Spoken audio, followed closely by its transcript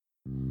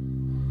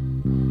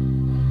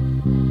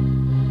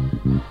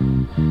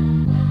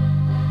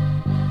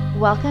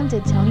Welcome to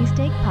Tony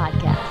Steak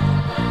Podcast.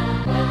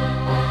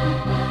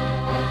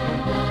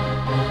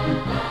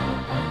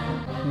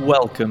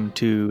 Welcome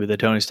to the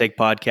Tony Steak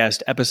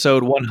Podcast,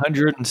 episode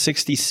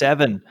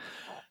 167.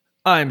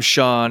 I'm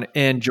Sean,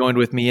 and joined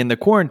with me in the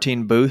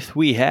quarantine booth,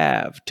 we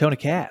have Tony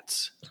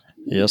Katz.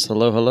 Yes,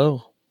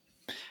 hello.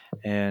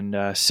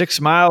 And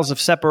 6 miles of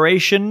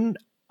separation,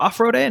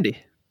 Off-Road Andy.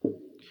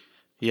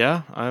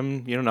 Yeah,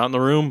 I'm not in the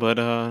room, but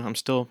I'm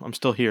still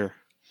here.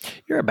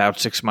 You're about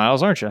 6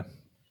 miles, aren't you?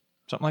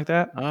 Something like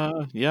that?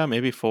 Yeah,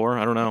 maybe 4.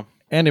 I don't know.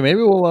 Andy, maybe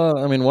we'll,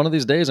 one of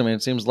these days,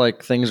 it seems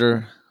like things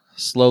are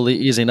slowly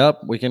easing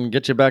up. We can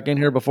get you back in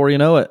here before you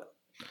know it.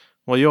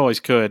 Well, you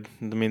always could.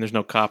 There's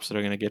no cops that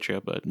are going to get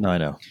you, but... No, I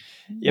know.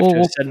 You have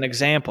to set an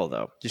example,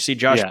 though. Did you see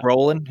Josh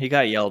Brolin? He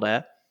got yelled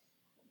at.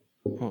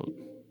 Well,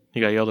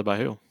 he got yelled at by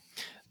who?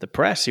 The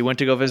press. He went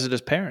to go visit his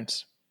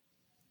parents.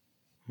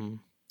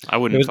 I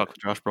wouldn't fuck with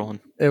Josh Brolin.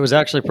 It was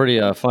actually pretty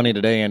funny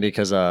today, Andy,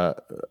 because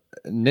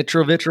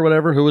Mitrovic or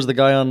whatever, who was the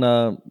guy on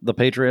the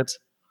Patriots?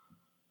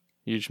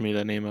 You just made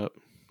that name up.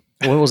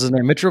 What was his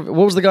name? What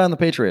was the guy on the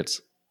Patriots?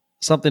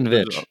 Something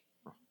Vitch.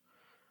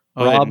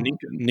 Rob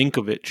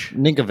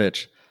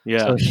Ninkovich.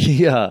 Yeah. So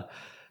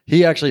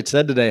he actually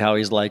said today how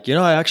he's like,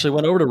 I actually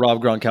went over to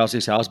Rob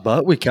Gronkowski's house,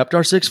 but we kept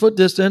our 6 foot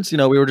distance. We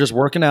were just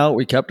working out.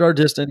 We kept our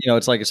distance.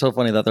 It's so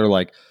funny that they're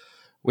like,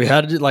 we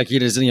had to, like,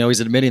 he's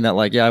admitting that,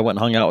 like, yeah, I went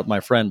and hung out with my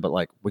friend, but,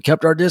 like, we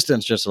kept our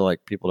distance just so,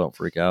 like, people don't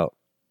freak out.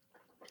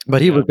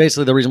 But he was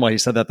basically, the reason why he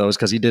said that, though, is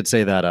because he did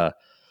say that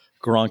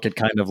Gronk had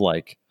kind of,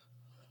 like,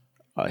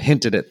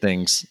 hinted at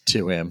things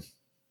to him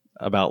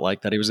about,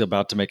 like, that he was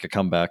about to make a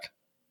comeback.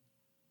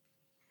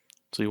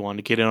 So you wanted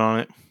to get in on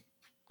it?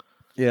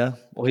 Yeah.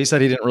 Well, he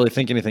said he didn't really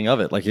think anything of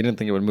it. Like, he didn't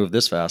think it would move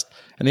this fast.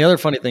 And the other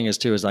funny thing is,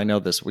 too, is I know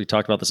this. We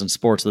talked about this in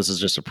sports. This is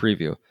just a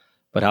preview.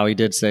 But how he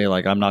did say,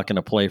 like, I'm not going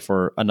to play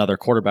for another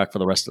quarterback for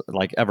the rest of,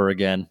 like, ever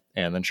again.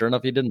 And then sure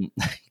enough, he didn't.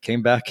 He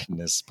came back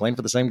and is playing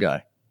for the same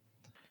guy.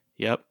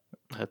 Yep.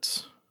 I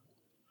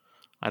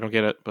don't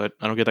get it, but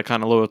I don't get that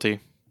kind of loyalty.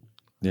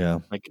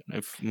 Yeah. Like,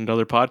 if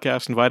another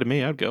podcast invited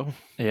me, I'd go.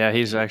 Yeah,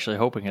 he's actually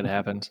hoping it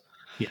happens.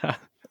 Yeah.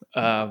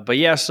 But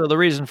yeah, so the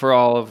reason for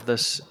all of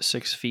this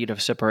 6 feet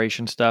of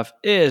separation stuff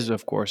is,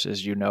 of course,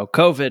 as you know,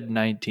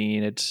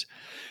 COVID-19. It's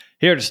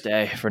here to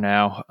stay for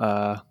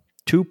now.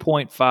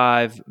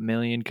 2.5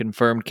 million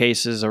confirmed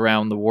cases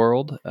around the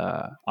world,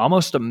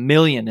 almost 1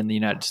 million in the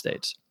United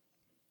States.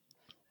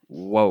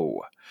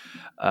 Whoa.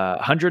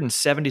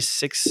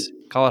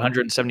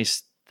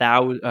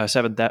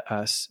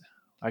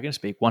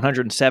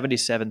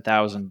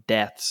 177,000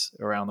 deaths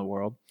around the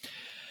world.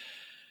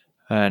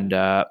 And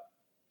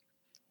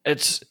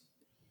it's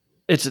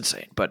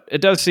insane, but it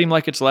does seem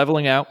like it's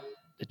leveling out.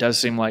 It does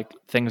seem like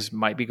things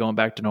might be going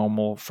back to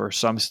normal for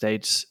some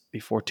states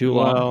before too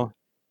long. Well,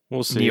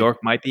 we'll see. New York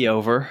might be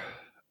over.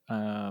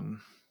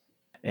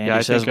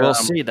 Andy says, we'll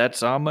see.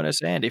 That's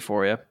ominous Andy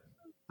for you.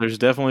 There's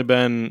definitely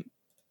been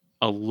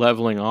a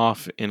leveling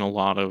off in a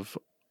lot of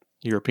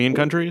European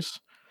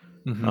countries.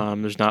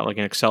 Mm-hmm. There's not like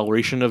an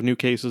acceleration of new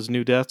cases,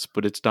 new deaths,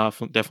 but it's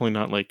definitely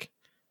not like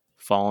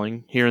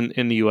falling. Here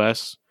in the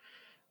U.S.,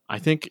 I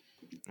think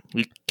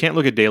you can't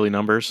look at daily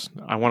numbers.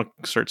 I want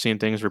to start seeing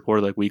things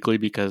reported like weekly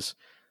because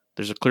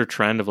there's a clear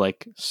trend of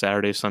like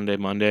Saturday, Sunday,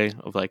 Monday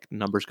of like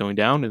numbers going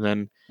down, and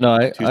then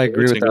I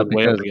agree with that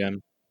because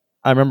again.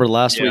 I remember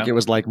last week it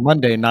was like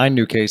Monday 9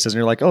 new cases, and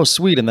you're like, oh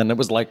sweet, and then it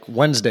was like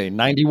Wednesday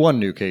 91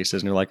 new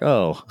cases, and you're like,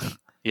 oh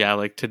yeah,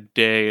 like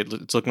today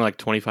it's looking like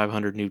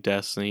 2,500 new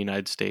deaths in the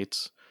United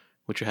States,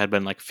 which had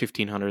been like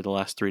 1,500 the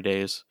last 3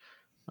 days.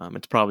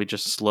 It's probably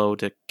just slow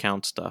to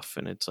count stuff,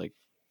 and it's like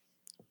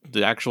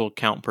the actual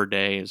count per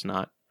day is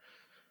not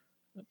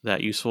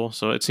that useful.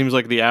 So it seems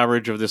like the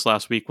average of this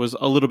last week was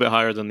a little bit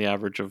higher than the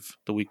average of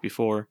the week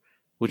before,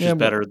 which is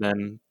better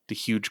than the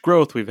huge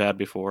growth we've had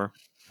before.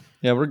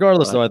 Yeah,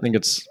 regardless, though, I think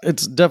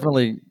it's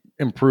definitely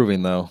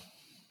improving, though.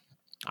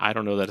 I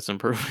don't know that it's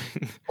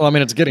improving. Well,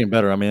 it's getting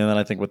better. And then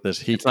I think with this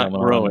heat it's not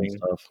growing and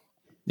stuff.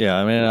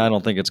 Yeah, I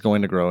don't think it's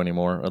going to grow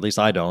anymore. At least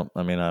I don't.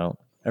 I don't.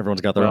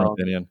 Everyone's got their own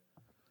opinion.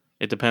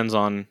 It depends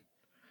on.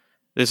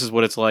 This is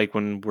what it's like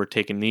when we're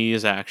taking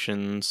these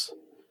actions.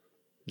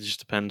 It just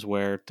depends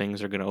where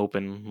things are going to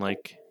open.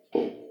 Like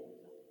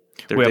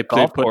they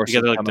put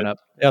together like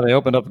they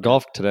opened up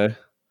golf today.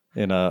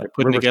 They're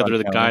putting together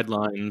the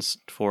guidelines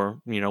for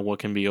what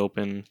can be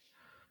open,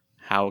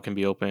 how it can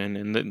be open,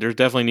 and there's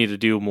definitely need to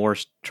do more.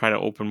 Try to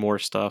open more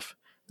stuff.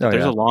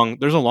 There's a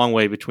long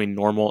way between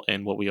normal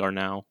and what we are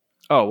now.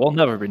 Oh, we'll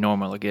never be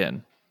normal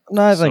again.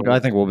 No, I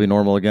think we'll be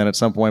normal again at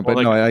some point.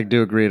 But no, I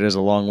do agree it is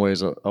a long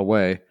ways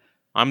away.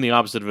 I'm the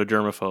opposite of a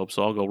germaphobe,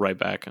 so I'll go right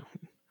back.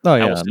 Oh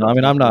yeah,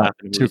 I'm not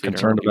too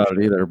concerned about it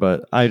either.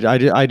 But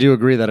I do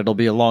agree that it'll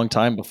be a long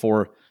time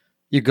before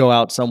you go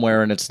out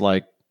somewhere and it's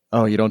like,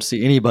 oh, you don't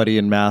see anybody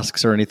in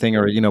masks or anything,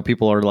 or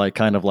people are like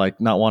kind of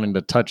like not wanting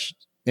to touch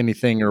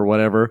anything or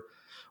whatever,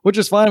 which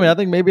is fine. I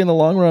think maybe in the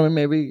long run,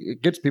 maybe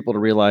it gets people to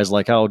realize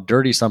like how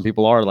dirty some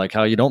people are, like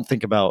how you don't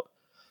think about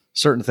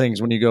certain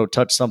things when you go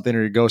touch something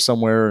or you go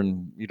somewhere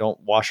and you don't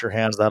wash your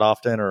hands that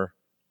often, or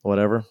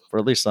whatever for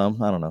at least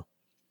some. I don't know.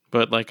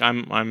 But like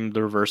I'm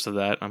the reverse of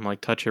that. I'm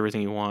like touch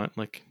everything you want.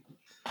 Like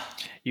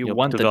You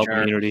want the develop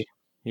germs. immunity.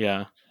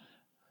 Yeah.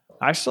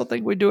 I still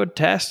think we do a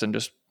test and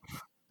just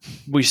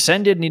we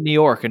send it in New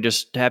York and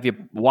just have you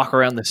walk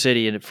around the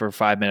city for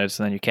 5 minutes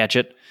and then you catch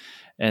it.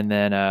 And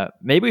then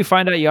maybe we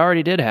find out you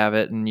already did have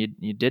it and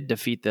you did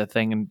defeat the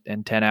thing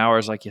in 10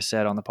 hours, like you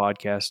said on the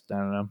podcast. I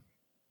don't know,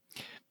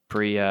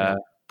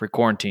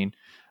 pre-quarantine.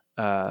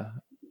 Well,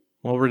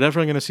 we're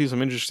definitely going to see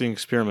some interesting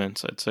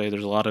experiments. I'd say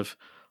there's a lot of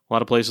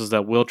places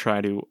that will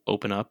try to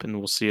open up, and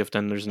we'll see if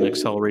then there's an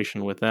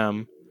acceleration with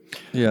them.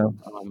 Yeah.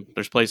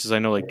 There's places I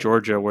know like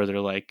Georgia where they're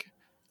like,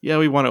 yeah,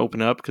 we want to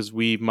open up because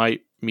we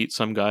might meet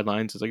some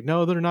guidelines. It's like,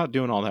 no, they're not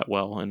doing all that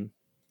well, and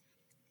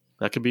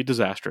that could be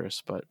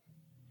disastrous. But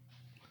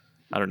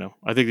I don't know.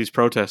 I think these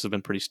protests have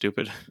been pretty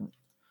stupid.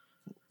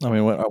 I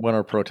mean, when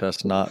are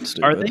protests not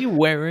stupid? Are they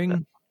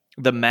wearing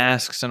the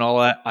masks and all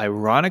that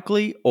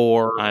ironically,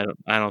 or I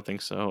don't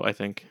think so. I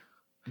think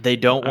they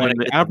don't want to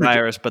the get the average-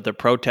 virus, but they're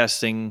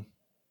protesting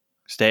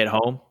stay at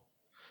home?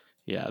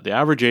 Yeah, the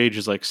average age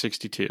is like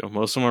 62.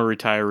 Most of them are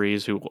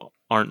retirees who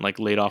aren't like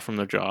laid off from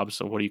their jobs.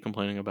 So what are you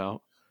complaining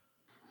about?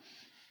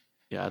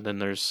 Yeah, then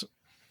there's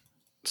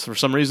for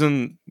some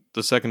reason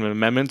the Second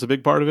Amendment's a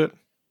big part of it.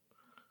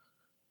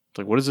 It's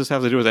like, what does this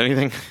have to do with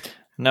anything?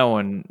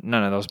 None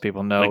of those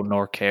people know Like-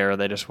 nor care.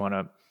 They just want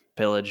to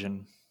pillage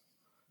and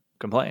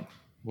complain.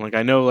 Like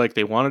I know like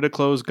they wanted to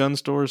close gun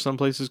stores, some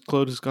places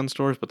close gun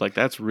stores, but like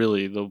that's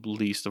really the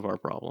least of our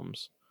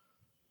problems.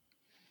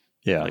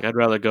 Yeah. Like I'd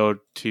rather go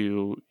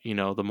to,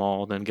 the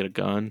mall than get a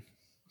gun.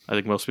 I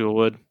think most people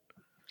would.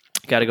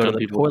 Got to go to Some the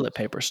people- toilet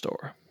paper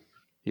store.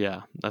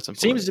 Yeah, that's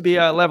important. Seems to be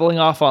leveling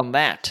off on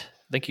that.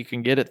 I think you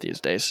can get it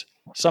these days.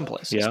 Some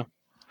places. Yeah.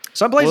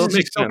 Some Well, it places you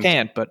makes still sense.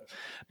 can't, but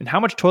I mean, how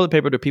much toilet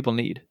paper do people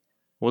need?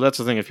 Well, that's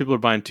the thing. If people are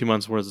buying 2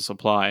 months worth of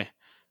supply,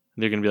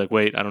 they're going to be like,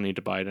 wait, I don't need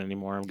to buy it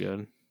anymore. I'm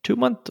good. 2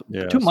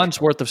 Yeah,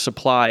 months worth of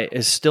supply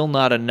is still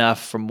not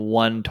enough from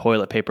one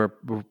toilet paper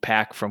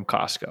pack from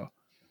Costco.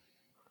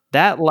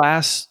 That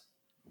lasts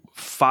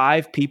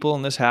 5 people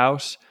in this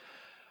house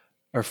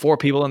or 4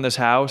 people in this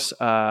house,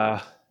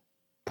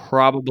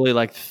 probably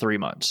like 3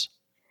 months.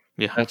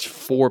 Yeah. That's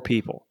 4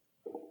 people.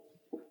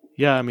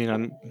 Yeah, I mean,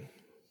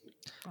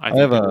 I think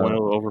have people a- went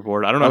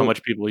overboard. I don't know how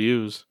much people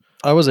use.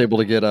 I was able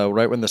to get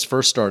right when this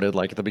first started,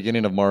 like at the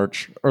beginning of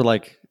March, or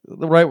like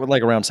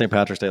around St.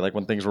 Patrick's Day, like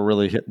when things were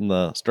really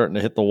starting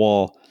to hit the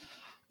wall.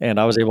 And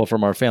I was able,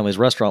 from our family's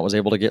restaurant, was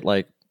able to get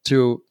like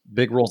 2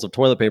 big rolls of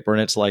toilet paper,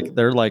 and it's like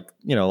they're like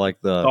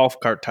like the Golf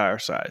cart tire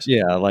size.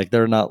 yeah, like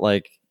they're not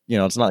like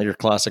it's not your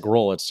classic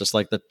roll. It's just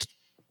like the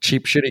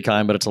cheap, shitty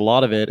kind, but it's a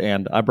lot of it.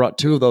 And I brought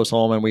 2 of those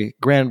home, and we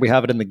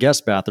have it in the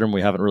guest bathroom.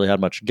 We haven't really had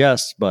much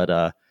guests,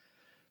 but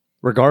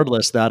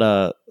regardless,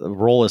 that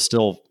roll is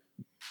still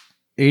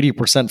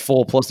 80%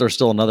 full, plus there's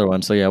still another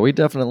one. So yeah, we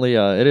definitely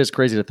it is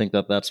crazy to think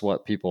that that's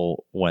what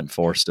people went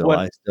for still. What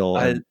I still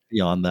am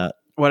beyond that.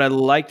 What I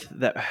liked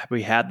that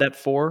we had that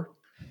for,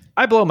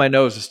 I blow my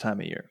nose this time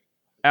of year.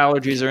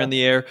 Allergies are in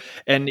the air,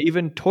 and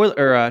even toilet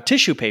or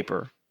tissue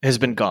paper has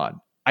been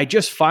gone. I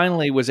just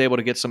finally was able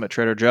to get some at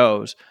Trader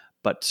Joe's,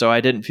 but so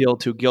I didn't feel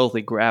too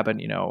guilty grabbing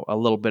a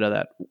little bit of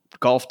that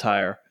golf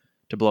tire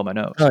to blow my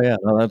nose. Oh yeah,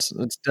 no, it's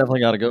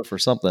definitely got to go for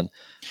something.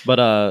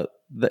 But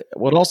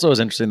what also is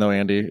interesting though,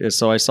 Andy, is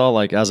so I saw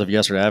like as of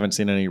yesterday, I haven't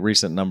seen any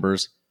recent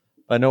numbers.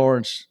 I know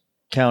Orange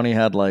County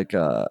had like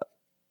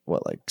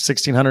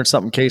 1,600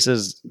 something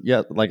cases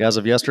yet, like as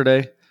of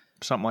yesterday.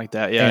 Something like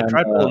that. Yeah, And, I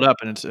tried to pull it up,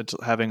 and it's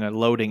having a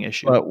loading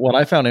issue. But what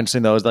I found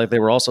interesting though is like they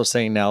were also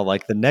saying now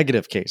like the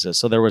negative cases.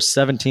 So there was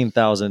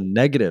 17,000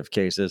 negative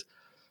cases.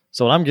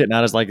 So what I'm getting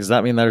at is like, does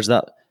that mean there's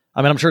that?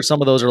 I mean, I'm sure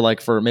some of those are like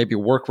for maybe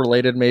work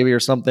related, maybe or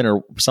something,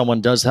 or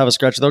someone does have a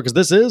scratch though, because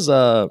this is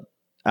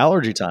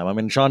allergy time. I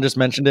mean, Sean just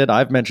mentioned it.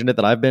 I've mentioned it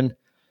that I've been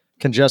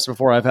congested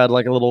before. I've had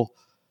like a little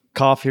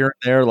cough here and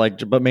there, like,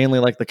 but mainly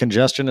like the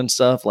congestion and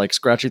stuff, like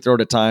scratchy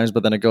throat at times,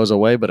 but then it goes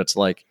away. But it's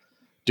like,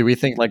 do we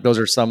think like those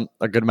are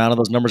a good amount of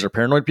those numbers are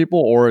paranoid people,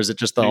 or is it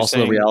just also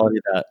the reality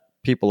that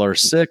people are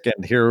sick?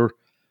 And here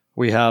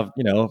we have,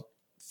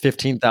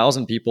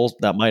 15,000 people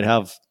that might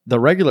have the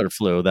regular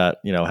flu that,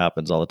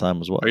 happens all the time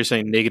as well. Are you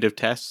saying negative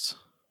tests?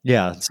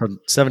 Yeah. So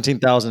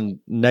 17,000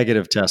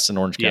 negative tests in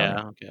Orange County.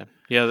 Yeah. Okay.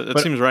 Yeah, that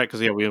But- seems right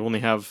because we only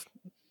have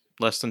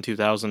less than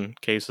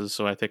 2,000 cases.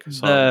 So I think I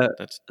saw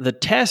that's The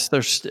test,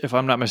 if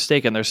I'm not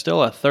mistaken, there's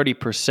still a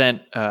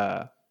 30%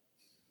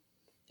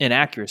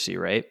 inaccuracy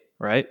rate,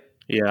 right?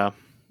 yeah.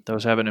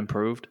 Those haven't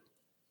improved.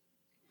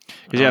 I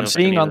Because don't I'm know if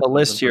seeing any on of the those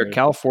list here, improved.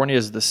 California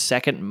is the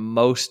second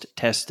most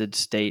tested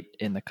state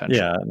in the country.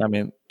 Yeah. I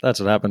mean, that's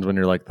what happens when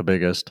you're like the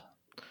biggest.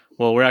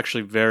 Well, we're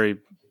actually very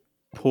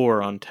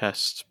poor on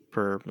tests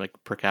per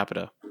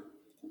capita.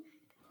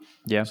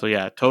 Yeah. So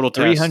yeah, total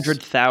tests.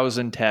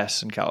 300,000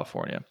 tests in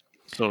California.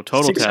 So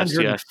total tests,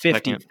 yeah. second.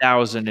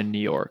 650,000 in New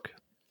York.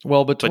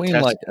 Well, But between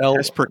tests, like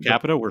tests per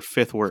capita, we're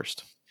 5th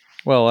worst.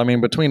 well, I mean,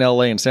 between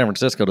LA and San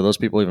Francisco, do those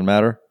people even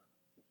matter?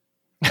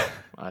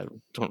 I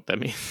don't know what that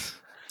means.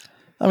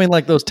 I mean,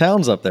 like those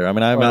towns up there. I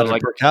mean, I Or imagine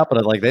like per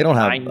capita, like they don't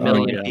have 9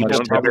 million yeah. people They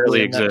don't- they probably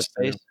barely in that exist.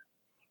 space.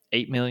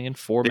 8 million,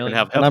 4 They even million.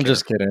 have And I'm healthcare.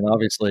 just kidding.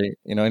 Obviously,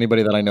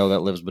 anybody that I know that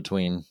lives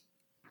between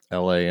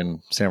LA and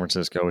San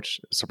Francisco, which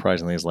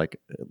surprisingly is like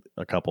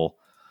a couple,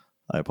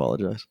 I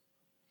apologize.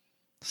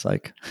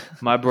 Psych.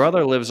 My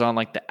brother lives on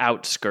like the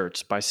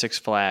outskirts by Six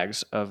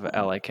Flags of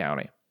LA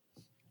County.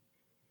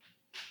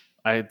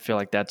 I feel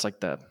like that's like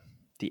the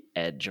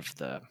edge of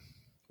the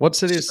What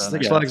city is Southern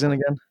Six Flags in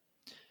again?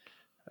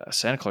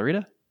 Santa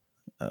Clarita.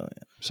 Oh, yeah.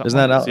 Something Isn't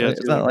that like out? Yeah,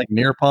 Isn't that like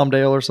near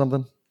Palmdale or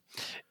something?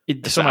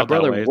 It's so my out that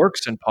brother way.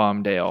 works in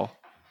Palmdale,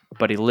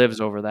 but he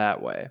lives over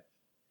that way.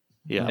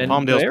 Yeah, And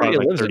Palmdale's the area probably he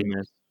like lives 30 in-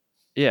 minutes.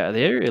 Yeah, the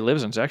area he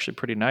lives in is actually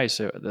pretty nice.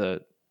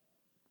 The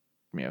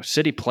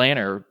city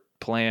planner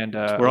planned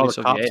It's where all the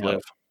Aliso cops Viejo.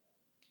 live.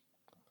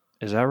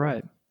 Is that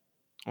right?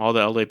 All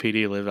the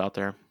LAPD live out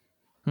there.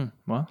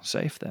 Well,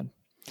 safe then.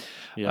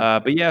 Yeah.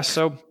 But yeah,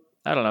 so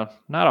I don't know.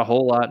 Not a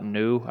whole lot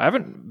new. I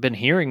haven't been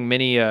hearing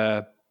many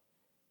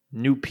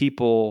new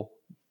people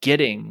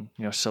getting,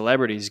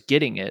 celebrities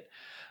getting it.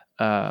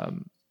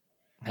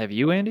 Have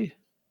you, Andy?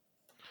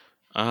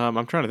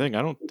 I'm trying to think.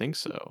 I don't think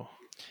so.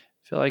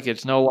 I feel like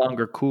it's no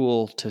longer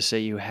cool to say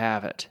you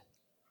have it.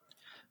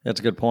 That's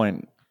a good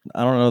point.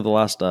 I don't know the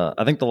last.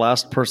 I think the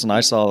last person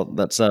I saw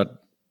that said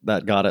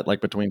that got it like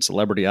between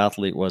celebrity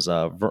athlete was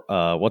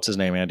what's his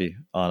name, Andy,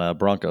 on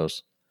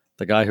Broncos,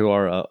 the guy who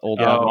our old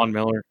Yeah, Oh. Von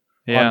Miller.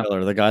 Yeah,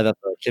 Miller, the guy that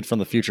the kid from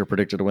the future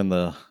predicted to win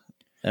the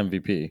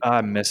MVP.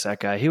 I miss that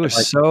guy. He was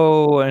Like,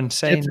 so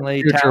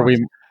insanely talented.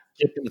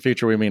 Kid from the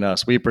future, we mean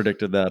us. We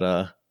predicted that.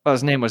 Well,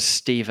 his name was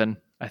Steven.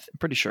 I'm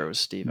pretty sure it was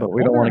Steven. But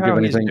we don't wanna give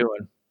anything-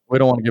 Doing. We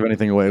don't want to give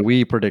anything away.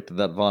 We predicted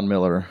that Von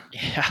Miller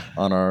Yeah,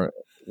 on our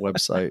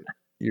website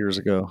years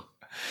ago.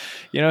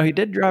 he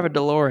did drive a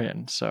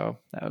DeLorean, so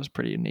that was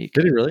pretty unique.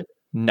 Did he really?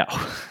 No.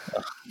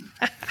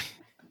 I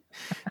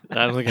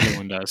don't think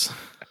anyone does.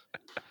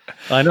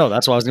 I know.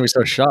 That's why I was going to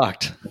be so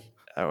shocked.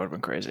 That would have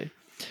been crazy.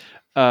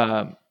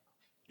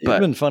 It's But-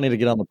 been funny to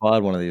get on the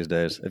pod one of these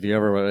days if you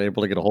ever were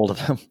able to get a hold of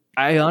him.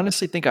 I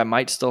honestly think I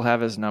might still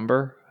have his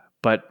number,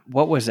 but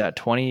what was that,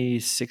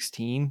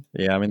 2016?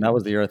 Yeah, I mean, that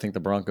was the year I think the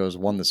Broncos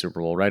won the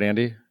Super Bowl, right,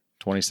 Andy?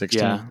 2016?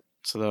 Yeah.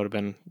 So that would have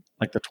been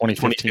Like the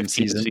 2015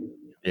 season. season.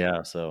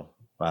 Yeah, so,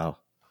 wow.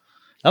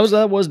 That was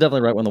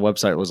definitely right when the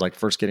website was like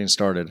first getting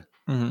started.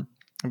 Mm-hmm.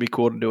 It'd be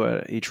cool to do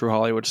a True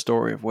Hollywood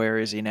story of where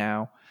is he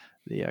now,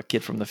 the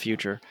kid from the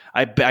future.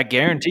 I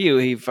guarantee you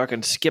he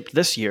fucking skipped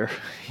this year.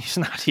 He's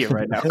not here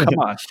right now. Come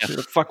on. Who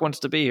the fuck wants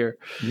to be here?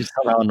 He's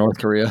somehow in North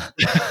Korea.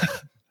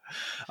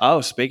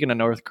 Oh, speaking of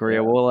North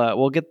Korea,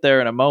 we'll get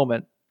there in a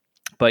moment.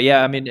 But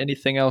yeah, I mean,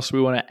 anything else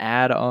we want to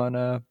add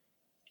on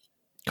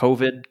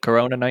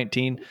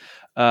Corona-19?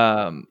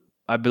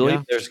 I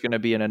believe there's going to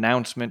be an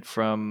announcement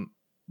from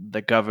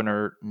the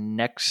governor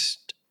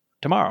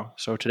tomorrow.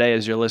 So today,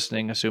 as you're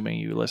listening, assuming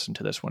you listen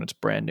to this when it's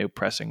brand new,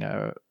 pressing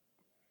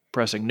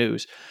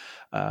news.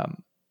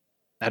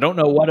 I don't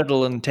know what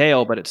it'll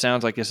entail, but it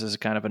sounds like this is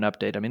kind of an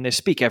update. I mean, they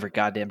speak every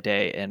goddamn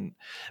day, and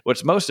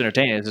what's most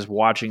entertaining is just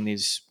watching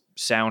these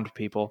sound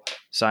people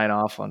sign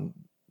off on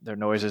their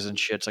noises and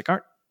shit. It's like,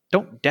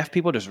 don't deaf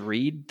people just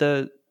read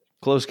the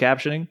closed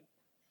captioning?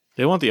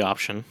 They want the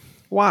option.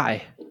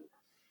 Why?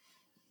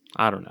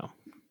 I don't know.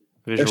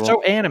 They're Visual.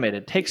 so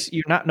animated.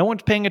 No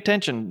one's paying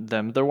attention to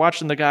them. They're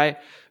watching the guy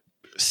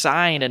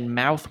sign and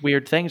mouth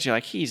weird things. You're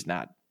like, he's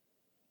not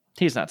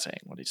saying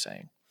what he's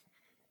saying.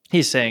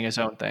 He's saying his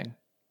own thing.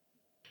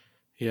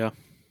 Yeah.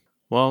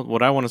 Well,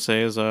 what I want to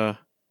say is,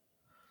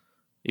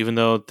 even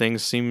though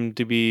things seem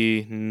to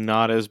be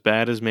not as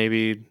bad as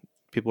maybe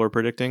people are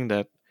predicting,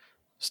 that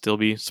still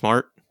be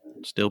smart,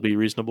 still be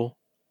reasonable.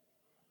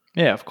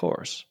 Yeah, of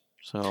course.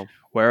 So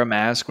Wear a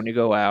mask when you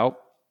go out.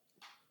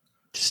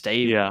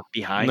 Stay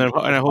behind. and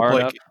I hope far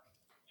like enough.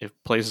 if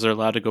places are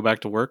allowed to go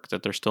back to work,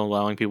 that they're still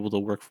allowing people to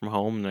work from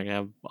home and they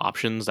have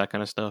options, that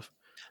kind of stuff.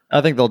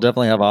 I think they'll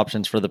definitely have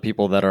options for the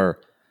people that are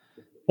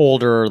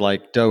older,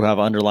 like do have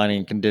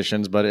underlying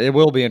conditions. But it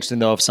will be interesting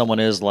though if someone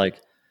is like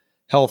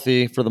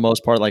healthy for the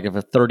most part. Like if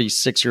a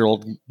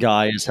 36-year-old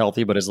guy is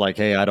healthy, but is like,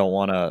 hey,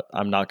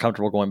 I'm not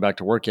comfortable going back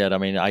to work yet. I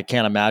mean, I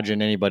can't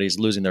imagine anybody's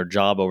losing their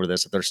job over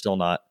this if they're still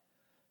not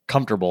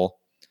comfortable.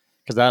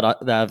 Because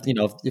that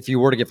if you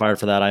were to get fired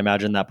for that, I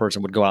imagine that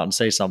person would go out and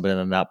say something,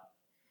 and then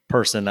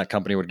that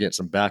company would get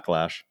some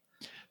backlash.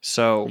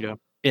 So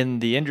in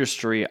the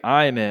industry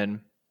I'm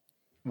in,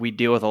 we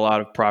deal with a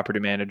lot of property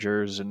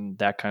managers and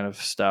that kind of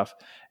stuff.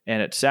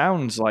 And it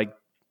sounds like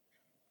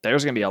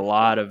there's going to be a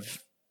lot of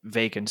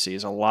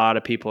vacancies. A lot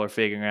of people are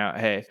figuring out,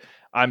 hey,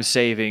 I'm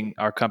saving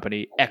our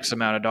company X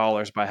amount of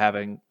dollars by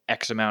having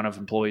X amount of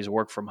employees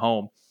work from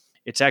home.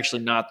 It's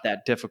actually not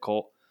that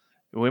difficult.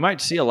 We might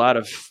see a lot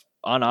of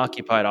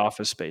unoccupied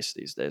office space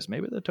these days.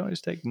 Maybe the Tony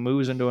Steak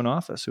moves into an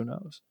office. Who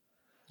knows?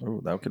 Oh,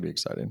 that could be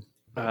exciting.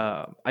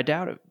 I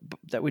doubt it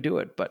that we do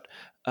it, but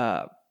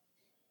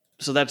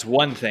so that's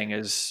one thing.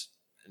 Is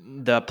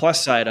the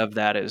plus side of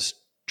that is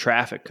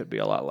traffic could be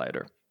a lot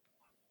lighter,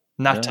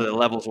 not to the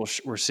levels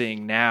we're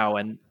seeing now,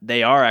 and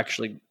they are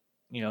actually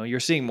you're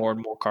seeing more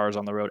and more cars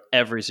on the road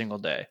every single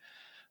day.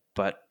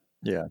 But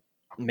Yeah.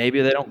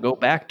 maybe they don't go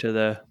back to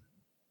the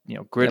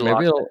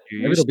gridlock.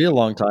 Maybe it'll be a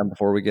long time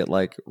before we get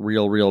like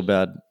real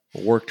bad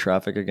work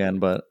traffic again.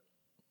 But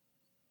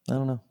I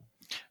don't know.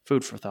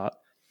 Food for thought.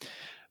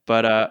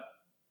 But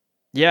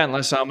yeah,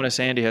 unless Ominous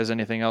Andy has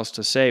anything else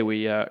to say,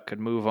 we could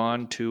move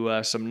on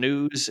to some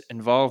news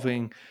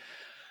involving,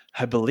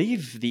 I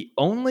believe, the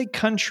only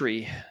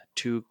country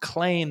to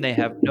claim they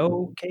have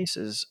no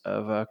cases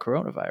of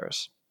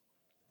coronavirus,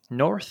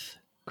 North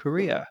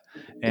Korea.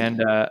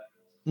 And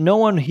no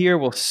one here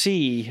will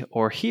see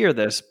or hear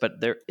this,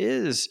 but there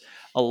is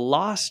a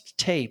lost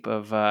tape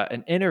of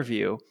an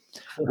interview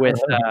with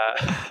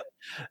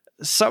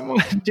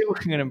someone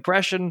doing an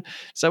impression,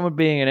 someone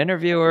being an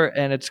interviewer,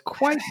 and it's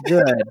quite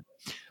good.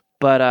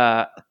 But,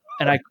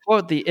 and I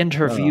quote the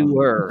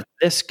interviewer,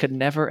 this could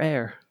never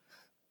air.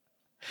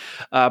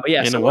 But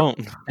yeah, and it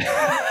won't.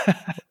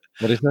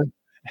 What do you say?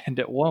 And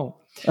it won't.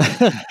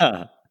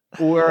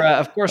 We're,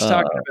 of course,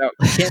 talking about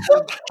Kim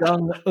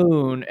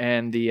Jong-un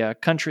and the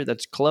country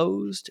that's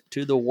closed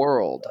to the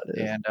world.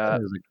 And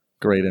that was a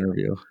great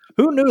interview.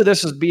 Who knew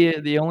this would be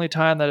the only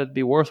time that it'd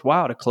be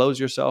worthwhile to close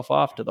yourself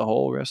off to the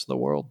whole rest of the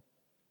world?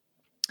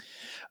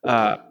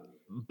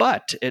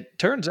 But it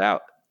turns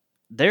out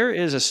there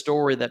is a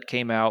story that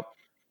came out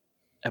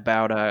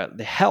about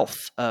the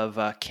health of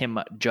Kim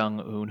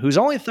Jong-un, who's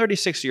only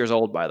 36 years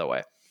old, by the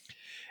way.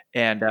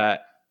 And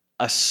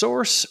a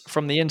source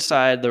from the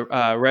inside the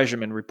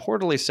regimen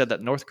reportedly said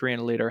that North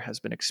Korean leader has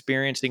been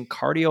experiencing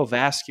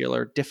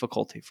cardiovascular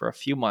difficulty for a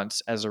few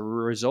months as a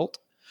result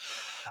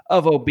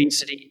of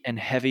obesity and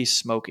heavy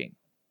smoking.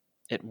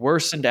 It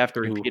worsened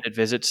after repeated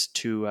visits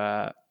to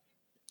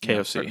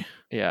KFC.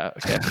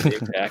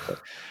 KFC, exactly.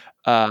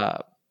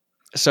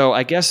 So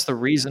I guess the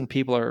reason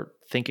people are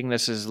thinking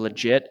this is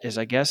legit is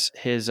I guess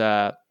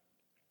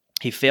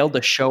he failed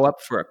to show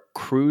up for a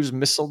cruise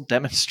missile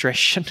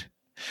demonstration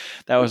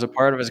that was a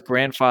part of his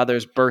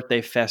grandfather's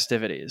birthday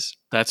festivities.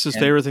 That's his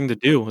favorite thing to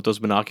do with those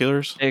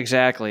binoculars.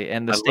 Exactly.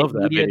 And the I state love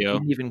that media video.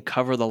 didn't even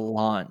cover the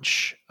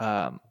launch.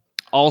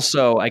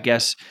 Also, I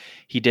guess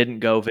he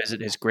didn't go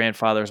visit his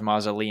grandfather's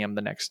mausoleum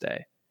the next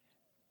day.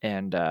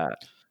 And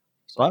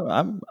So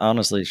I'm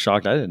honestly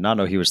shocked. I did not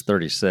know he was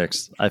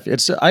 36.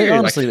 It's so 50, I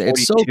don't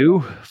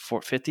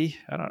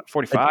know,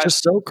 45. It's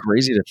just so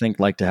crazy to think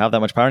like to have that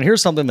much power. And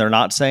here's something they're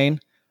not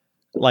saying,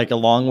 like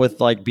along with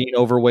like being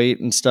overweight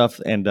and stuff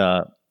and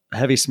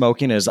heavy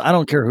smoking is I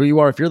don't care who you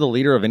are. If you're the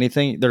leader of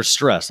anything, there's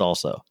stress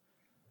also.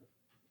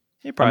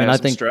 He probably has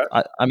some stress.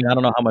 I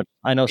don't know how much.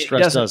 I know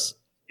stress does.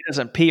 He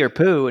doesn't pee or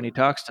poo, and he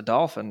talks to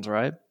dolphins,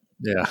 right?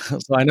 Yeah.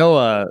 So I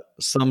know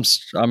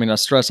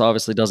stress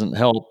obviously doesn't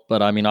help,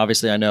 but I mean,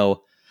 obviously I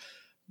know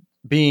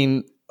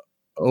being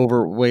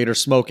overweight or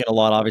smoking a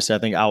lot, obviously I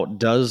think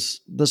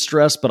outdoes the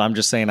stress, but I'm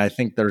just saying, I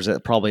think there's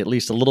probably at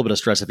least a little bit of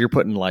stress if you're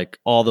putting like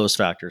all those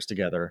factors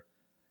together.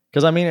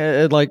 Cause I mean,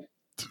 if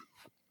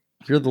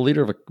you're the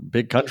leader of a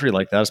big country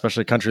like that,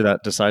 especially a country that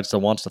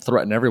wants to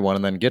threaten everyone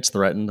and then gets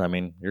threatened. I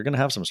mean, you're going to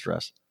have some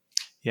stress.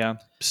 Yeah.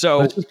 So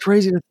but it's just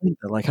crazy to think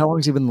that like, how long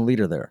has he been the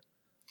leader there?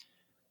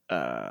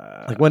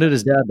 Like when did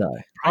his dad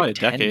die? Probably a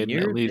decade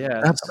at least.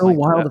 Yeah, that's so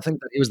wild to think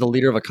that he was the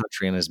leader of a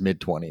country in his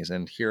mid-20s,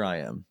 and here I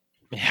am,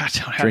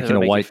 drinking a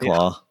White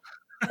Claw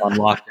on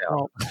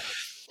lockdown.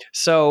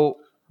 So,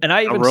 and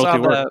I even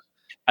saw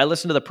I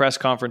listened to the press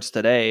conference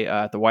today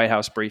at the White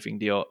House briefing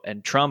deal,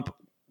 and Trump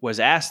was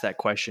asked that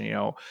question.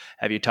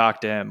 Have you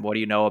talked to him? What do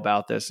you know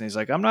about this? And he's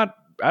like,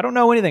 I don't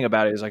know anything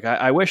about it. He's like,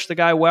 I wish the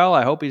guy well.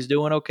 I hope he's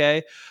doing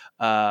okay.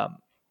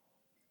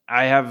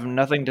 I have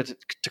nothing to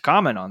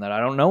comment on that. I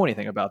don't know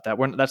anything about that.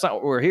 That's not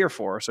what we're here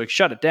for. So he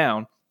shut it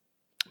down.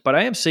 But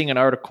I am seeing an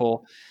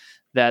article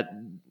that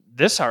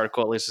this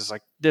article at least is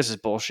like, this is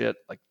bullshit.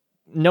 Like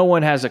no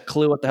one has a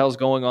clue what the hell's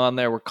going on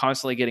there. We're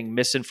constantly getting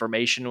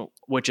misinformation,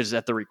 which is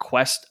at the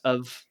request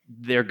of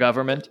their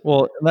government.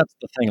 Well, that's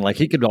the thing. Like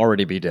he could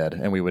already be dead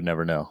and we would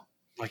never know.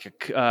 Like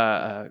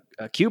a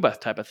Cuba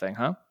type of thing,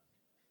 huh?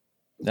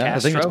 Yeah, Castro? I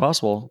think it's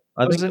possible.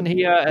 Wasn't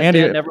he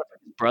Andy, never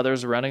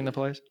brothers running the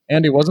place?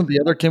 Andy, wasn't the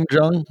other Kim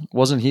Jong?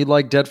 Wasn't he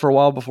like dead for a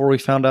while before we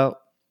found out?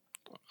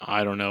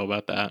 I don't know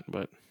about that,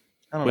 but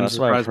I don't know. That's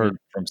what I've heard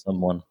from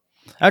someone.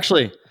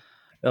 Actually,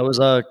 that was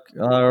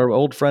our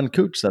old friend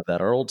Cooch said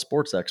that, our old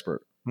sports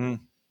expert.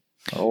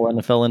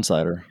 NFL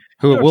insider,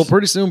 who will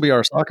pretty soon be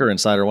our soccer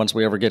insider once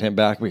we ever get him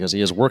back, because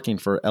he is working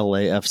for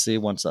LAFC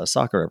once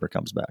soccer ever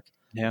comes back.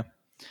 Yeah.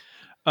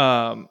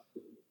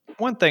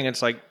 One thing,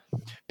 it's like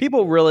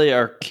people really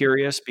are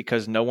curious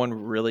because no one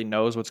really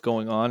knows what's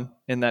going on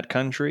in that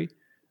country.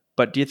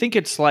 But do you think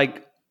it's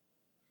like,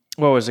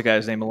 what was the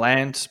guy's name?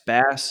 Lance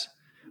Bass?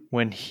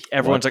 When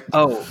everyone's like,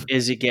 oh,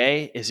 is he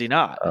gay? Is he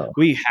not? Oh.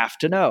 We have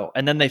to know.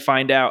 And then they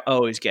find out,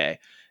 oh, he's gay.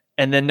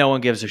 And then no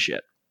one gives a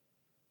shit.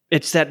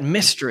 It's that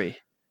mystery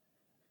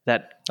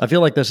that I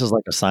feel like this is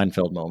like a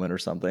Seinfeld moment or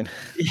something.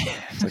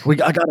 Yeah. It's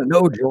like, I got to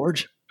know,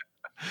 George.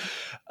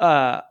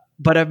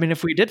 But I mean,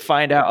 if we did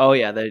find out, oh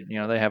yeah,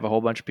 they have a whole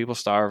bunch of people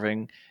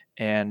starving,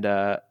 and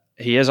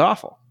he is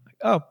awful.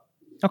 Oh,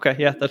 okay,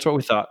 yeah, that's what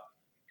we thought.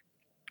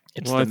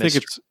 It's Well, the I think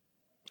mystery.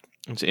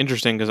 it's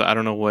interesting because I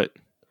don't know what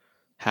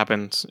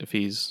happens if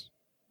he's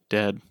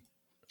dead.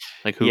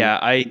 Like who? Yeah,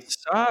 I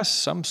saw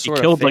some he sort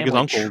of killed like his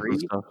family uncles and tree.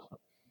 stuff.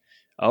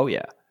 Oh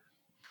yeah,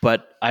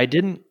 but I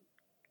didn't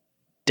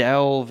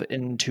delve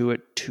into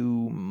it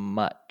too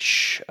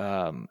much.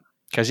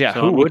 Because So who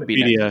on would be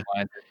next in Wikipedia,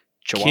 line?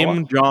 Chihuahua?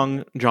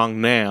 Kim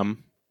Jong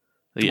Nam,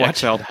 the What?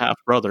 exiled half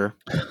brother,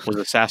 was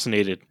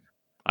assassinated.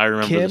 I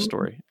remember the Kim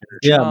story.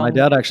 Yeah, my Jong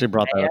dad actually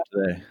brought that up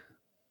today.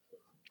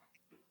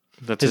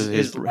 That's His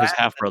his last-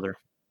 half brother,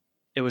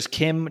 It was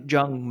Kim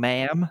Jong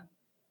Mam.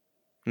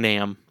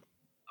 Nam.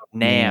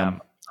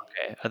 Nam.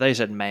 Okay, I thought you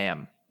said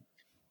ma'am.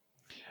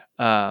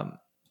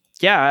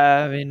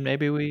 Yeah, I mean,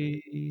 maybe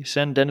we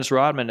send Dennis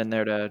Rodman in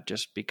there to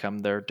just become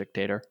their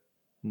dictator,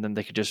 and then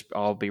they could just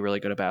all be really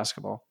good at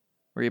basketball,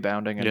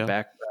 rebounding and Yeah.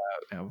 back,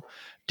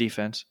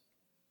 defense.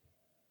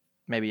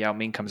 Maybe Yao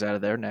Ming comes out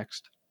of there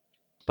next,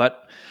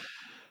 but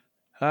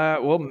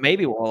well,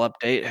 maybe we'll have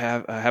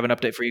an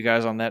update for you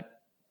guys on that.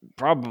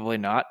 Probably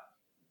not,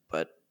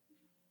 but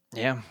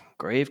yeah,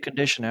 grave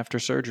condition after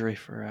surgery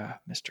for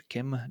Mr.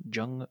 Kim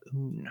Jong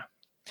Un.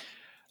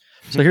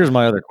 So here's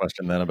my other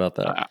question then about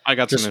that. I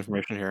got Just- some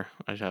information here.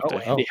 I just have Oh,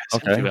 to Andy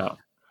has okay. do out.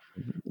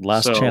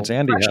 Last So- chance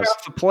Andy Fresh has.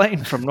 off the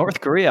plane from North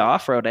Korea,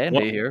 off-road Andy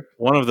What? here.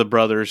 One of the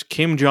brothers,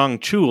 Kim Jong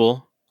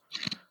Chul,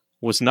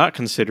 was not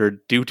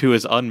considered due to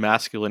his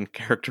unmasculine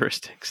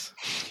characteristics.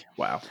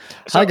 Wow.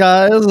 Hi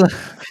guys.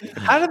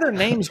 How do their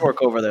names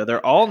work over there?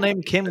 They're all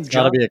named Kim It's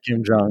got to Jong. be a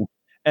Kim Jong.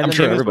 And I'm the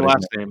sure name is- His everybody's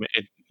last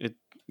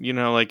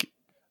name, like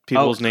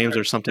people's so names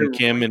are something they're-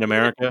 Kim in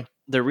America.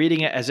 they're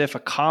reading it as if a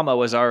comma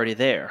was already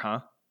there,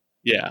 huh?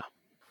 Yeah,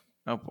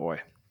 Oh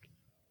boy.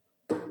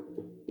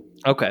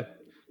 Okay.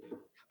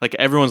 like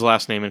everyone's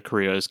last name in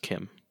Korea is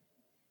Kim.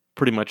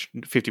 Pretty much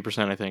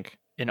 50%, I think.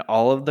 In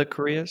all of the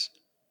Koreas?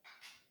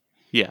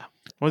 Yeah.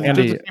 Well,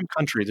 Andy- they're the same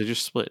country. They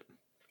just split.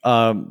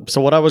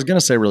 So what I was going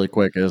to say really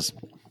quick is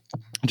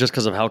just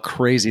because of how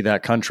crazy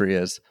that country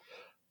is.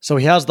 So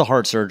he has the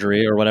heart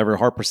surgery or whatever,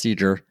 heart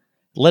procedure.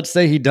 Let's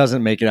say he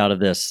doesn't make it out of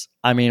this.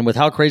 I mean, with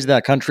how crazy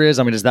that country is,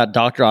 I mean, does that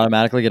doctor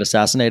automatically get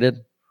assassinated?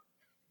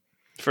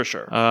 For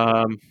sure.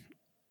 I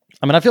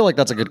mean, I feel like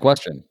that's a good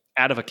question.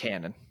 Out of a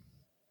cannon.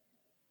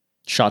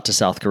 Shot to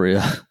South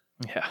Korea.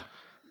 Yeah.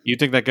 You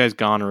think that guy's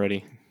gone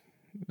already?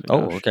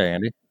 Oh, okay,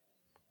 Andy.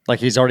 Like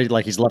he's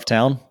left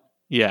town,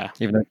 Yeah.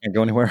 even though he can't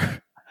go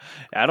anywhere.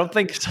 I don't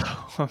think so.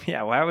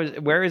 Yeah.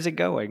 Where is it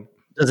going?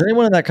 Does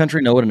anyone in that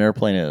country know what an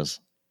airplane is?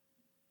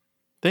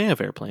 They have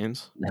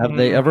airplanes. Have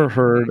they ever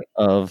heard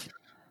of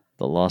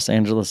the Los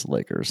Angeles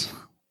Lakers?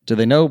 Do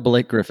they know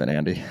Blake Griffin,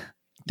 Andy?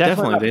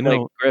 Definitely, not they Blake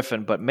know-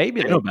 Griffin, but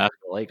maybe they they know know the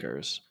basketball.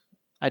 Lakers.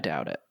 I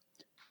doubt it.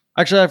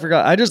 Actually, I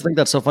forgot. I just think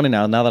that's so funny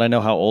now that I know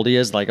how old he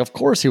is. Like, of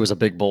course he was a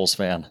big Bulls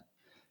fan.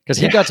 Because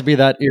he got to be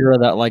that era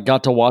that like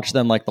got to watch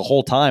them like the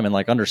whole time and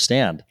like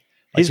understand.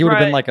 Like He's he would have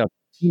been probably- like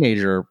a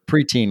teenager,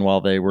 preteen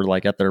while they were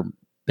like at their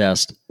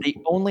best. The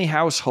only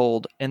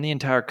household in the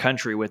entire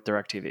country with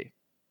DirecTV.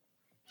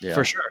 Yeah.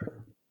 For sure.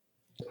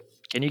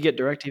 Can you get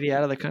DirecTV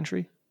out of the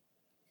country?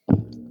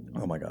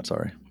 Oh my God,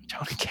 sorry.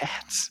 Tony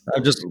Katz.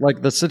 I'm just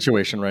like the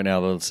situation right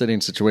now, the sitting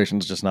situation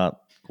is just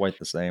not quite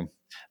the same.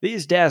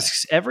 These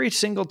desks, every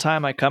single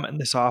time I come in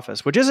this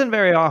office, which isn't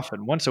very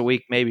often, once a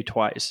week, maybe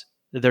twice,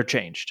 they're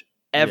changed.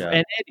 Yeah. And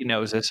Andy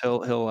knows this.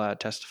 He'll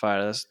testify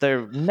to this.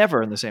 They're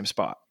never in the same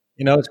spot.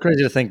 You know, it's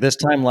crazy to think this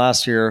time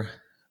last year,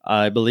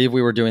 I believe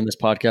we were doing this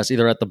podcast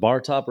either at the bar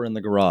top or in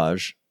the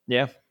garage,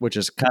 Yeah. which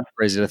is kind of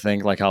crazy to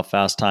think like how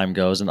fast time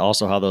goes and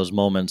also how those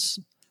moments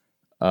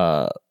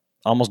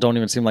almost don't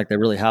even seem like they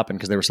really happened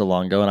because they were so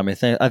long ago. And I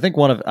mean, I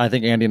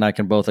think Andy and I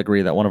can both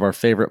agree that one of our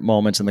favorite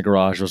moments in the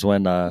garage was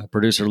when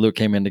producer Luke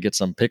came in to get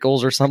some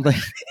pickles or something.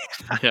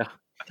 Yeah.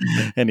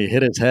 And he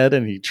hit his head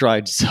and he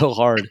tried so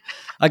hard.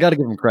 I got to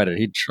give him credit.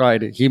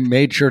 He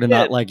made sure to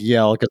not like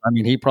yell because I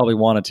mean, he probably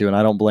wanted to and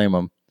I don't blame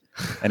him.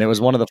 And it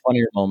was one of the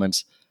funnier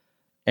moments.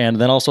 And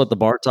then also at the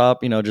bar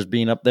top, you know, just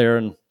being up there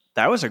and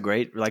That was a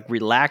great, like,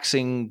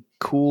 relaxing,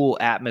 cool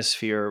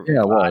atmosphere.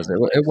 yeah, it was.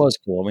 It was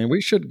cool. I mean,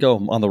 we should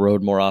go on the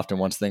road more often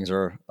once things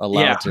are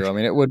allowed Yeah. to. I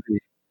mean, it would be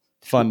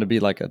fun to be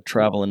like a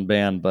traveling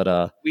band,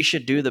 but We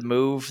should do the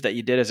move that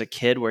you did as a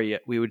kid where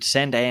we would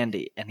send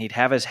Andy and he'd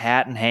have his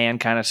hat in hand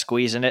kind of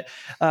squeezing it.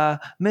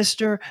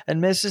 Mr.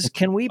 and Mrs.,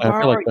 can we I feel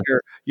borrow like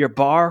your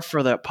bar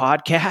for the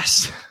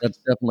podcast? that's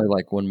definitely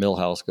like when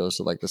Milhouse goes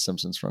to like the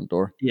Simpsons front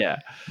door. Yeah.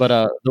 But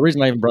the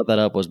reason I even brought that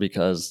up was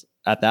because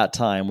at that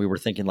time we were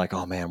thinking like,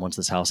 oh man, once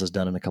this house is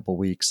done in a couple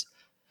months,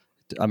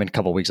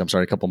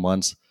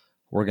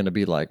 we're going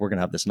to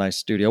have this nice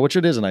studio, which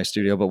it is a nice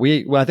studio, but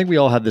I think we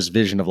all had this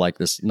vision of like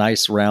this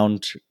nice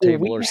round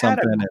table We or had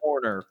something. a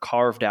corner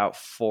carved out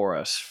for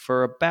us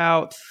for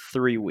about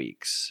 3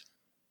 weeks.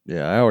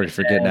 Yeah, I already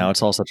forget now.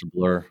 It's all such a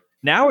blur.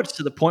 Now it's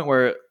to the point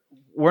where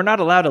we're not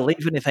allowed to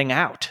leave anything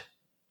out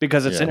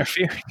because it's Yeah.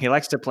 interfering. He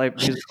likes to play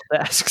musical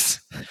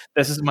desks.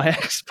 This is my Yeah,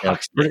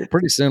 Xbox.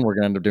 pretty soon we're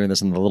going to end up doing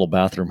this in the little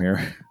bathroom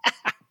here.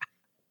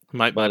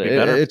 Might But be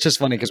better. it's just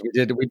funny because we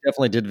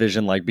definitely did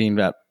vision like being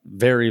that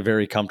very,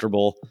 very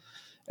comfortable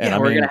And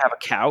we're going to have a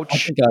couch. I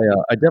think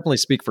I definitely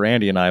speak for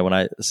Andy and I when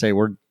I say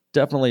we're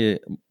definitely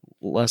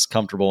less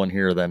comfortable in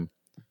here than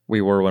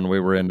we were when we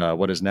were in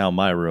what is now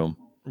my room.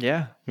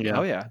 Yeah. Yeah.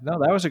 Oh, yeah. No,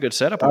 that was a good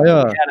setup. I, We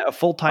had a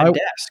full-time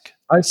desk.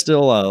 I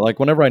still, like,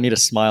 whenever I need a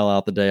smile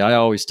out the day, I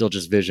always still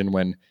just vision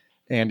when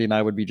Andy and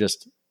I would be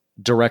just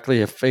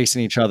directly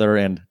facing each other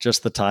and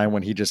just the time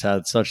when he just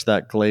had such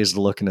that glazed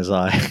look in his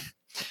eye.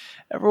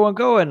 Everyone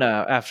going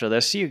after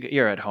this.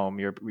 You're at home.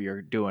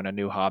 You're doing a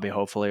new hobby,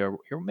 hopefully, or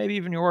maybe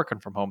even you're working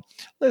from home.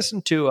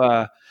 Listen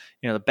to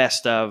the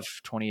best of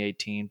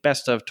 2018,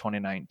 best of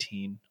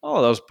 2019. All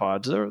of those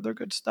pods, they're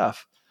good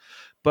stuff.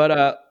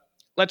 But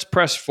let's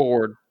press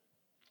forward.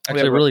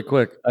 Actually, really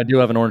quick, I do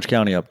have an Orange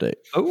County update.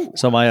 Oh,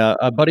 so my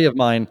a buddy of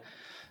mine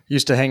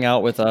used to hang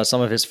out with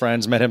some of his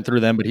friends. Met him through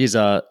them, but he's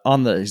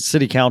on the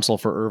city council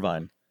for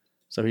Irvine.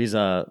 So he's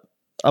up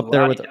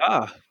there with.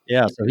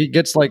 Yeah, so he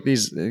gets like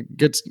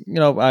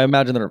I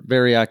imagine they're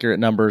very accurate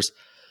numbers.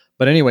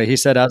 But anyway, he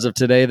said as of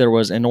today,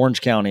 in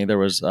Orange County, there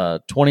was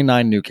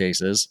 29 new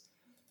cases,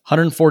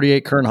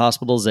 148 current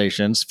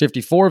hospitalizations.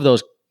 54 of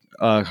those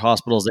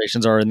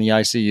hospitalizations are in the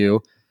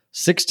ICU.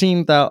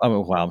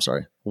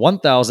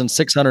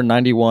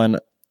 1,691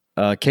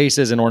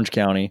 cases in Orange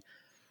County,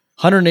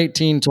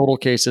 118 total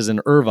cases in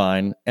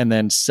Irvine, and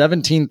then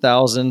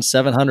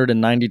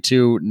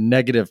 17,792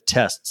 negative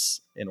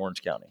tests in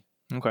Orange County.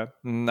 Okay.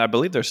 I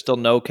believe there's still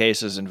no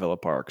cases in Villa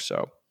Park,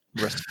 so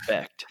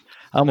respect.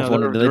 I almost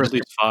wondered, there were at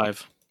least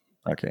 5.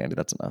 Okay, Andy,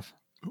 that's enough.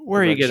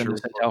 Where are you getting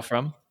this intel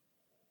from?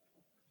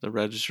 The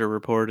Register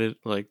reported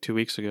like 2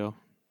 weeks ago.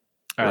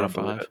 I don't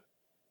believe it.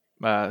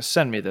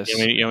 Send me this. You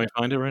want me to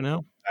find it right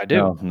now? I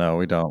do. No,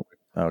 we don't.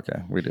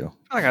 Okay, we do. I feel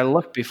like I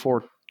looked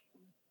before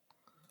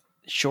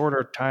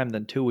shorter time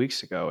than 2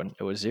 weeks ago, and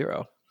it was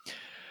 0.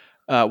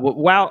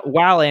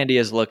 While Andy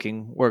is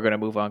looking, we're going to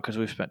move on because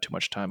we've spent too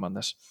much time on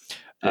this.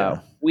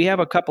 We have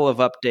a couple of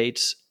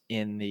updates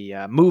in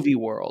the movie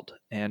world,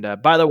 and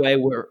by the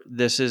way,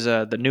 this is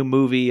the new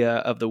movie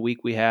of the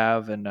week we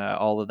have, and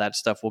all of that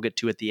stuff we'll get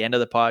to at the end of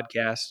the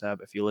podcast.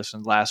 If you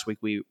listened last week,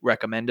 we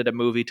recommended a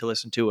movie to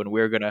listen to, and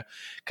we're going to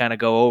kind of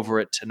go over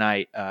it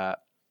tonight.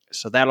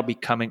 So that'll be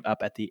coming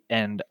up at the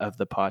end of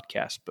the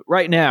podcast. But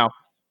right now,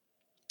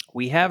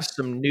 we have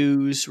some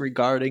news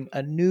regarding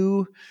a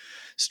new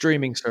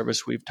streaming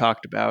service we've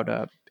talked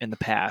about in the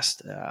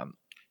past.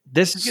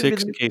 This is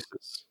 6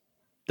 cases.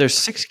 There's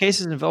 6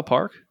 cases in Villa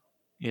Park?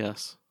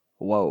 Yes.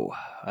 Whoa.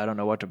 I don't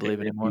know what to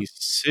believe anymore. The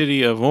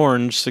city of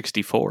Orange,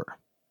 64.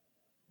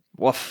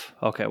 Woof.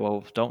 Okay,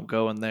 well, don't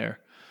go in there.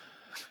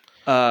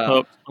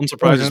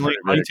 Unsurprisingly,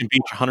 Huntington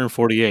Beach,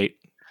 148.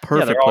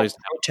 Perfect place.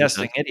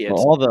 Testing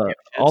idiots. Well,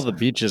 all the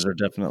beaches are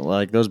definitely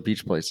like those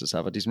beach places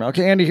have a decent amount.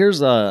 Okay, Andy,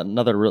 here's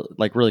another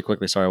really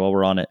quickly. Sorry, while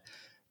we're on it,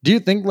 do you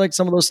think like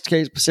some of those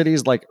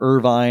cities like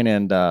Irvine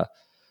and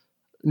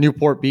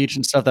Newport Beach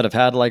and stuff that have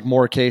had like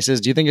more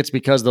cases, do you think it's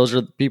because those are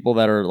the people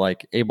that are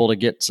like able to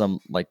get some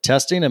like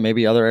testing, and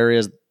maybe other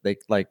areas they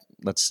like,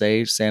 let's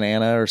say Santa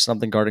Ana or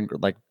something, Garden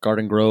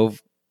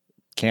Grove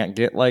can't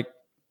get like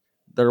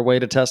their way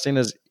to testing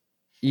as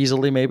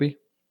easily maybe?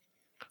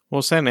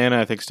 Well, Santa Ana,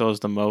 I think, still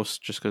has the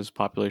most just because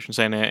population.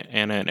 Santa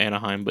Ana and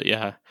Anaheim, but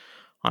yeah.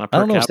 I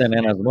don't know if Santa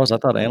Ana has the most. I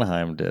thought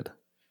Anaheim did.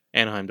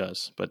 Anaheim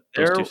does, but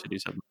those 2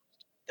 cities have.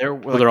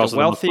 They're also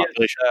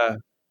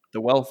the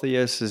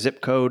wealthiest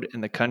zip code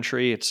in the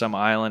country. It's some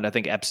island. I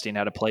think Epstein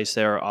had a place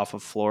there off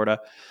of Florida.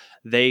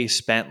 They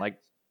spent like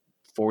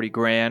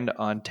 $40,000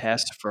 on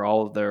tests for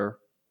all of their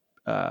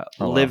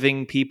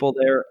living people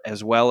there,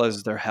 as well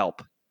as their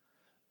help.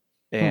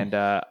 And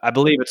I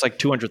believe it's like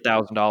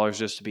 $200,000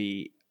 just to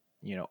be,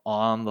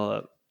 on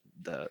the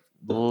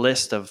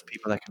list of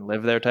people that can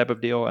live there type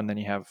of deal. And then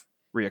you have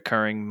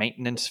reoccurring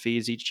maintenance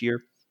fees each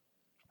year.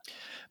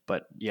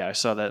 But yeah, I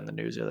saw that in the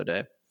news the other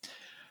day.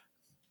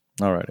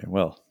 All righty.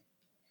 Well,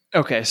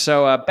 okay.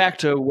 So back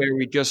to where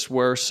we just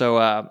were.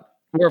 So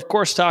we're of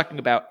course talking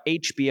about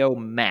HBO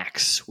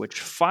Max,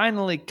 which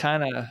finally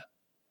kind of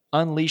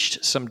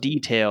unleashed some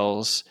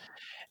details,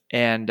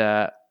 and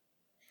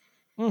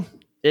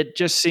it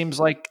just seems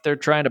like they're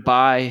trying to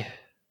buy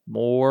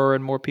more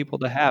and more people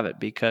to have it,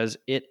 because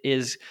it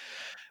is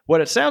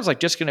what it sounds like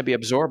just going to be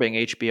absorbing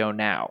HBO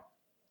Now.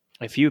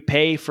 If you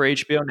pay for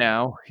HBO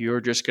Now,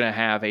 you're just going to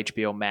have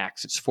HBO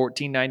Max. It's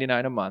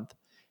 $14.99 a month.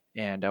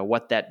 And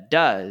what that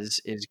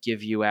does is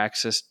give you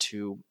access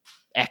to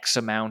X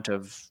amount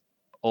of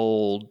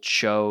old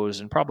shows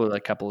and probably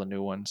a couple of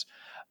new ones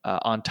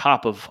on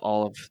top of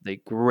all of the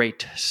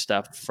great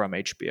stuff from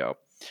HBO.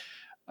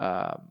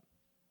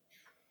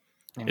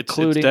 It's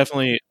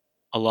definitely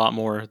a lot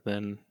more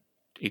than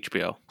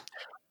HBO.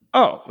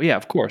 Oh, yeah,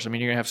 of course. I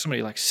mean, you're going to have so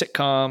many like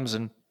sitcoms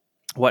and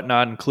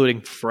whatnot, including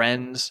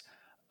Friends.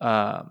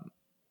 But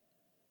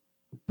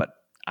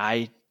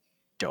I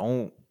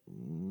don't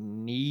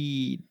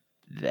need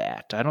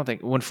that. I don't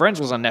think when Friends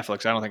was on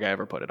Netflix, I don't think I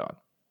ever put it on.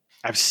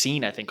 I've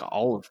seen, I think,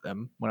 all of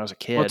them when I was a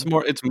kid.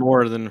 Well, it's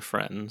more than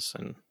Friends,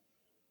 and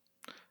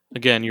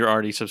again, you're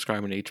already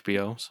subscribing to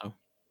HBO, so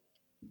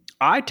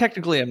I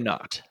technically am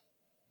not.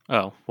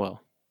 Oh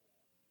well,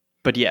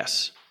 but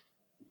yes,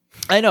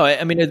 I know.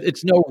 I mean,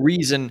 it's no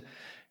reason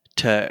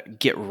to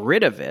get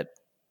rid of it.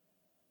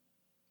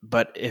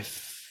 But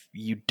if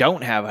you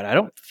don't have it, I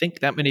don't think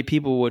that many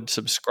people would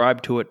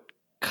subscribe to it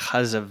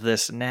because of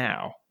this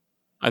now.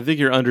 I think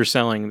you're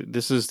underselling.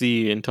 This is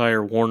the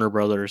entire Warner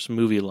Brothers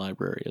movie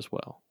library as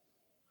well.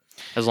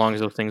 As long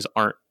as those things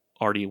aren't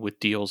already with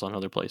deals on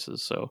other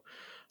places. So,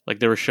 like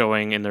they were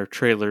showing in their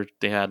trailer,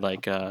 they had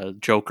like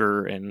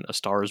Joker and A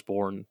Star Is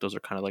Born. Those are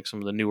kind of like some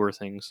of the newer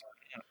things.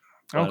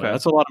 But, Okay.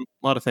 that's a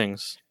lot of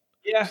things.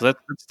 Yeah. So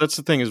that's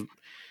the thing is,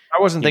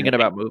 I wasn't thinking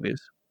about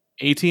movies.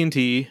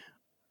 AT&T,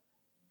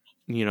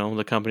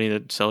 the company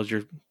that sells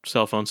your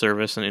cell phone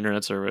service and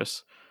internet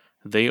service,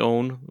 they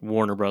own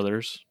Warner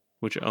Brothers,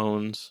 which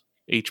owns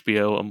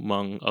HBO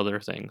among other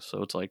things.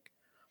 So it's like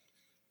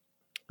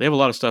they have a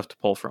lot of stuff to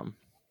pull from.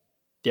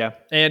 Yeah.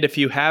 And if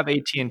you have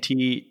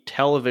AT&T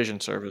television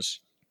service,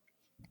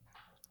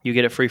 you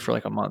get it free for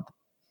like a month.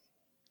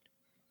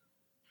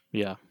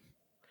 Yeah.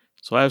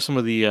 So I have some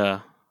of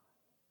the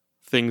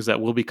things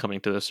that will be coming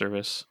to the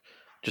service.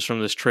 Just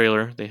from this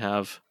trailer, they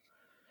have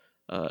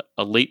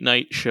a late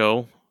night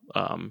show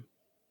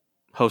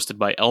hosted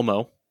by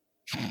Elmo.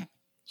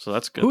 So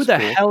that's good. Who the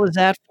hell is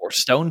that for?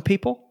 Stone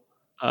people?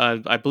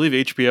 I believe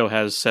HBO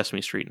has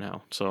Sesame Street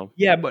now. So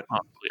yeah, but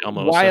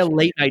Elmo why a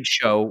late night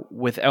show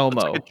with Elmo?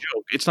 It's like a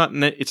joke.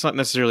 It's not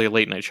necessarily a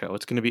late night show.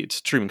 It's a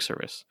streaming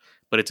service,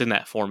 but it's in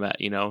that format.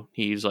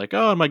 He's like,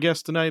 "Oh, my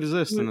guest tonight is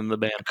this," and then the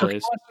band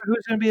plays.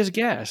 Who's going to be his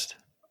guest?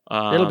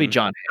 It'll be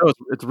John. No,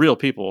 it's real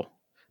people,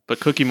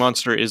 but Cookie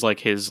Monster is like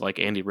his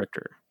Andy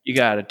Richter. You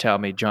got to tell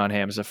me John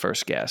Hamm's the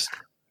first guest.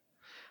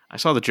 I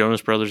saw the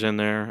Jonas Brothers in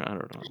there. I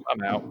don't know.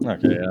 I'm out.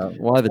 Okay, yeah.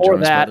 Why the For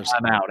Jonas that, Brothers?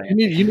 I'm out.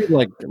 You need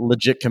like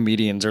legit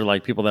comedians or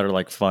like people that are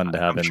like fun to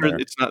have in there.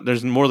 It's not.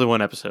 There's more than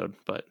one episode,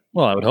 but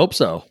Well, I would hope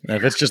so.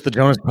 If it's just the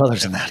Jonas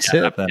Brothers and that's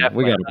it, then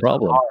we got a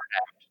problem.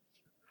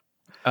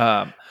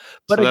 But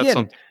so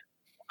again,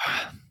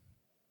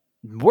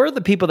 we're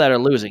the people that are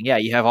losing. Yeah,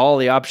 you have all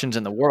the options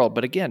in the world,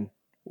 but again,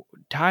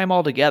 tie them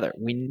all together.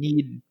 We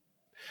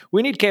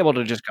need cable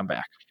to just come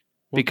back.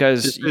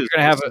 Because you're going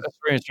to have a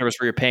streaming service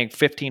where you're paying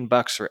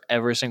 $15 for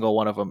every single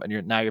one of them, and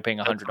you're paying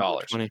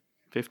 $100.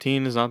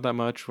 15 is not that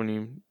much when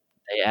you.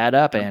 They add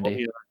up,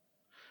 Andy.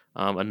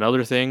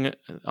 Another thing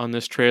on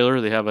this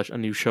trailer, they have a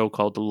new show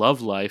called The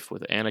Love Life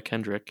with Anna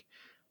Kendrick.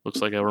 Looks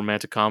like a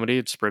romantic comedy.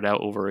 It's spread out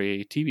over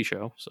a TV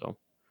show, so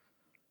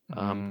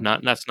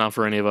that's not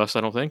for any of us, I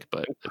don't think,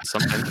 but it's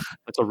something.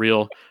 It's a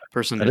real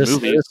person in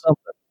movies.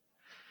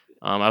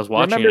 I was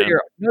watching.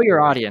 Remember know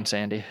your audience,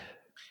 Andy.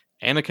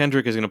 Anna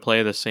Kendrick is going to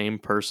play the same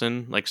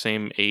person, like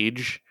same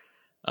age,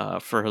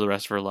 for the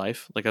rest of her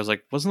life. Like I was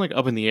like, wasn't like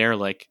Up in the Air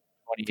like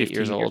 28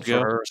 years old for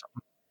her or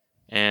something?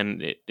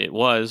 And it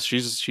was.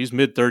 She's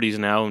mid 30s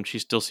now, and she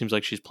still seems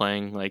like she's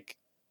playing like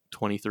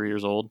 23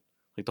 years old.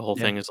 Like the whole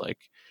thing is like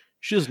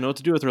she doesn't know what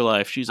to do with her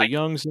life. She's a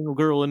young single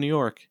girl in New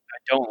York. I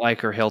don't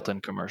like her Hilton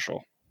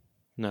commercial.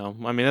 No,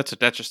 I mean that's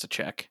just a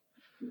check.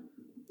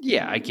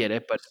 Yeah, I get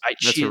it, but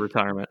that's a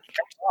retirement.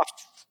 Comes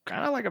off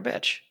kind of like a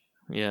bitch.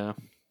 Yeah.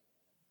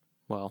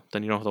 Well,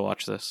 then you don't have to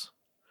watch this.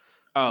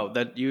 Oh,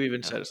 that you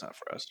even said it's not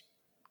for us.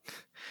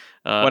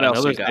 What else?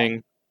 Another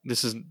thing.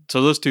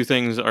 Those two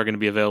things are going to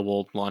be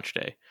available launch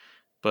day,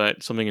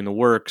 but something in the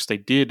works. They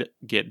did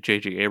get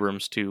J.J.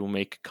 Abrams to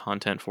make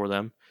content for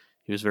them.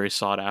 He was very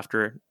sought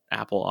after.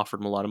 Apple offered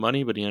him a lot of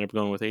money, but he ended up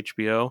going with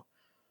HBO.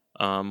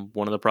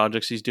 One of the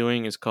projects he's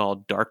doing is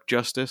called Dark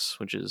Justice,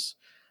 which is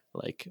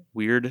like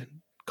weird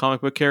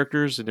comic book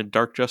characters in a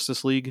Dark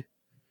Justice League.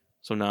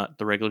 So not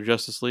the regular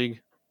Justice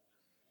League.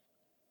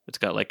 It's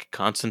got like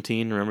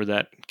Constantine. Remember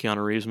that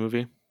Keanu Reeves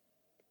movie?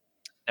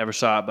 Never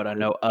saw it, but I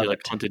know of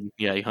it.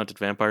 He hunted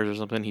vampires or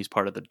something. He's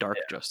part of the Dark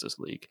Justice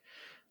League.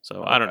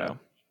 So I don't know.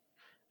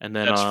 And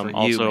then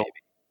also,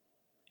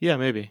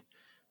 maybe.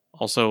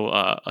 Also,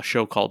 a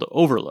show called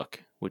Overlook,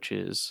 which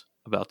is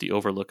about the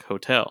Overlook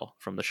Hotel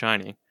from The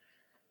Shining.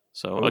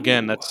 So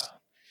again, that's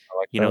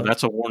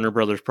that's a Warner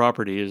Brothers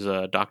property. Is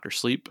Dr.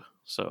 Sleep.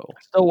 So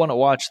I still want to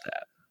watch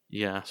that.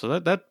 Yeah, so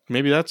that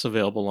maybe that's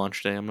available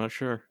launch day. I'm not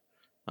sure.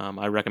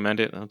 I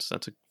recommend it. That's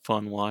a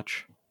fun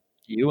watch.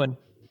 Ewan.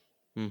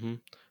 Mm-hmm.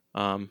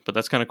 But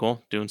that's kind of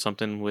cool. Doing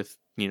something with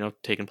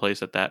taking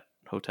place at that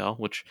hotel,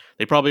 which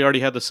they probably already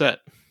had the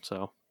set.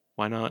 So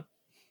why not?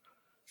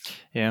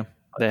 Yeah,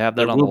 they have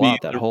that on the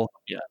lot.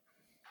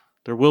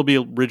 There will be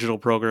original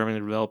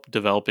programming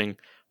developing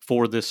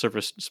for this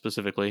service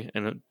specifically,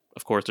 and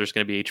of course, there's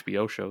going to be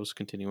HBO shows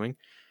continuing,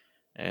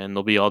 and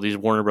there'll be all these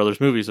Warner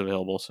Brothers movies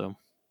available. So.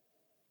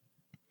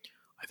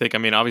 I think,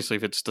 obviously,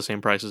 if it's the same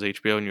price as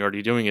HBO and you're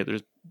already doing it,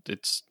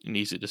 it's an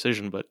easy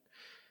decision. But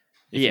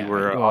if you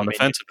were on the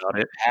fence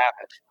about it, have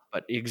it.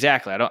 But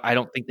exactly, I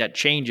don't think that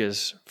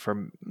changes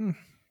from.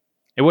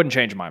 It wouldn't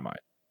change my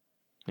mind.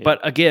 Yeah.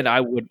 But again, I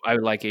would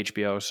like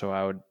HBO, so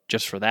I would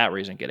just for that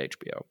reason get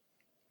HBO.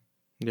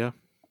 Yeah,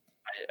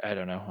 I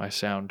don't know.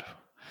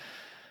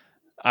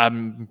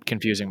 I'm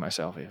confusing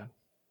myself even.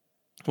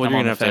 Well,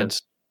 you're gonna have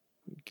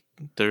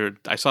to.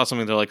 I saw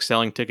something. They're like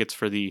selling tickets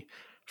for the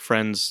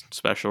Friends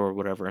special or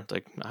whatever. It's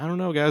like, I don't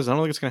know, guys. I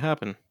don't think it's gonna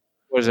happen.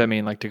 What does that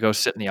mean? Like to go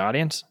sit in the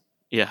audience?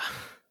 Yeah.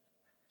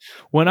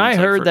 When I It's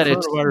like heard for that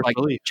it's coronavirus like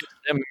relief. just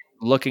them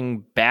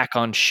looking back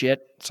on shit,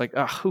 it's like,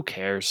 oh, who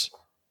cares?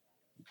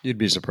 You'd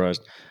be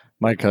surprised.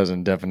 My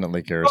cousin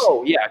definitely cares.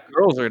 Oh yeah,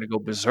 girls are gonna go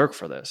berserk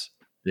for this.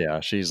 Yeah,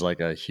 she's like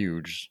a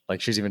huge,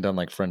 like she's even done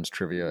like friends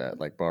trivia at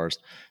like bars.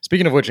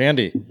 Speaking of which,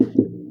 Andy,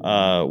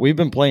 we've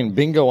been playing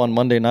bingo on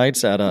Monday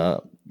nights at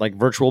like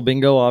virtual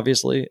bingo,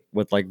 obviously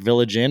with like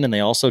Village Inn, and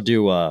they also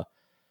do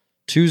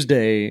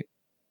Tuesday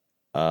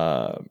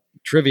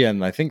trivia,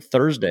 and I think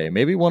Thursday.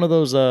 Maybe one of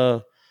those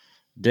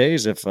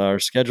days, if our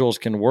schedules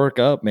can work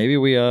up, maybe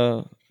we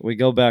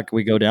go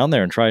down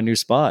there and try a new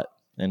spot,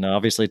 and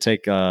obviously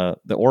take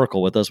the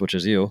Oracle with us, which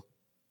is you.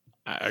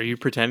 Are you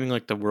pretending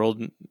like the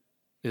world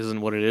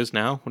isn't what it is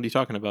now? What are you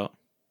talking about?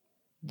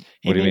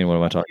 What do you mean? What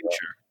am I talking about?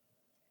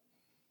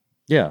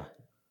 Yeah,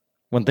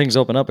 when things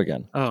open up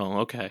again.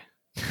 Oh, okay.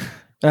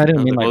 I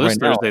didn't mean like this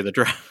right now. Thursday the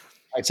draft.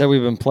 I said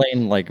we've been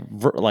playing like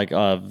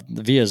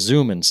via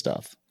Zoom and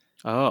stuff.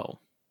 Oh,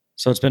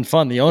 So it's been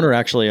fun. The owner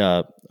actually,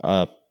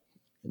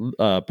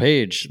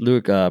 Paige,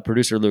 Luke,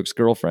 producer Luke's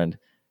girlfriend,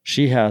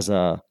 she's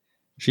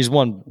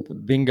won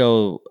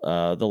bingo,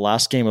 the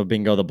last game of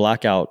bingo, the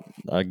blackout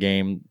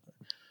game,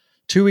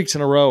 2 weeks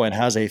in a row, and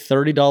has a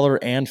 $30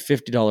 and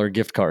 $50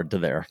 gift card to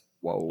there.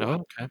 Whoa.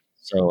 oh, okay.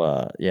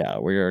 So yeah,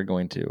 we are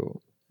going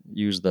to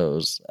use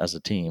those as a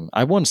team.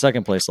 I won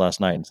second place last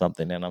night in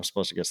something, and I'm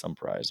supposed to get some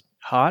prize.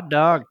 Hot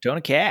dog, ton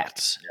of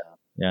cats.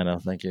 Yeah, no,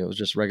 thank you. It was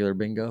just regular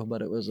bingo,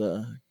 but it was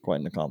quite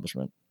an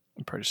accomplishment.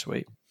 Pretty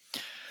sweet.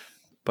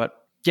 But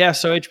yeah,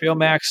 so HBO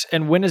Max.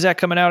 And when is that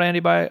coming out, Andy,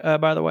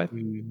 by the way?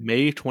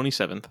 May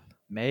 27th.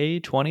 May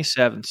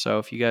 27th. So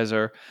if you guys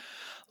are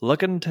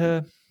looking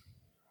to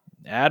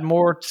add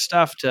more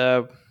stuff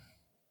to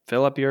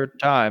fill up your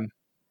time,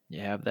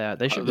 you have that.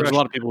 They should. There's a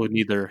lot of people who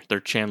need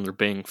their Chandler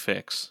Bing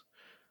fix.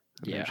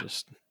 Yeah.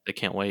 They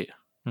can't wait.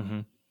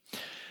 Mm-hmm.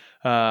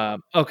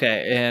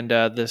 Okay, and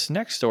this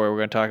next story we're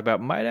going to talk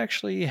about might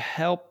actually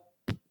help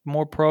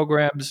more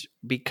programs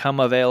become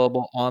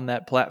available on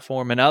that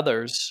platform and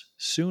others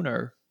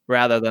sooner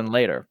rather than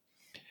later.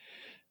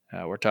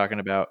 We're talking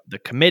about the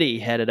committee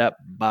headed up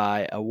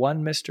by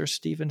one Mr.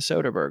 Steven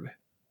Soderbergh.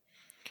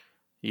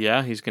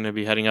 Yeah, he's going to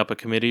be heading up a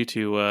committee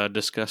to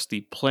discuss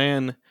the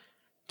plan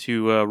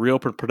to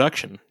reopen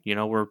production. You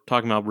know, we're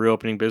talking about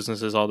reopening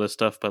businesses, all this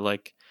stuff, but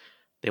like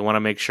they want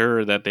to make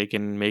sure that they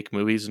can make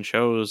movies and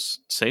shows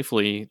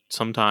safely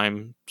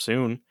sometime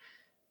soon,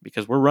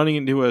 because we're running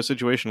into a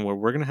situation where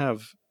we're going to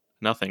have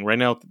nothing. Right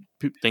now,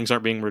 things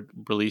aren't being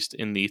released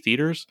in the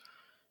theaters,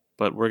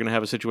 but we're going to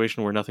have a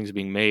situation where nothing's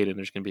being made and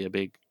there's going to be a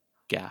big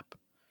gap.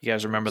 You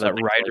guys remember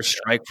that writer's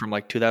strike from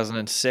like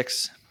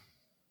 2006?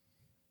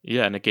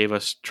 Yeah, and it gave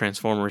us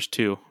Transformers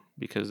 2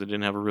 because it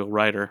didn't have a real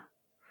writer.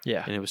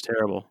 Yeah. And it was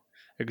terrible.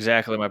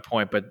 Exactly my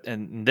point. But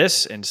in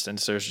this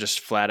instance, there's just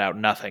flat out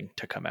nothing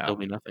to come out. There'll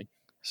be nothing.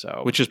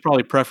 So, which is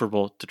probably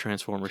preferable to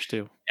Transformers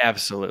 2.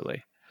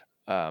 Absolutely.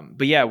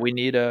 But yeah, we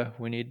need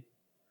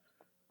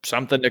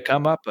something to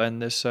come up on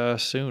this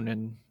soon,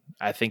 and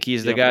I think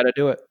he's the guy to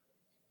do it.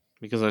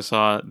 Because I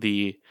saw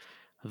the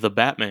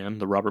Batman,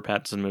 the Robert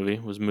Pattinson movie,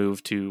 was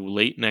moved to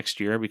late next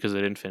year because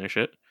they didn't finish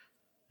it,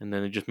 and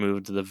then they just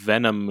moved the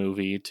Venom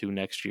movie to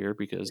next year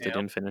because they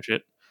didn't finish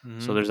it. Mm-hmm.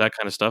 So there's that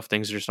kind of stuff.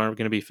 Things just aren't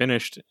going to be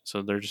finished,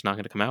 so they're just not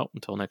going to come out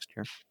until next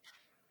year.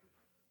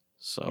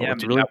 So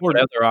it's really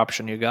important. What other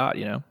option you got?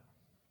 You know,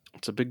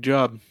 it's a big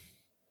job,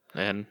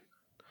 and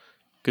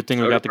good thing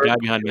we got the guy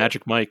behind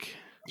Magic Mike.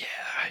 Yeah,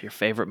 your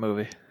favorite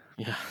movie.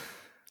 Yeah,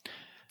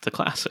 it's a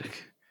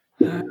classic.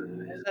 Is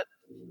it?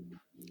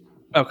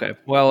 Okay.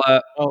 Well,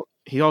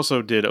 he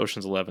also did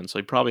Ocean's 11, so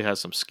he probably has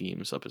some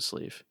schemes up his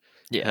sleeve.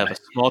 Yeah, have a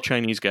small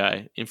Chinese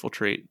guy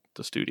infiltrate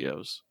the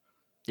studios.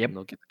 Yep, and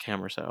they'll get the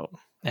cameras out,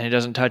 and he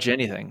doesn't touch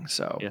anything.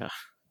 So yeah,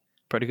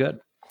 pretty good.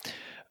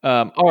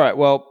 All right.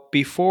 Well,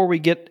 before we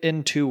get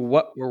into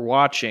what we're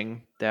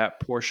watching, that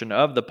portion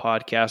of the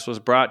podcast was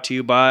brought to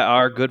you by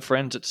our good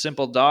friends at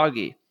Simple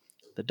Doggy,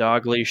 the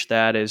dog leash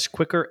that is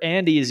quicker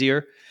and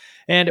easier,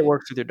 and it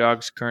works with your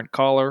dog's current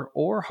collar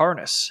or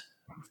harness.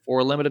 For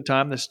a limited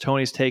time, this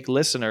Tony's Take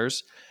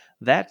listeners,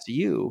 that's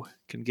you,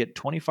 can get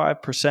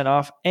 25%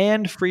 off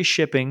and free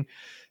shipping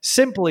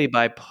simply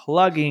by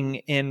plugging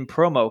in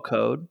promo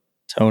code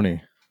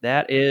Tony.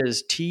 That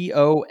is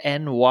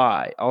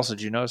TONY. Also,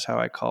 did you notice how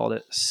I called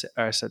it?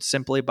 I said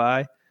simply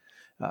by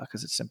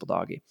because it's Simple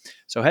Doggy.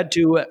 So head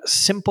to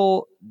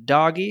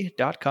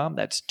simpledoggy.com.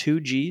 That's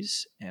 2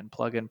 G's and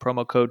plug in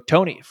promo code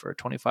Tony for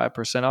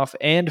 25% off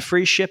and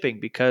free shipping.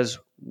 Because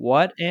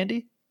what,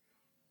 Andy?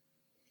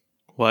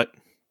 What?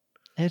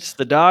 It's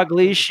the dog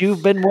leash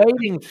you've been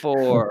waiting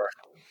for.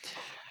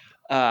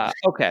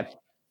 Okay.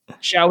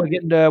 Shall we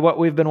get into what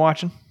we've been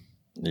watching?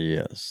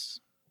 Yes.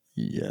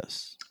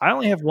 I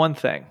only have one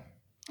thing.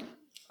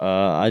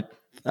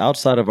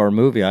 Outside of our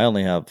movie, I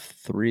only have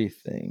 3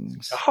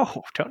 things.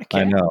 Oh, Tony!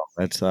 I know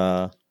that's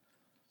and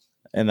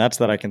that's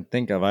that I can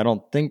think of. I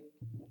don't think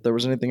there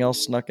was anything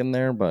else snuck in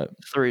there, but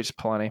 3 is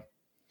plenty.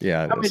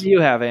 Yeah. How many do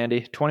you have,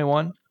 Andy?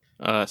 21?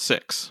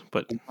 6.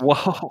 But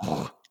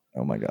whoa!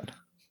 Oh my God!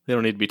 They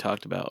don't need to be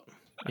talked about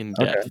in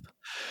Okay. depth.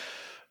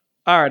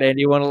 All right,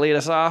 Andy, you want to lead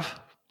us off?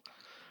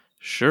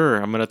 Sure,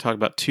 I'm going to talk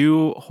about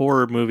 2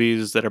 horror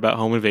movies that are about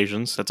home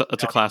invasions. That's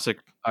a classic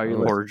Are you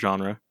horror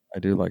genre. I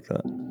do like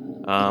that.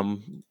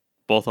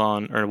 Both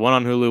on, or one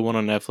on Hulu, one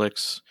on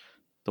Netflix.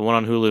 The one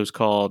on Hulu is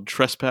called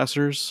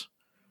Trespassers,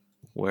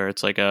 where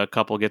it's like a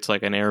couple gets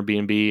like an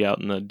Airbnb out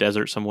in the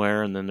desert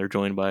somewhere, and then they're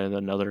joined by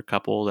another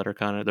couple that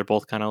are they're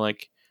both kind of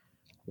like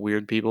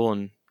weird people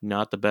and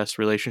not the best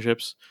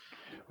relationships.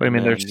 What do you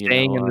mean they're And,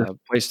 staying in this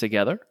place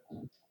together?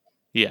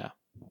 Yeah.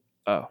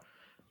 Oh,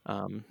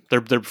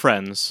 They're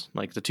friends.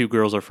 Like the 2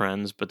 girls are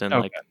friends, but then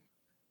Okay. like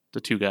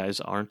the 2 guys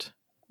aren't.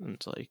 And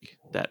it's like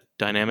that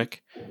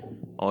dynamic,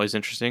 always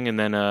interesting. And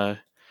then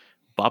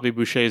Bobby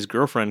Boucher's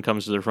girlfriend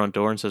comes to their front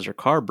door and says her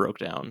car broke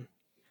down,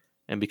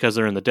 and because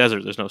they're in the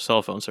desert, there's no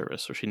cell phone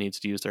service, so she needs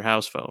to use their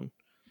house phone.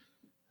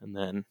 And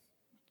then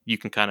you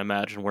can kind of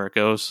imagine where it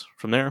goes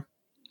from there.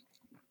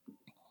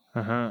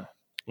 uh-huh.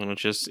 And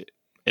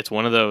it's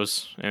one of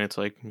those, and it's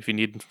like if you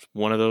need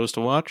one of those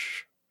to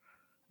watch,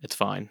 it's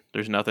fine.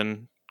 There's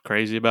nothing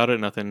crazy about it,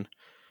 nothing,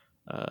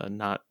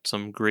 not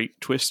some great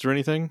twist or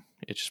anything.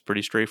 It's just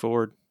pretty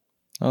straightforward.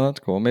 Oh, that's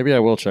cool. Maybe I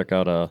will check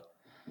out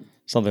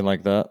something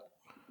like that.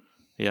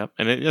 Yeah,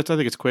 and I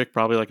think it's quick,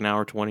 probably like an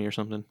hour 20 or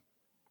something.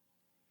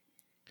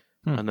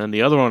 Hmm. And then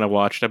the other one I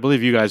watched, I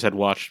believe you guys had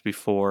watched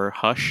before,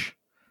 Hush.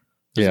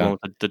 This is the Yeah. one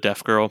with the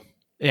deaf girl.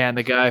 Yeah, and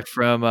the guy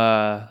from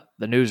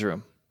the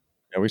newsroom.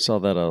 Yeah, we saw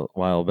that a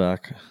while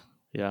back.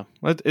 Yeah,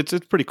 it's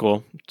pretty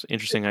cool. It's an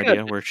interesting It's good.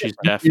 idea where she's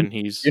deaf and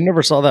he's You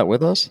never saw that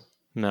with us?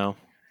 no.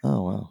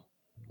 Oh, wow.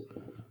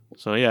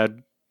 So yeah,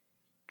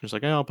 just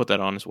like I'll put that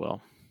on as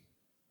well.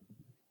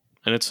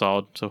 And it's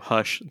solid. So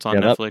Hush, it's on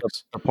Yeah, Netflix.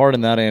 The part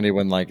in that, Andy,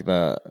 when like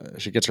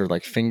she gets her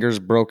like fingers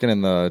broken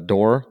in the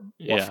door.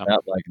 Yeah,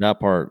 That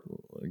part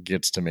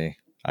gets to me.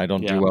 I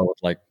don't Yeah. do well with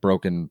like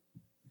broken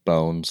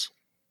bones.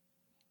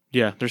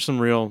 yeah. There's some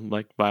real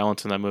like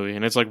violence in that movie,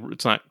 and it's like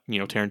it's not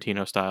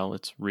Tarantino style.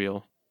 It's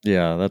real.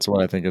 Yeah, that's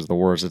what I think is the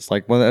worst. It's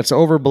like when it's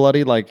over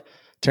bloody, like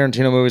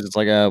Tarantino movies, it's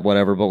like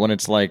whatever. But when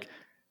it's like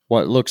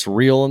what looks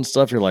real and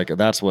stuff, you're like,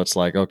 that's what's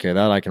like, okay,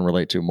 that I can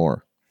relate to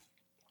more.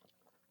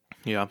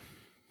 Yeah.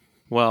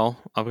 Well,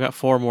 I've got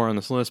 4 more on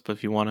this list, but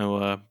if you want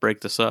to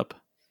break this up,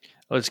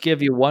 Let's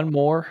give you one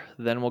more,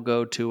 then we'll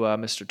go to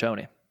Mr.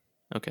 Tony.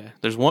 okay.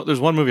 There's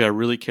one movie I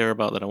really care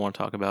about that I want to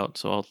talk about,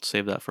 so I'll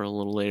save that for a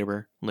little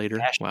later.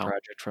 Passion Wow.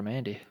 project from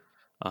Andy.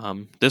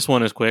 This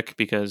one is quick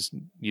because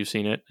you've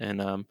seen it,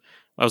 and I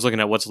was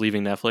looking at what's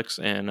leaving Netflix,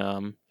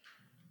 and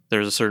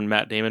there's a certain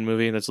Matt Damon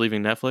movie that's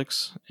leaving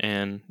Netflix,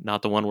 and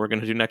not the one we're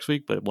going to do next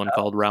week, but one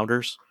called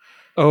Rounders.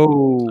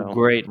 Oh, So,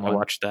 great I one.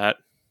 watched that,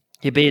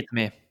 He beat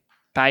me.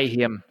 Pay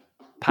him.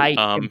 Pay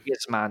Um, him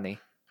his money.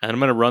 and I'm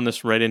going to run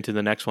this right into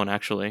the next one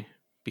actually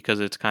because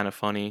it's kind of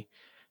funny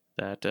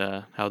that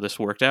how this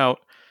worked out.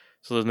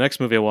 So the next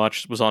movie I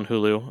watched was on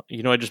Hulu.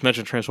 I just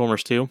mentioned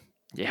Transformers 2.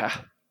 Yeah,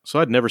 So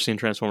I'd never seen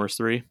Transformers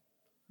 3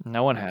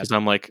 no one has. because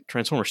I'm like,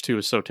 Transformers 2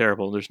 is so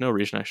terrible. There's no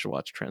reason I should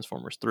watch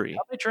Transformers 3. How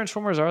many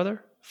Transformers are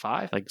there?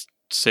 5? Like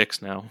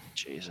 6 now,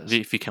 Jesus.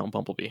 if you count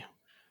Bumblebee,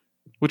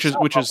 which is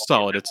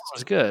solid. It's That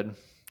was good.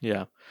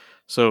 yeah.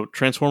 So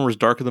Transformers: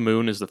 Dark of the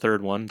Moon is the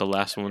third one, the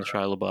last one with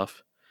Shia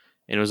LaBeouf,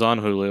 and it was on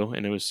Hulu,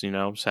 and it was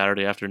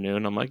Saturday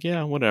afternoon. I'm like,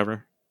 yeah,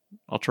 whatever,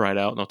 I'll try it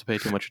out, not to pay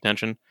too much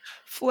attention.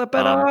 Flip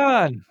it Um,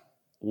 on.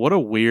 What a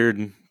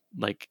weird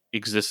like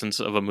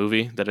existence of a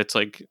movie that it's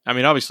like. I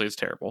mean, obviously it's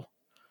terrible,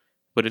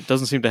 but it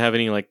doesn't seem to have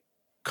any like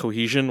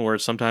cohesion. Where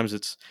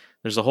sometimes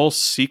there's a whole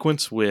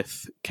sequence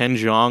with Ken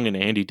Jeong and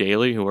Andy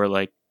Daly who are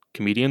like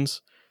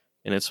comedians,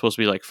 and it's supposed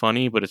to be like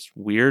funny, but it's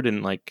weird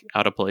and like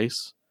out of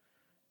place.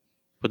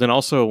 But then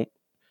also,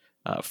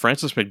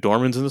 Frances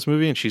McDormand's in this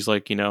movie, and she's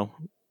like,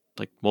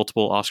 like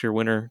multiple Oscar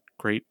winner,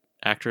 great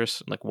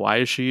actress. Like, why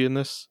is she in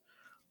this?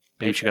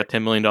 Maybe she got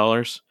 $10 million.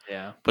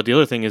 Yeah. But the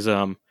other thing is,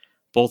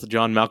 both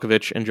John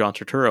Malkovich and John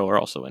Turturro are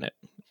also in it,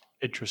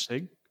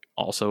 Interesting.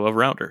 also of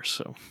Rounders.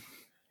 So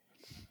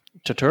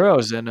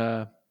Turturro's in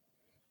a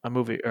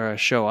movie or a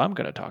show I'm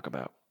going to talk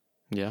about.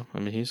 yeah, I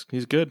mean he's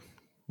good,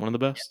 one of the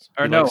best.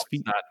 Or He no, likes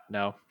it's not.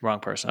 No, wrong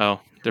person. Oh,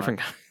 different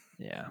guy.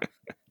 Yeah.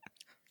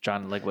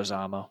 John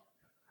Leguizamo.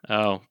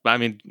 Oh, I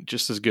mean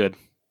just as good.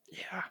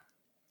 Yeah.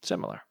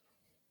 Similar.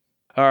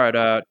 All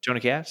right, Tony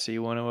Cass, so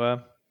you want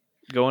to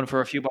go in for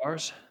a few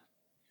bars?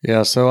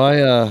 Yeah, so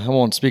I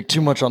won't speak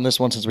too much on this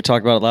one since we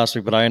talked about it last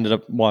week, but I ended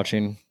up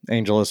watching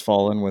Angel Has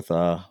Fallen with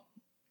I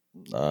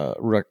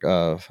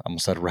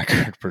almost said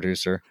record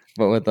producer,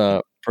 but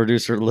with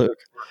producer Luke.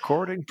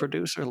 Recording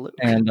producer Luke.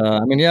 And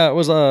I mean, yeah, it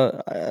was one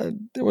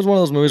of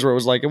those movies where it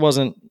was like it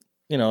wasn't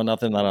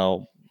nothing that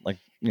I'll like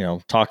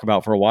talk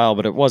about for a while,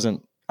 but it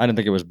wasn't. I didn't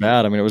think it was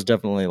bad. I mean, it was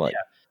definitely like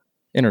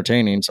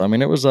entertaining. So I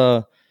mean, it was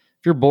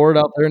if you're bored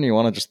out there and you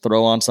want to just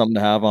throw on something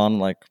to have on,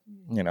 like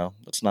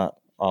it's not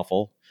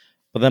awful.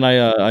 But then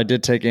I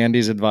did take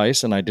Andy's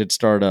advice and I did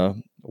start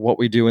What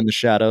We Do in the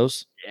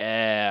Shadows.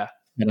 Yeah.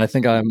 And I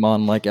think I'm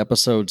on like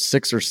episode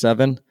 6 or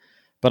 7,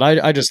 but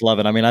I just love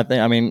it. I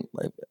mean,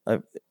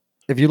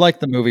 if you like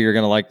the movie, you're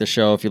going to like the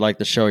show. If you like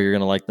the show, you're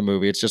going to like the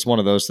movie. It's just one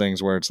of those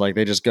things where it's like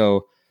they just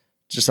go.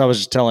 I was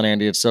just telling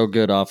Andy, it's so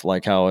good off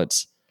like how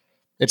it's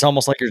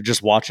almost like you're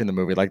just watching the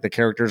movie. Like the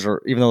characters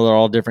are, even though they're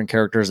all different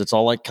characters, it's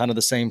all like kind of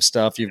the same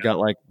stuff. You've got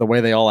like the way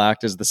they all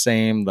act is the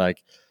same.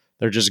 Like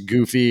they're just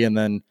goofy, and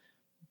then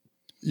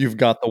you've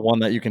got the one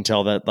that you can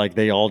tell that like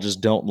they all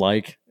just don't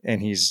like,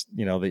 and he's,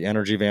 the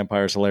energy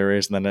vampire is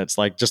hilarious. And then it's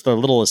like just the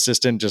little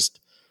assistant, just,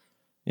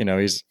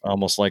 he's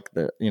almost like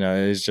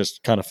he's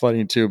just kind of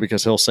funny too,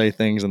 because he'll say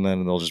things and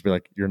then they'll just be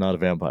like, "You're not a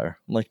vampire."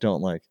 I'm like,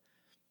 don't like,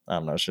 I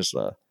don't know. It's just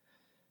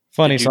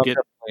funny. So I'm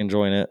definitely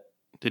enjoying it.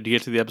 Did you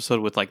get to the episode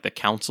with like the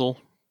council?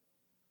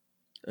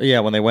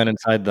 Yeah. When they went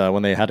inside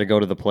when they had to go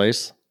to the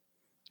place.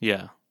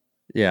 Yeah.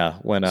 Yeah.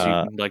 When,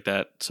 so you like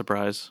that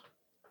surprise.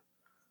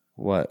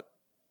 What?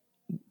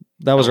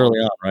 That was early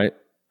on, right?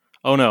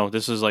 Oh no,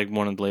 this is like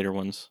one of the later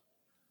ones.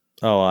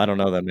 Oh, I don't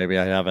know then. Maybe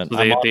I haven't. So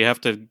they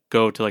have to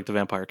go to like the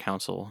vampire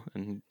council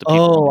and the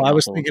people. I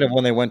was thinking of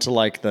when they went to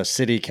like the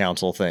city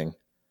council thing.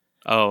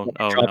 Oh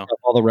no!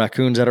 All the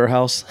raccoons at her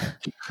house.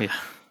 Yeah.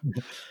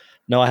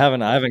 No, I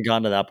haven't. I haven't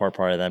gotten to that part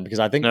of them, because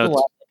I think the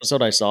last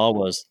episode I saw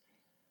was,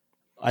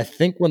 I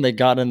think when they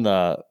got in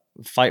the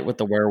fight with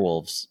the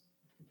werewolves,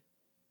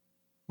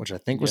 which I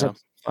think was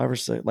episode 5 or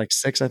 6, like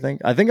 6. I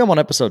think I'm on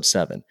episode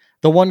 7.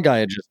 The one guy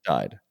had just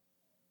died.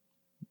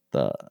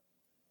 The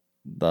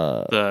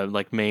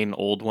like main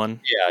old one.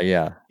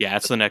 Yeah.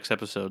 That's the next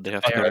episode. They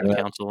have to go to the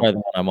council. The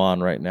one I'm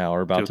on right now,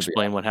 or about to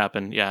explain what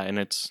happened. Yeah, and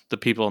it's the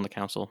people in the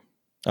council.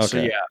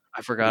 Okay. So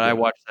I forgot. I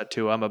watched that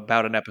too. I'm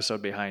about an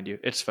episode behind you.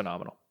 It's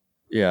phenomenal.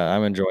 Yeah,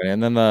 I'm enjoying it.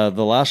 And then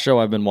the last show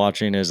I've been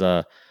watching is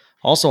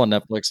also on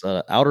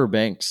Netflix, Outer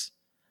Banks.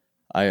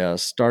 I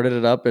started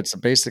it up. It's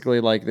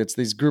basically like it's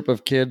these group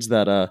of kids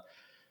that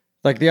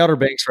like the Outer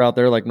Banks are out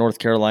there, like North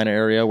Carolina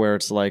area, where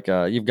it's like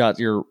you've got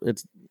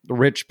it's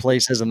rich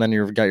places, and then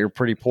you've got your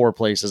pretty poor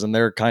places, and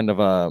they're kind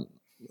of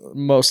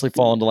mostly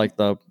fall into like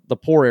the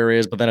poor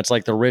areas, but then it's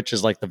like the rich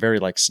is like the very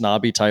like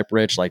snobby type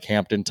rich, like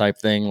Hampton type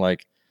thing,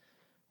 like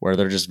where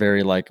they're just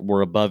very like,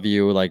 we're above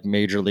you, like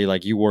majorly,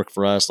 like you work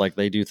for us. Like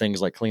they do things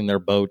like clean their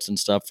boats and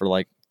stuff for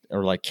like,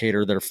 or like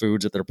cater their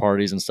foods at their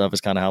parties and stuff, is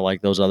kind of how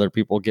like those other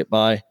people get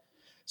by.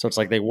 So it's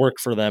like they work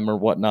for them or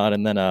whatnot.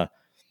 And then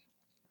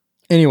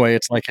anyway,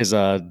 it's like his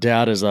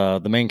dad is the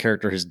main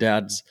character. His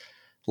dad's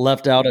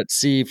left out at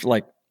sea for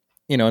like,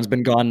 it's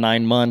been gone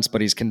 9 months,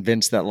 but he's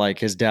convinced that like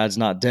his dad's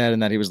not dead,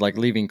 and that he was like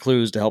leaving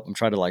clues to help him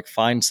try to like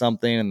find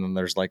something. And then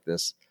there's like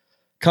this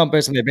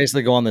compass, and they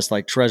basically go on this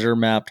like treasure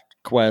map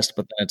quest,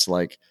 but then it's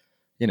like,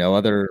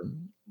 other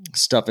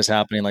stuff is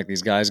happening. Like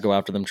these guys go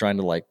after them, trying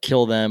to like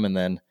kill them. And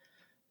then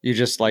you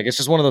just like, it's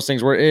just one of those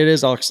things where it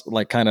is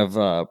like kind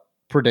of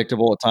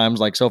predictable at times.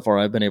 Like so far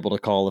I've been able to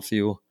call a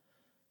few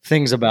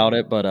things about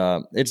it,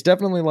 but it's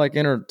definitely like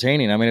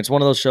entertaining. I mean, it's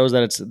one of those shows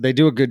that they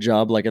do a good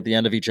job, like at the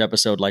end of each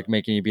episode, like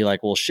making you be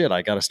like, well, shit,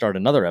 I got to start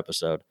another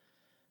episode.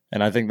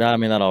 And I think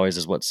that always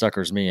is what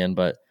suckers me in,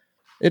 but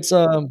it's,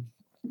 you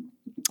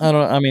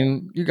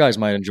guys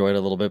might enjoy it a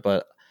little bit,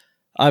 but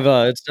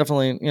it's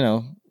definitely,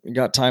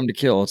 got time to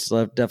kill. It's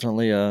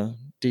definitely a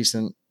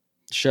decent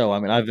show. I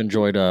mean, I've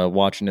enjoyed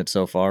watching it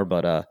so far,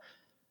 but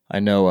I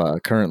know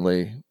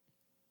currently,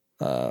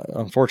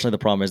 unfortunately, the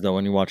problem is though,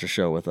 when you watch a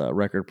show with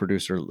record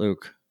producer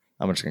Luke,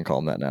 I'm just gonna call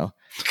him that now,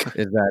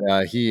 is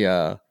that he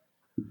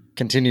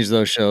continues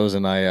those shows,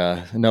 and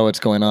I know what's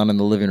going on in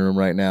the living room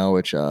right now,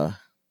 which and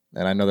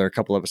I know there are a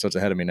couple episodes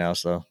ahead of me now,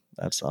 so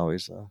that's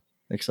always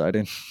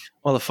exciting.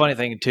 Well, the funny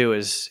thing too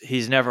is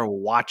he's never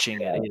watching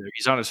it either.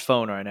 He's on his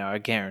phone right now. I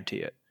guarantee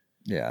it.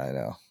 Yeah, I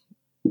know,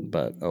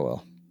 but oh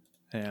well.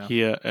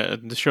 Yeah.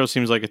 The show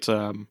seems like it's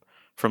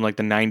from like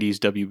the 90s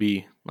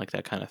WB, like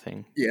that kind of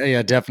thing.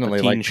 Yeah, definitely.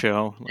 A teen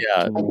show.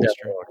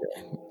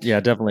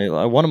 Definitely.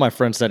 One of my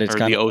friends said it's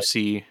kind of OC.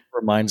 Like,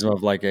 reminds him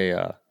of like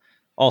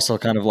also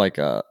kind of like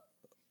a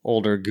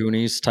older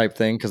Goonies type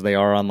thing, because they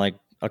are on like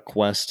a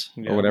quest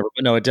or whatever.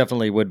 But no, it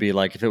definitely would be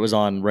like if it was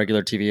on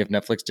regular TV, if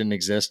Netflix didn't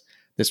exist,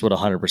 this would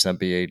 100%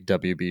 be a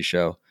WB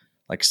show,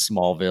 like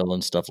Smallville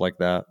and stuff like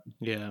that.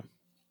 Yeah.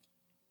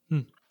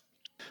 All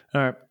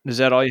right. Is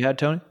that all you had,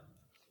 Tony?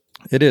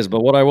 It is.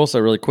 But what I will say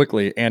really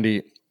quickly,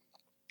 Andy,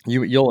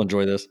 you'll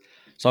enjoy this.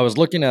 So I was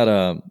looking at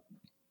I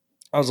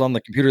was on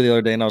the computer the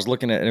other day, and I was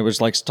looking at, and it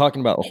was like talking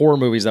about horror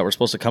movies that were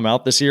supposed to come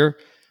out this year.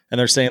 And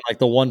they're saying like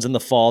the ones in the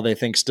fall they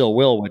think still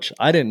will, which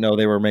I didn't know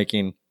they were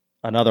making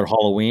another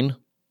Halloween.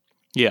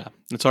 Yeah,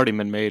 it's already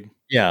been made.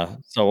 Yeah.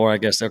 So, or I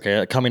guess,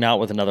 okay, coming out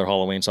with another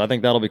Halloween. So I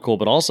think that'll be cool.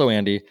 But also,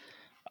 Andy,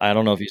 I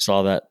don't know if you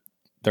saw that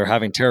they're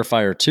having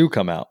Terrifier 2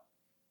 come out.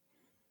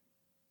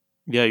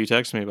 Yeah, you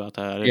texted me about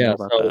that. I didn't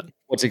know about that.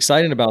 What's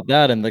exciting about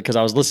that, and because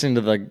I was listening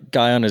to the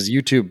guy on his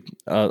YouTube,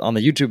 on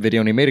the YouTube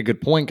video, and he made a good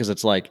point, because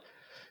it's like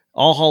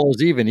All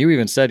Hallows Eve, and you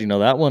even said,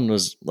 that one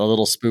was a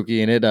little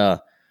spooky, and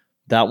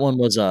that one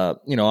was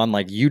on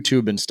like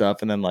YouTube and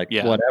stuff, and then like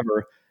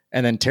whatever.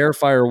 And then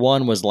Terrifier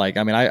 1 was like,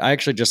 I mean, I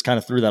actually just kind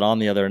of threw that on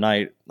the other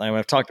night.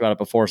 I've talked about it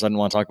before, so I didn't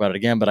want to talk about it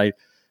again, but I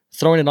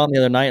throwing it on the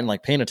other night and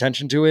like paying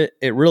attention to it,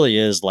 it really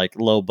is like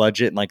low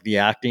budget. And like the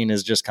acting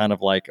is just kind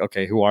of like,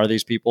 okay, who are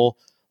these people?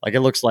 Like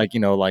it looks like,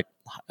 like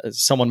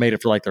someone made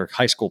it for like their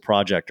high school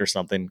project or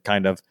something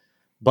kind of.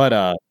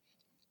 But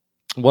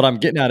what I'm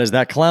getting at is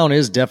that clown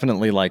is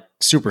definitely like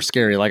super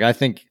scary. Like I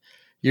think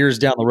years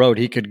down the road,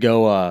 he could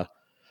go,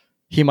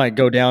 he might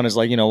go down as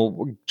like,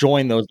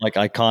 join those like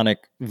iconic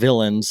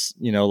villains,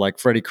 like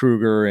Freddy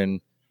Krueger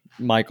and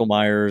Michael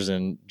Myers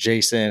and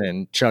Jason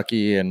and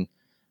Chucky and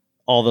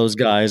all those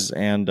guys.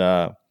 And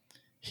but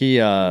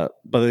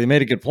they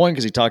made a good point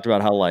because he talked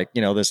about how like,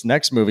 this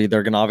next movie,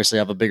 they're going to obviously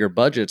have a bigger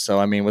budget. So,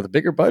 I mean, with a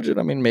bigger budget,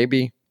 I mean,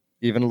 maybe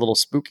even a little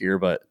spookier,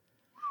 but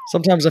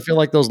sometimes I feel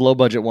like those low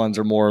budget ones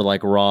are more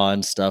like raw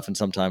and stuff. And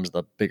sometimes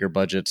the bigger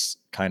budgets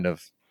kind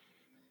of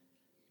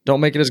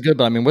don't make it as good.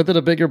 But I mean, with it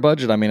a bigger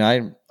budget, I mean,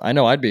 I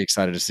know I'd be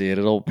excited to see it.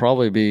 It'll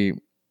probably be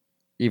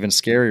even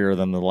scarier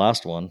than the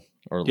last one.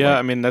 Or Yeah, like,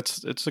 I mean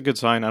it's a good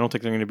sign. I don't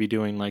think they're going to be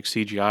doing like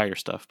CGI or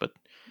stuff, but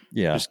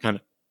yeah, just kind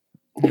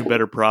of do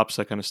better props,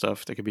 that kind of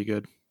stuff. That could be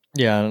good.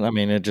 yeah. I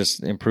mean, it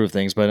just improved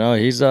things. But no,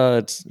 he's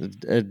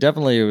it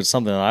definitely was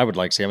something that I would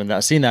like to see. I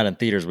mean, seeing that in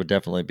theaters would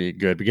definitely be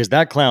good because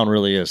that clown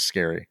really is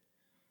scary.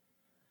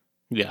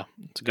 Yeah,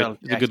 it's a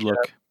good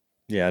look.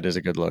 Yeah, it is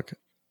a good look.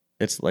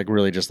 It's like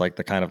really just like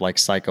the kind of like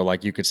psycho,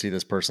 like you could see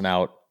this person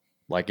out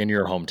like in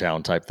your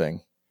hometown type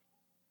thing.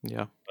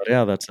 Yeah. But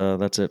yeah,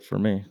 that's it for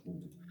me.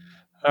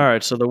 All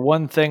right, so the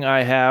one thing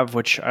I have,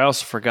 which I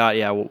also forgot,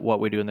 what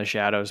we do in the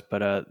shadows,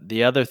 but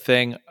the other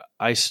thing,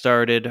 I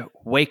started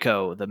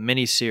Waco, the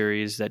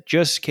miniseries that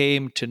just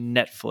came to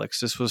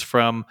Netflix. This was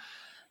from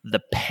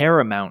the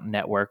Paramount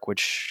Network,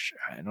 which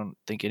I don't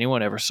think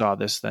anyone ever saw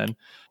this then.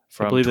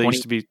 I believe it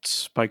used to be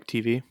Spike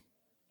TV.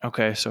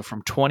 Okay, so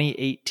from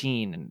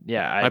 2018, and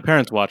my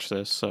parents watched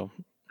this, so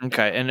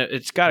okay, and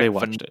it's got they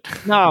watched it.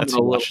 No, That's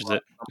who watches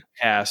it.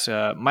 Cast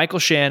Michael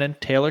Shannon,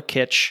 Taylor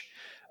Kitsch,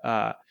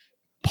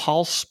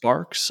 Paul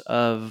Sparks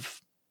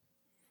of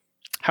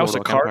House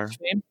of Cards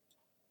fame,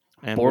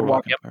 and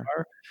Boardwalk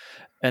Empire,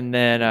 and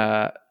then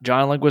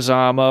John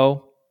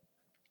Leguizamo,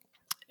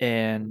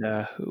 and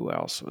who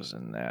else was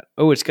in that?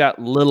 Oh, it's got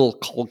Little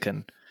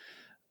Culkin,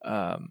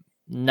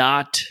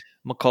 not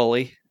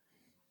Macaulay.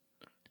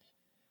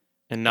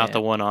 And not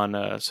the one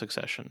on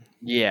Succession.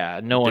 Yeah,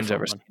 no one's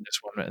ever seen this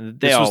one.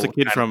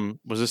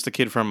 Was this the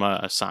kid from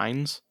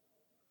Signs?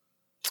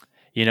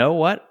 You know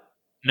what?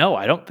 No,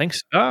 I don't think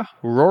so.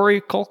 Rory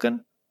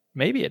Culkin?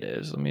 Maybe it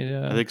is.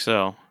 I think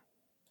so.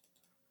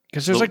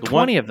 Because there's like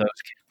 20 of those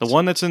kids. The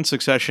one that's in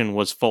Succession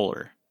was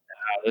Fuller.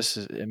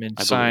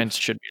 Signs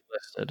should be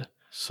listed.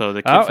 So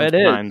the kid from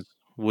Signs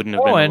wouldn't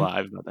have been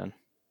alive by then.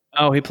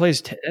 Oh, he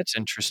plays... that's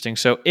interesting.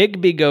 So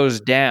Igby goes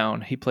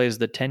down. He plays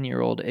the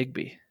 10-year-old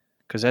Igby.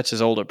 Because that's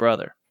his older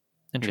brother.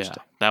 Interesting.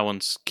 Yeah, that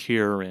one's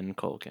Kieran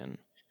Culkin.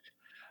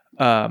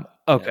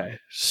 Okay,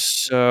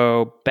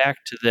 so back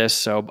to this.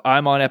 So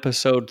I'm on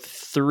episode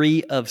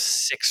 3 of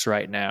 6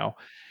 right now.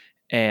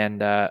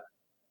 And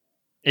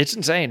it's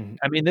insane.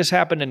 I mean, this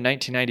happened in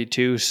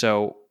 1992,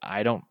 so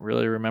I don't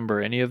really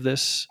remember any of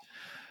this.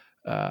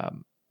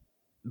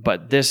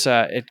 But this,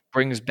 it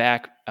brings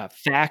back a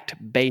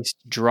fact-based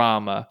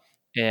drama,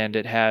 and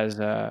it has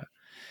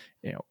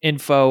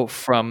info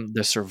from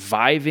the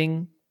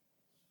surviving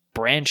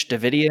Branch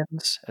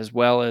Davidians as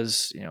well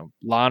as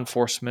law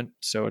enforcement,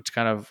 so it's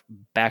kind of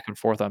back and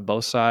forth on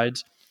both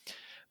sides.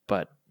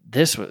 But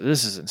this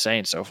is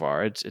insane so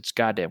far. It's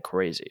goddamn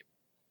crazy.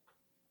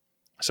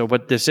 So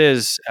what this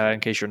is,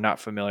 in case you're not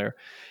familiar,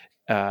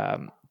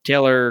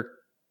 Taylor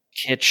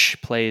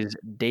Kitsch plays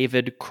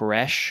David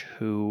Koresh,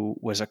 who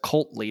was a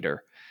cult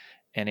leader,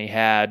 and he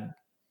had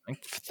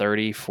like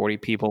 30, 40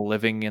 people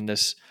living in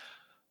this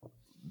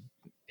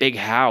big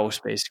house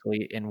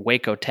basically in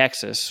Waco,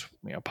 Texas,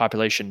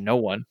 population no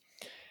one.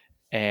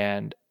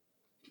 And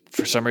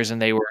for some reason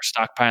they were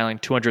stockpiling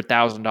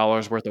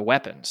 $200,000 worth of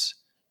weapons.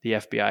 The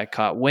FBI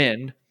caught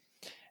wind,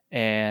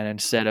 and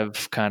instead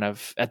of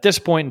at this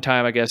point in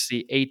time, I guess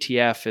the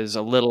ATF is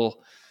a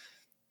little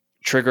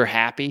trigger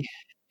happy,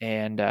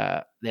 and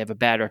they have a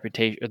bad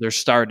reputation. They're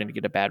starting to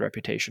get a bad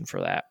reputation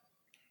for that.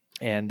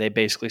 And they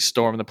basically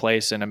stormed the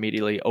place and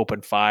immediately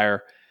opened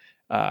fire,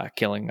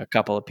 killing a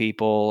couple of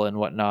people and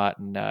whatnot.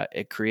 And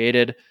it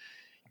created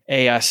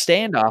a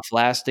standoff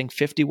lasting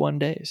 51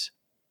 days.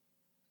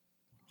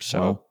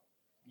 So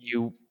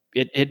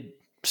it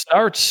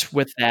starts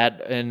with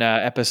that in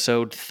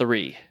episode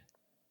 3,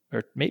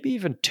 or maybe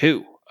even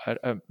 2.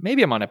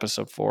 Maybe I'm on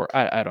episode 4.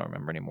 I don't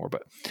remember anymore,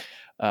 but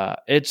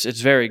it's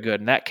very good.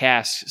 And that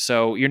cast,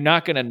 so you're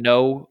not going to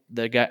know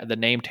the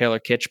name Taylor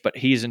Kitsch, but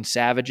he's in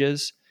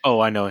Savages. Oh,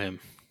 I know him.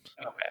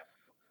 Okay.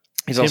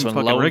 He's also in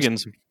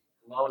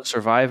Lone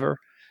Survivor.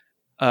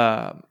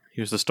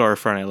 He was the star of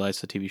Friday Night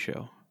Lights, the TV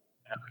show.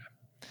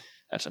 Okay.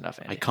 That's enough,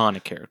 Andy.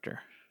 Iconic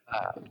character.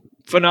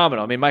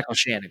 Phenomenal. I mean, Michael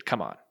Shannon,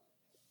 come on.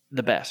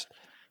 The best.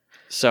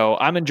 So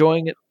I'm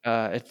enjoying it.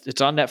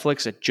 It's on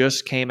Netflix. It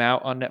just came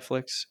out on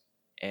Netflix,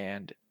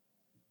 and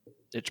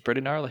it's pretty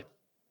gnarly.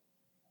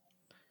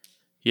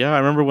 Yeah, I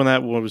remember when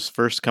that was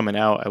first coming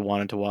out, I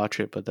wanted to watch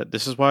it, but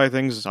this is why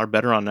things are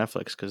better on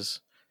Netflix, because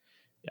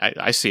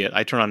I see it.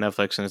 I turn on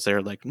Netflix and it's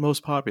there like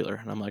most popular,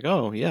 and I'm like,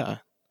 oh yeah,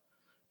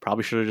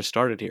 probably should have just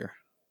started here.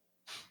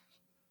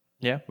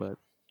 Yeah. But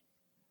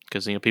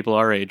because people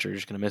our age are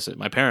just gonna miss it.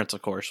 My parents,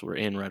 of course, were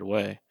in right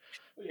away.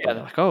 Yeah,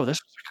 they're like, oh, this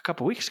was a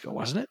couple weeks ago,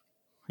 wasn't it?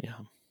 Yeah.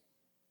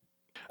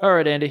 All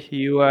right, Andy,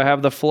 you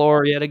have the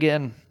floor yet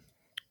again.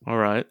 All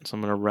right, so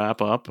I'm gonna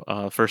wrap up.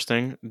 First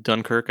thing,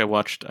 Dunkirk.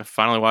 I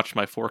finally watched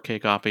my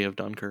 4K copy of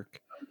Dunkirk.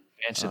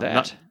 Answer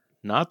that.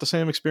 Not the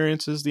same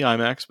experience as the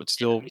IMAX, but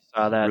still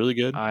Saw that really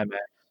good. IMAX.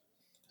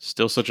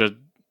 Still such a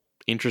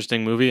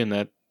interesting movie in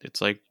that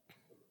it's like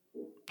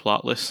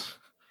plotless.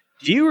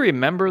 Do you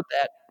remember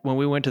that when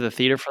we went to the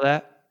theater for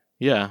that?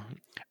 Yeah,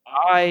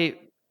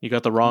 you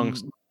got the wrong.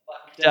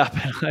 fucked up.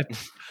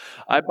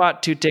 I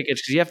bought 2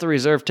 tickets because you have to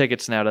reserve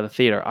tickets now to the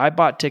theater. I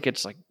bought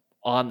tickets like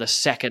on the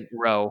second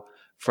row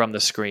from the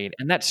screen,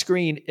 and that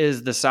screen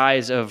is the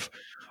size of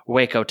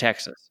Waco,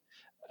 Texas.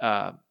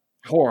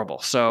 Horrible.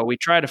 So we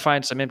tried to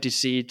find some empty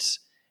seats,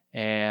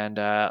 and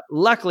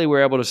luckily we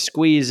were able to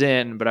squeeze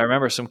in. But I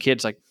remember some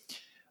kids like,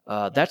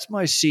 "That's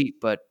my seat,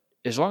 but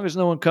as long as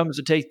no one comes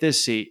to take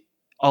this seat,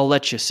 I'll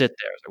let you sit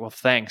there." I was like, well,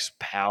 thanks,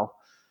 pal.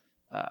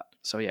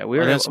 So yeah, we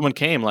were. And then someone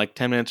came like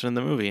 10 minutes in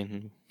the movie,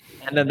 and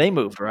then they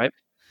moved, right?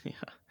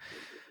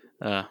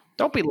 Yeah.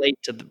 Don't be late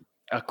to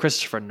a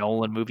Christopher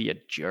Nolan movie, you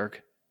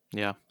jerk.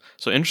 Yeah.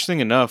 So interesting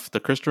enough,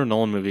 the Christopher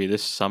Nolan movie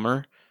this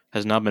summer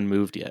has not been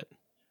moved yet.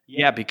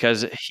 Yeah,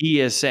 because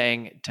he is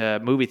saying to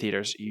movie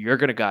theaters, "You're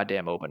gonna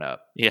goddamn open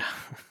up." Yeah.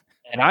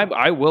 And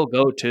I will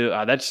go to.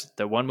 That's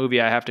the one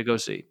movie I have to go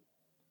see.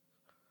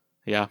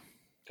 Yeah.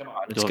 Come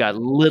on, it's got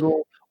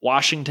Little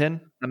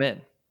Washington. I'm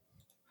in.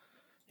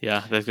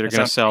 Yeah, they're going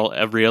to sell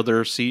every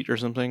other seat or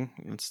something.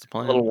 That's the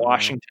plan. Little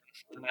Washington.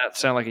 Doesn't that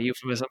sound like a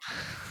euphemism?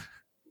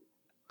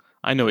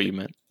 I know what you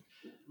meant.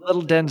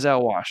 Little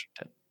Denzel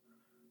Washington.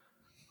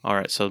 All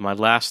right, so my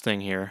last thing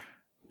here,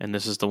 and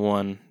this is the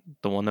one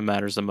that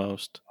matters the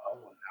most.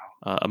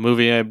 A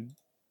movie I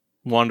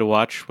wanted to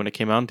watch when it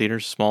came out in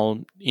theaters,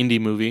 small indie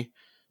movie,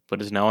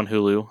 but is now on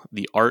Hulu,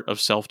 The Art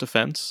of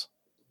Self-Defense.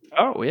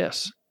 Oh,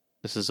 yes.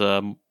 This is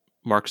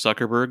Mark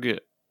Zuckerberg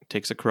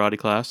takes a karate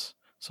class.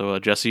 So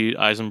Jesse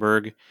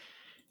Eisenberg,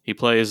 he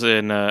plays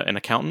an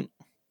accountant,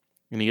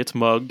 and he gets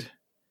mugged,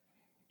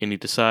 and he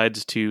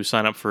decides to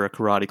sign up for a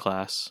karate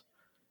class.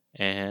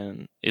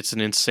 And it's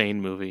an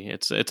insane movie.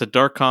 It's a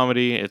dark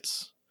comedy.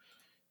 It's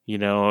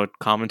a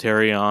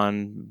commentary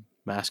on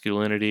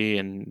masculinity,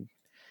 and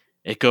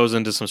it goes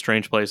into some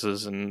strange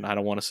places. And I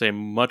don't want to say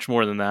much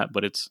more than that,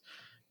 but it's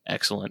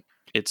excellent.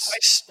 I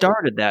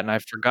started that and I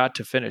forgot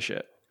to finish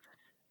it.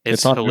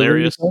 It's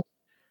hilarious.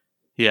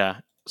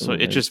 Yeah. So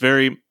it's just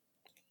very.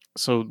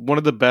 So one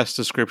of the best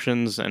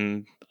descriptions,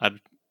 and I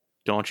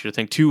don't want you to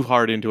think too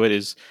hard into it,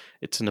 is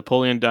it's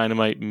Napoleon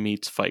Dynamite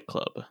meets Fight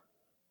Club.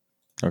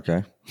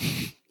 Okay.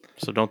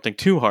 So don't think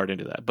too hard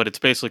into that. But it's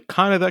basically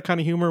kind of that kind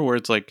of humor where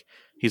it's like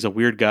he's a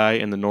weird guy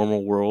in the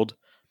normal world,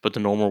 but the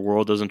normal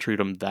world doesn't treat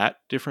him that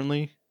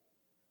differently.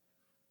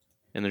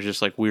 And there's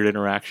just like weird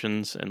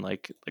interactions, and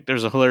like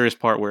there's a hilarious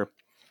part where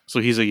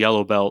so he's a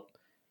yellow belt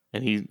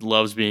and he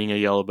loves being a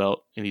yellow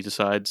belt, and he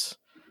decides,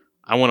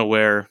 I want to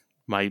wear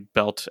my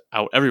belt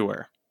out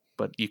everywhere,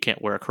 but you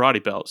can't wear a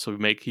karate belt. So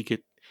he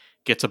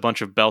gets a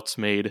bunch of belts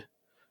made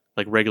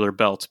like regular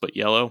belts, but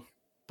yellow,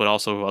 but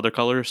also other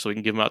colors, so he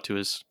can give them out to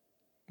his,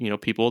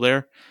 people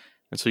there.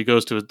 And so he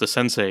goes to the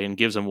sensei and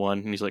gives him one,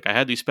 and he's like, I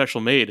had these special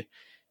made,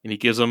 and he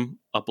gives him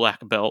a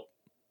black belt,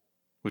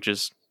 which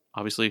is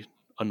obviously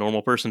a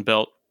normal person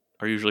belt,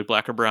 are usually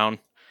black or brown.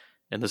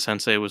 And the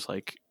sensei was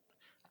like,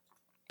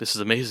 this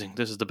is amazing.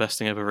 This is the best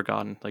thing I've ever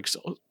gotten. Like,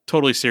 so,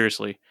 totally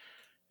seriously.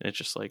 And it's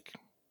just like,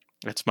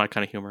 that's my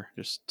kind of humor.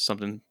 Just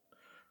something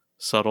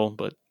subtle,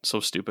 but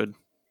so stupid.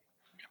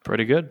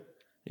 Pretty good.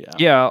 Yeah.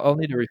 Yeah, I'll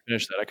need to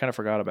refinish that. I kind of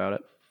forgot about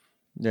it.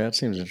 Yeah, it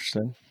seems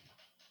interesting.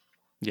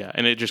 Yeah,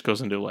 and it just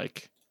goes into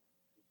like,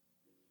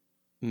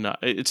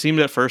 it seemed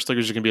at first like it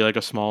was just going to be like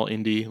a small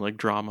indie like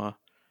drama,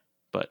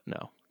 but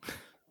no.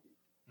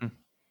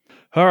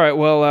 All right,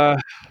 well,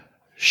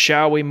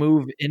 shall we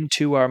move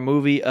into our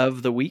movie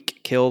of the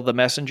week, Kill the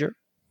Messenger?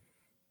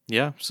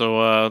 Yeah,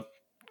 so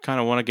kind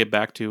of want to get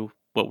back to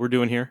what we're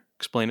doing here,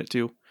 explain it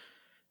to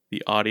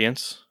the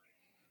audience.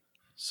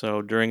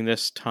 So during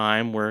this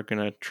time, we're going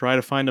to try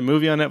to find a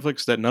movie on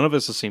Netflix that none of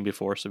us have seen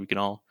before, so we can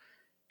all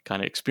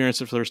kind of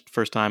experience it for the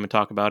first time and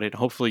talk about it.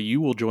 Hopefully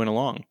you will join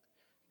along.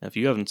 If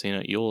you haven't seen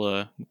it,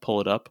 you'll pull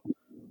it up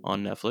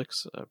on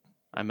Netflix.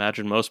 I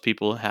imagine most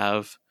people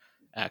have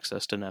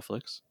access to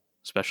Netflix,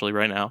 especially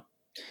right now.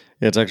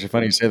 Yeah, it's actually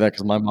funny you say that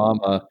because my mom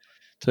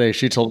today,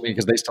 she told me,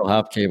 because they still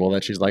have cable,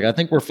 that she's like, I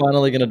think we're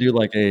finally going to do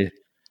like a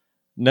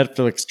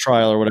Netflix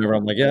trial or whatever.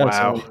 I'm like, yeah,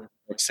 wow. It's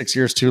like 6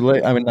 years too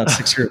late. I mean, not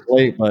 6 years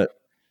late, but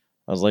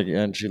I was like, yeah,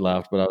 and she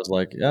laughed, but I was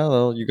like, yeah,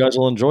 well, you guys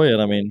will enjoy it.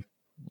 I mean,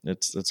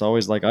 it's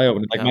always like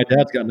eye-opening. Like my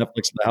dad's got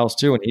Netflix in the house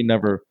too, and he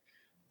never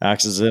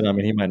accesses it. I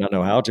mean, he might not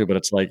know how to, but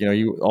it's like,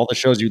 all the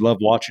shows you love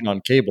watching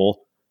on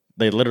cable,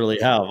 they literally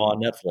have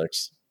on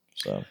Netflix.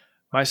 So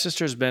My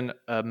sister's been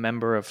a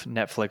member of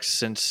Netflix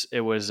since it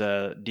was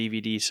a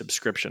DVD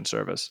subscription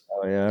service.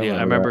 oh yeah, Yeah,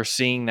 I remember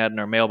seeing that in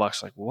our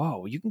mailbox, like,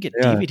 whoa, you can get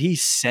Yeah. DVDs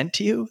sent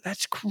to you?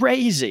 That's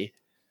crazy.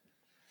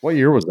 What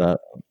year was that?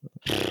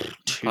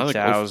 Probably like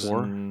 04.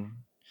 2000,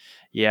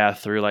 yeah,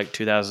 through like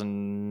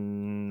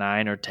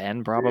 2009 or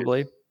 10,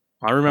 probably.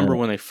 I remember Yeah.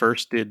 when they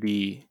first did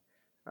the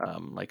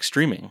like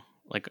streaming.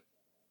 Like,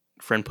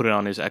 a friend put it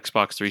on his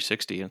Xbox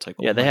 360, and it's like,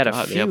 Yeah, oh they my had a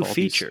God, they have few all these-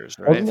 features,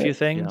 right? Wasn't A few it?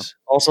 things.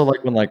 Also,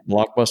 like when like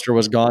Blockbuster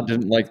was gone,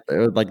 didn't like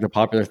the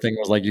popular thing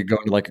was like you go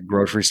to like a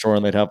grocery store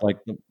and they'd have like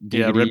the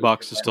Yeah, DVD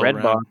Redbox is still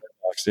Redbox. around.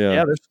 box. Yeah.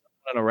 Yeah, there's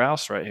one in a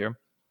Rouse right here.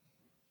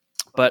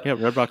 But Yeah,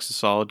 Redbox is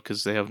solid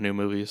because they have new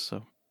movies,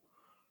 so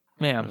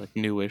yeah. they're like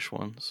newish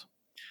ones.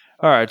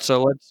 All right,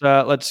 so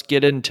let's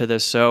get into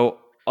this. So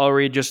I'll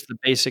read just the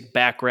basic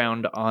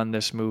background on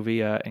this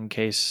movie in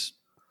case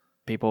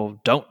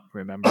people don't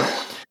remember.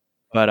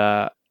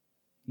 But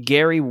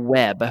Gary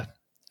Webb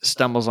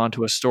stumbles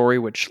onto a story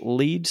which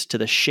leads to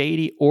the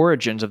shady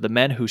origins of the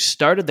men who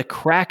started the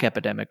crack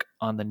epidemic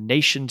on the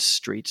nation's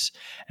streets,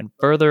 and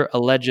further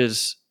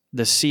alleges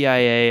the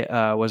CIA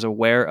was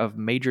aware of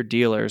major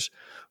dealers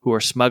who were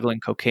smuggling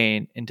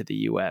cocaine into the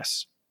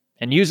U.S.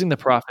 and using the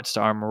profits to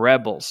arm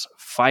rebels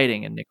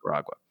fighting in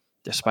Nicaragua.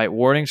 Despite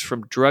warnings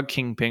from drug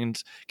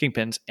kingpins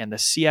and the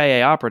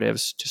CIA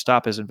operatives to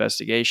stop his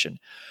investigation,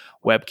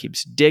 Webb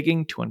keeps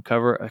digging to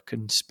uncover a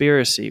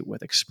conspiracy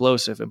with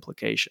explosive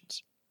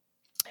implications.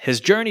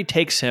 His journey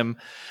takes him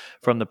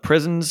from the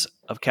prisons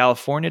of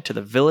California to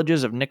the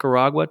villages of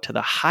Nicaragua to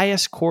the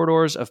highest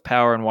corridors of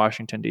power in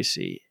Washington,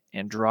 D.C.,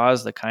 and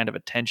draws the kind of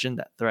attention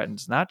that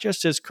threatens not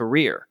just his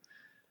career,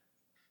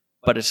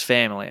 but his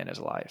family and his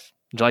life.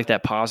 Did you like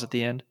that pause at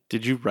the end?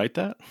 Did you write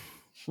that?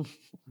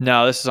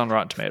 No, this is on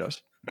Rotten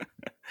Tomatoes. It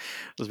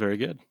was very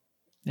good.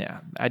 Yeah,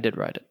 I did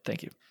write it.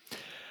 Thank you.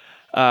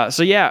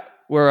 So yeah,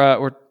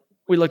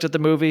 we looked at the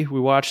movie. We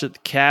watched it. The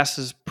cast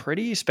is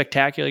pretty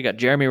spectacular. You got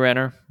Jeremy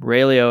Renner,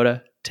 Ray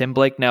Liotta, Tim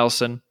Blake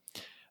Nelson.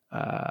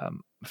 I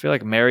feel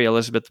like Mary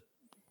Elizabeth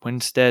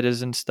Winstead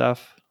is in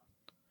stuff.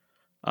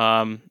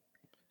 Yeah,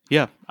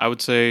 I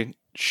would say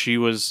she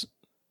was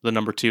the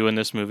number 2 in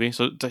this movie.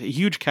 So it's a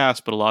huge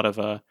cast, but a lot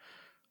of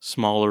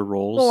smaller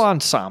roles. Little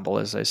ensemble,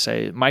 as they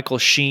say. Michael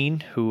Sheen,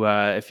 who,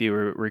 if you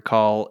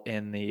recall,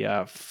 in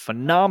the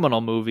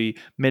phenomenal movie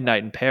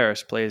Midnight in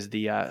Paris, plays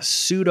the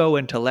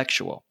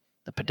pseudo-intellectual,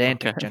 the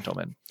pedantic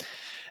gentleman.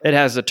 It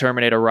has the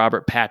Terminator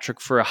Robert Patrick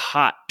for a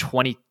hot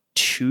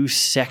 22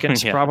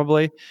 seconds,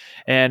 probably.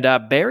 And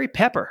Barry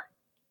Pepper.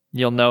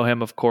 You'll know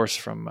him, of course,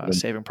 from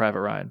Saving Private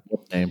Ryan.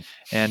 Name.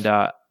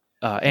 And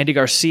Andy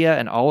Garcia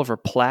and Oliver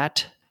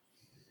Platt.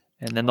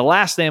 And then the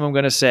last name I'm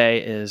going to say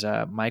is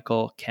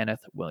Michael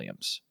Kenneth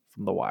Williams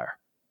from The Wire.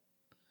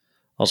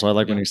 Also, I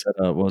like when he said,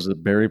 was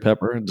it Barry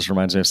Pepper? It just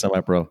reminds me of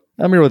Semi-Pro.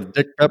 I'm here with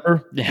Dick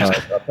Pepper. Yeah.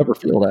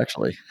 Pepperfield,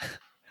 actually.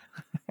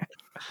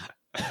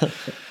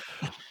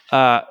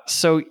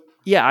 So,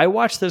 yeah, I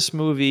watched this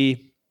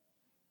movie,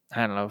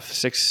 I don't know,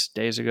 5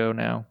 days ago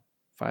now,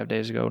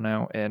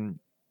 and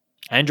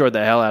I enjoyed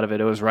the hell out of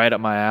it. It was right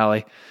up my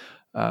alley.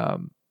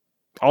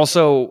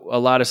 Also, a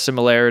lot of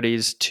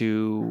similarities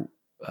to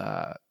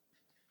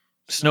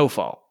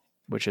Snowfall,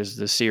 which is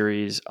the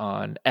series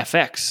on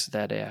FX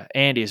that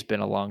Andy has been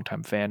a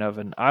longtime fan of,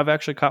 and I've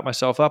actually caught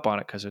myself up on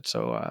it because it's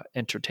so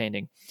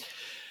entertaining.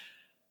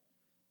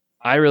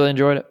 I really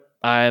enjoyed it.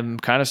 I'm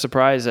kind of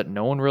surprised that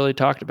no one really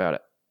talked about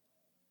it.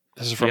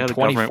 This is from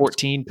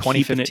 2014,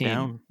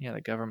 2015. Yeah,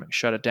 the government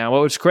shut it down.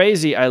 What was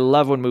crazy, I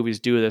love when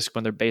movies do this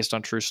when they're based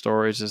on true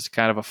stories, is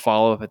kind of a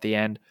follow-up at the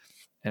end.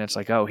 And it's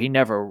like, oh, he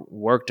never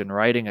worked in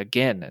writing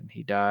again, and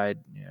he died,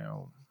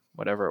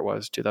 whatever it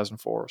was,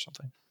 2004 or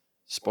something.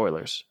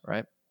 Spoilers,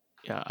 right?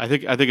 Yeah, I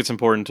think it's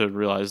important to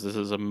realize this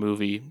is a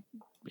movie,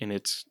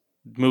 and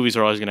movies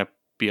are always going to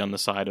be on the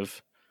side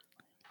of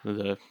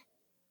the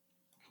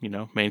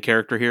main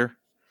character here.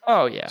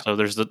 Oh yeah. So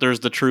there's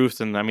the truth,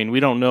 and I mean we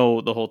don't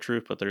know the whole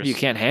truth, but there's you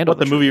can't handle what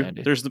the truth, movie.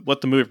 Andy. There's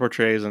what the movie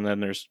portrays, and then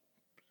there's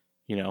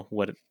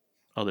what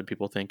other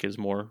people think is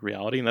more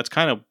reality, and that's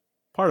kind of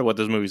part of what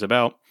this movie's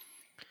about.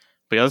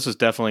 But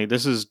yeah,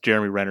 this is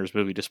Jeremy Renner's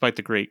movie. Despite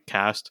the great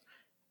cast,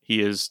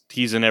 he's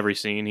in every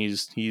scene.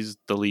 He's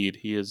the lead.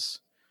 He's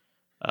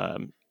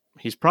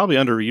probably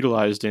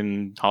underutilized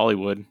in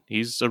Hollywood.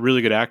 He's a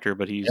really good actor,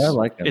 but I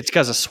like him. It's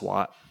because of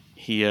SWAT.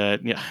 He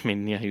was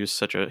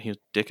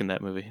dick in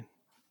that movie.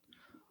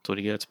 That's what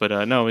he gets.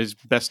 But no, he's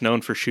best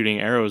known for shooting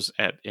arrows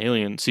at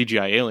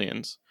CGI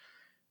aliens.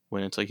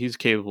 When it's like he's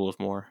capable of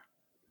more.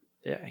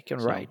 Yeah, he can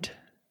write.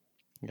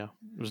 Yeah,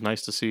 it was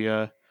nice to see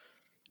him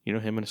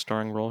in a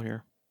starring role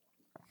here.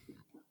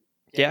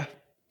 Yeah,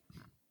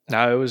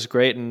 no, it was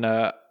great, and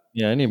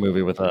any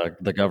movie with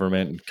the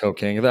government and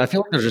cocaine. I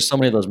feel like there's just so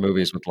many of those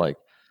movies with like,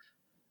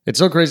 it's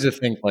so crazy to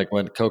think like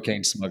when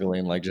cocaine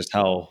smuggling, like just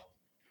how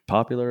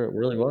popular it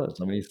really was.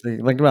 I mean, you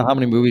think about how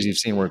many movies you've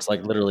seen where it's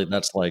like literally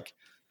that's like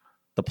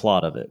the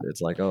plot of it. It's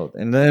like, oh,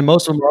 and then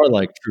most of them are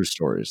like true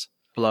stories.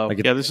 Blow.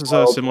 Like this is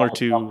similar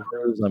to.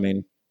 I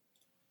mean,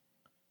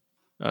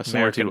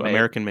 Similar to American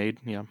American Made,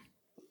 yeah.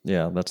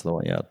 Yeah, that's the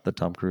one. Yeah, the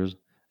Tom Cruise.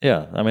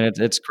 Yeah, I mean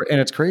it's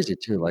crazy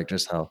too. Like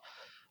just how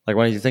like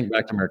when you think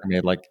back to American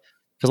Made, like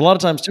because a lot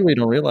of times too we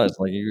don't realize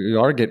like you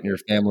are getting your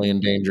family in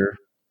danger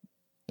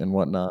and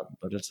whatnot.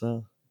 But it's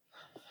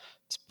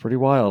pretty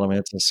wild. I mean,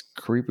 it's this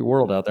creepy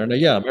world out there. And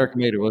yeah, American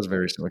Made it was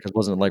very similar because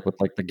wasn't it like with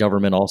like the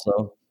government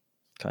also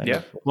kind Yeah.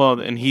 of. Well,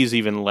 and he's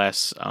even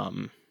less,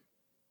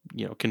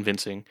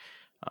 convincing.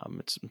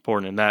 It's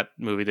important in that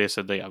movie. They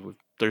said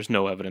there's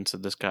no evidence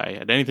that this guy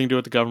had anything to do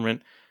with the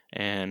government,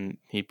 and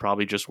he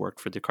probably just worked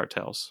for the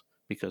cartels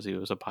because he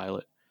was a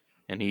pilot,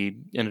 and he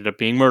ended up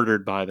being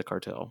murdered by the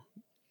cartel.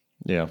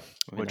 Yeah.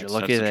 Would you that's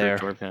looky the true there.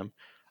 story of him.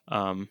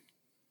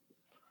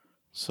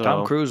 So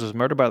Tom Cruise was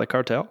murdered by the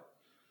cartel?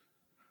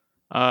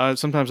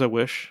 sometimes I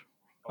wish,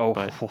 Oh,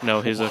 but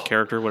no, his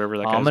character, whatever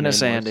that guy's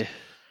ominous name was. Andy.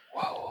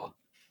 Whoa.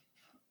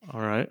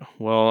 All right.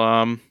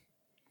 Well,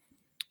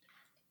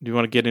 do you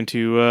want to get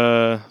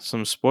into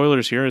some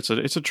spoilers here? It's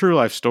a true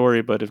life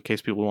story, but in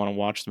case people want to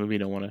watch the movie,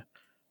 don't want to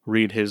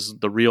read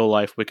the real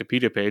life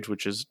Wikipedia page,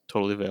 which is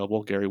totally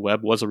available. Gary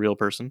Webb was a real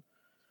person.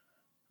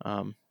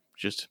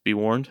 Just be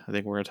warned. I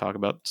think we're going to talk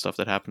about stuff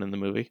that happened in the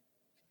movie.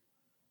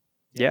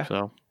 Yeah.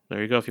 So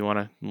there you go. If you want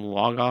to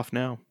log off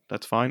now,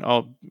 that's fine.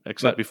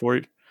 Except But-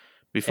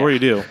 before Yeah. you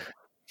do,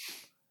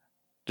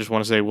 just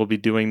want to say we'll be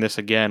doing this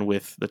again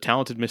with The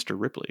Talented Mr.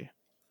 Ripley.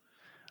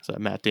 It's a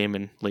Matt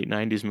Damon late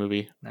 90s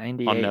movie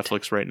 98. on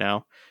Netflix right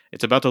now.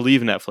 It's about to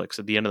leave Netflix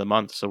at the end of the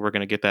month, so we're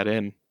going to get that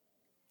in.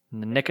 In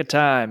the nick of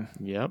time.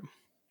 Yep.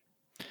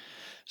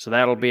 So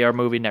that'll be our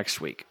movie next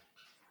week.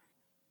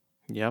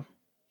 Yep.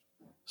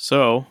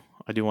 So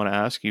I do want to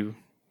ask you,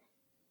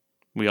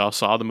 we all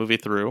saw the movie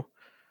through.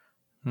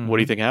 What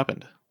do you think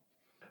happened?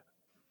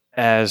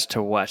 As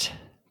to what?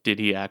 Did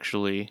he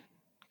actually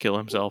kill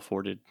himself,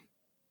 or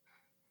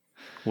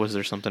was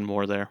there something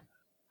more there?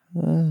 I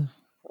don't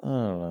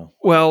know.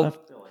 I Well,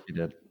 feel like he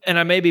did. and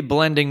I may be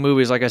blending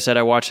movies. Like I said,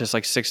 I watched this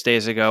like 6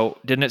 days ago.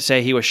 Didn't it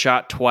say he was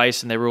shot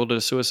twice and they ruled it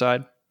a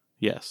suicide?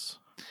 Yes.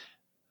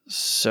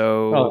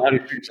 So, Oh, how do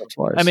you shoot yourself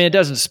twice? I mean, it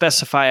doesn't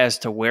specify as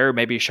to where.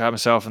 Maybe he shot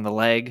himself in the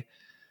leg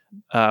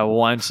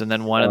once and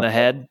then one in the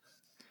head.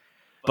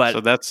 But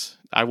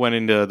I went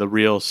into the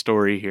real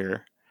story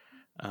here,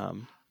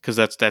 because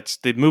that's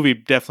the movie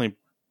definitely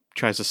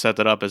tries to set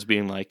that up as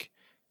being like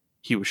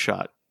he was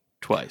shot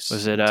twice.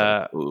 was it It's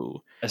like,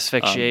 ooh.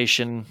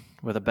 asphyxiation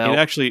with a belt? It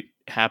actually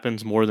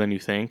happens more than you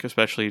think,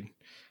 especially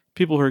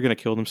people who are going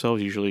to kill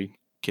themselves usually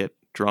get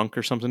drunk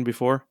or something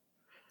before.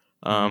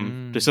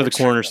 They said the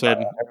coroner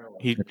said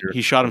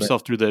he shot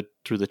himself through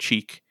the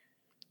cheek.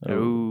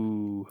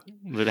 Ooh,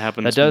 That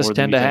happens. that does more than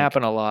tend you to think.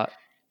 happen a lot.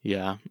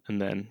 Yeah,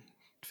 and then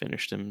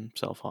finished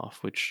himself off,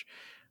 which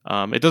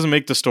it doesn't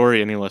make the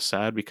story any less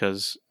sad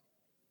because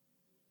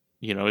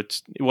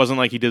it wasn't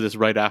like he did this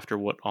right after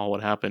what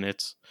happened.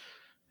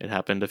 It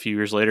happened a few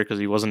years later because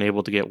he wasn't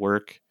able to get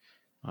work.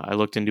 I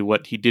looked into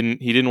what he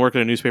didn't work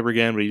at a newspaper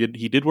again, but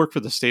he did work for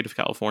the state of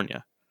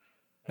California.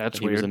 That's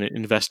He was weird. an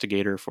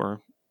investigator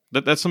for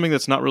that. That's something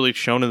that's not really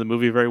shown in the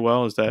movie very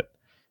well. Is that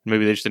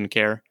maybe they just didn't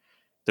care.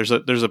 There's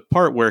a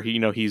part where he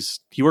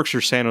works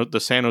for the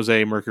San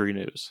Jose Mercury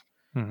News,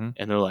 Mm-hmm.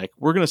 and they're like,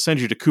 "We're going to send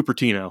you to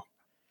Cupertino,"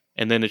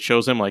 and then it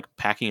shows him like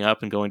packing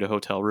up and going to a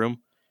hotel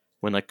room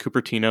when like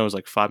Cupertino is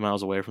like 5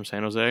 miles away from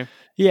San Jose.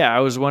 Yeah, I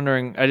was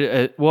wondering.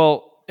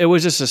 Well, it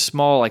was just a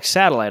small like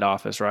satellite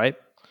office, right?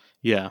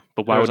 Yeah,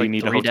 but why There would was, he like,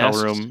 need a 3 hotel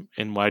desks? room,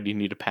 and why do you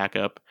need to pack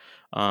up?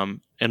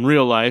 In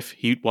real life,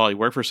 while he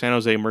worked for San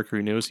Jose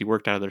Mercury News, he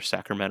worked out of their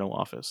Sacramento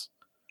office,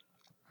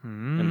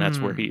 and that's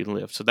where he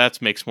lived. So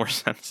that makes more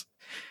sense.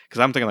 Because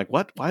I'm thinking, like,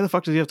 what? Why the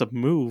fuck does he have to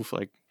move?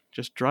 Like,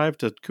 just drive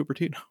to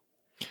Cupertino.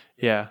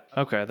 Yeah.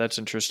 Okay, that's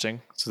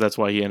interesting. So that's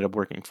why he ended up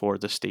working for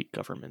the state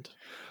government.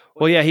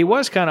 Well, yeah, he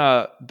was kind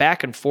of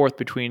back and forth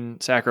between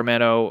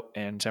Sacramento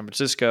and San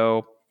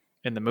Francisco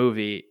in the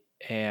movie,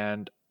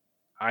 and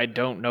I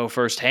don't know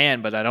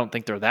firsthand, but I don't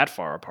think they're that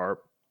far apart.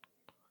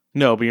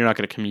 No, but you're not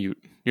going to commute.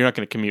 You're not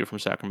going to commute from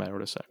Sacramento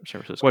to San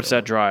Francisco. What's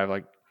that drive?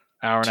 Like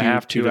hour and a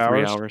half, 2 to 3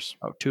 hours? hours.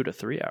 Oh, 2 to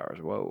 3 hours.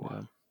 Whoa.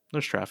 Yeah.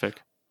 There's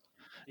traffic.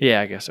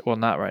 Yeah, I guess. Well,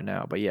 not right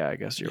now, but yeah, I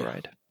guess you're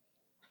right.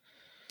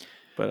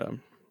 But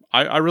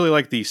I really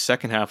like the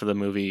second half of the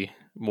movie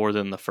more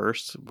than the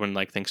first, when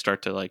like things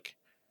start to like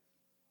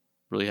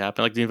really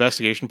happen. Like the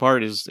investigation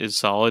part is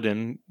solid,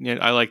 and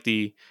I like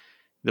the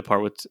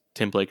part with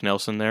Tim Blake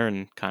Nelson there,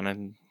 and kind of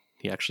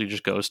he actually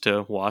just goes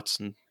to Watts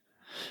and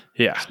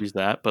sees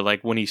that. But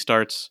like when he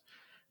starts,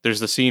 there's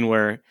the scene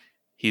where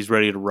he's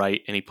ready to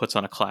write and he puts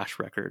on a Clash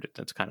record.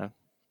 That's kind of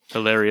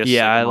hilarious.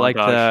 Yeah, I like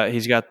montage.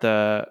 he's got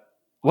the.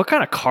 What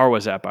kind of car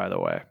was that, by the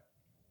way?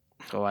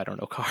 Oh, I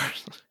don't know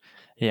cars.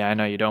 Yeah, I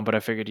know you don't, but I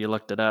figured you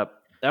looked it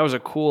up. That was a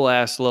cool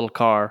ass little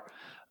car.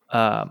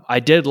 I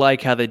did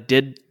like how they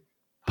did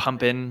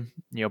pump in,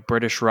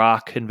 British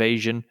rock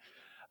invasion.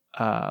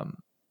 I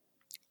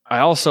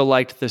also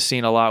liked the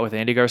scene a lot with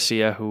Andy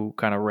Garcia, who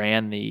kind of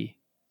ran the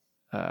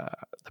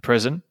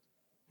prison.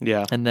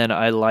 Yeah. And then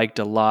I liked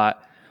a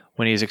lot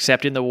when he's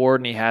accepting the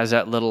award and he has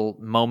that little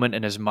moment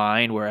in his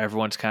mind where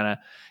everyone's kind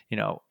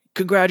of,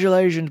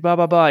 congratulations, blah,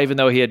 blah, blah, even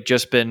though he had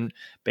just been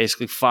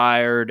basically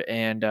fired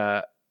and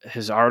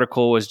his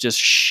article was just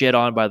shit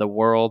on by the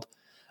world.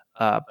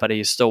 But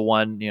he still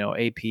won,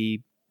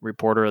 AP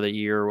Reporter of the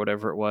Year or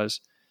whatever it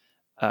was.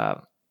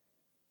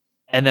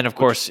 And then, of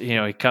course,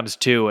 he comes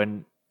to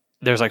and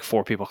there's like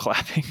 4 people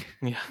clapping.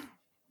 Yeah.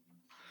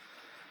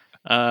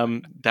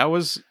 That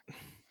was,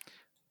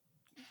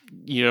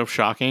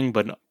 shocking,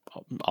 but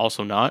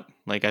also not.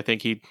 Like, I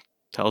think he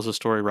tells the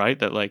story right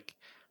that like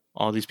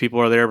all these people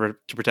are there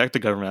to protect the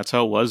government. That's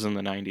how it was in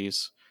the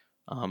 90s.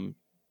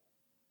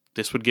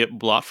 This would get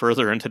a lot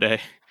further in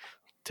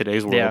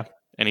today's world. Yeah.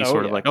 Any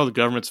sort of like, the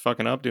government's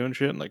fucking up doing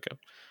shit. Like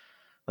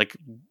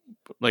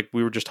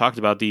we were just talking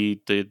about the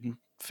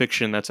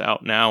fiction that's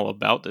out now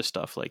about this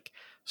stuff. Like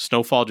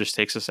Snowfall just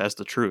takes us as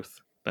the truth.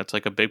 That's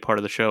like a big part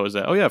of the show is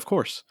that, oh yeah, of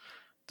course,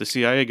 the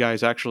CIA guy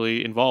is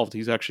actually involved.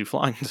 He's actually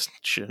flying this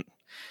shit.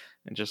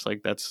 And just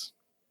like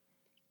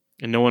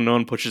and no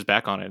one pushes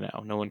back on it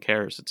now. No one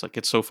cares. It's like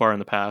it's so far in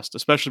the past,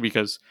 especially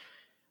because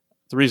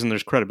the reason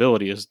there's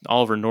credibility is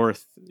Oliver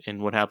North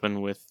and what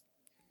happened with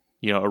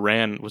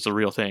Iran was a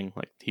real thing.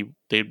 Like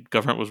the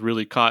government was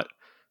really caught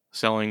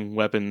selling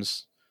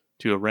weapons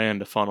to Iran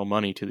to funnel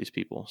money to these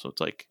people. So it's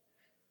like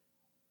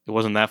it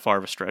wasn't that far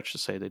of a stretch to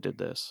say they did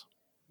this.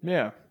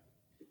 Yeah.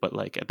 But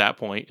like at that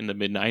point in the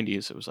mid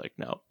 90s, it was like,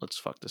 no, let's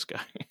fuck this guy.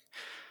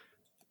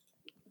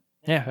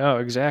 Yeah. Oh,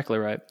 exactly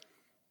right.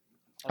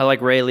 I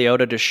like Ray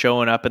Liotta just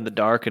showing up in the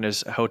dark in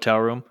his hotel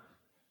room.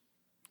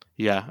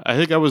 Yeah, I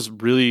think that was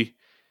really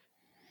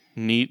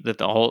neat that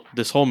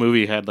this whole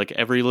movie had like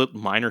every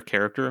minor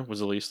character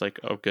was at least like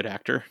a good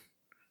actor.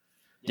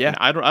 Yeah,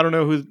 and I don't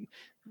know who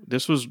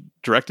this was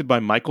directed by.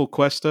 Michael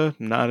Cuesta,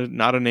 not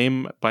a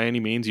name by any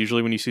means.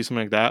 Usually when you see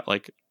something like that,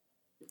 like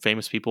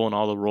famous people in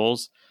all the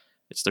roles,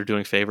 they're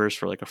doing favors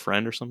for like a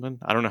friend or something.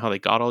 I don't know how they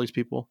got all these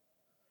people.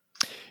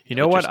 You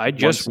know what? I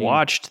just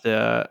watched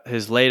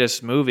his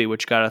latest movie,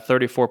 which got a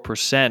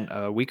 34%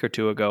 a week or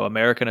two ago,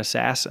 American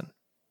Assassin.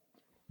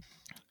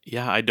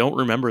 Yeah, I don't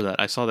remember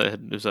that. I saw that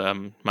it was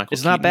Michael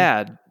It's Keaton. not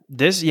bad.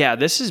 This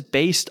is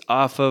based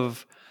off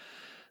of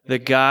the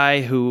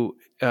guy who,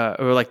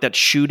 or like that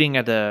shooting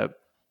at the,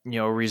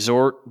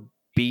 resort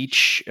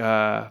beach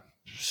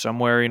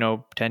somewhere,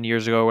 10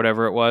 years ago, or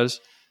whatever it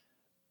was.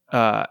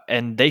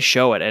 And they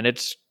show it, and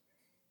it's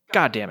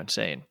goddamn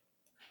insane.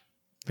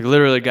 Like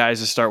literally, guys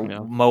just start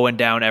mowing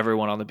down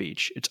everyone on the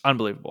beach. It's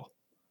unbelievable.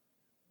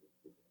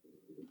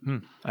 I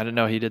didn't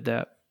know he did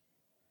that.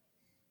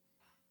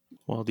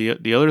 Well,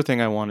 the other thing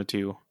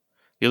the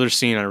other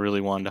scene I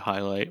really wanted to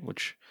highlight,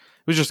 which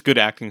was just a good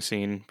acting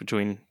scene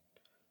between,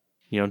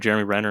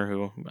 Jeremy Renner,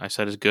 who I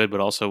said is good, but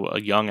also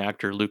a young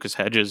actor, Lucas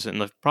Hedges,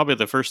 and probably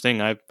the first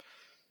thing I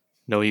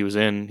know he was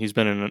in. He's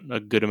been in a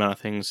good amount of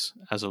things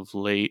as of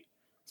late.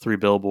 3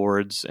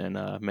 Billboards and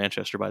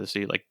Manchester by the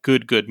Sea, like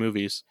good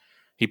movies.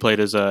 He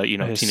played as a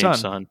his teenage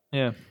son.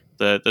 Yeah.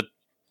 The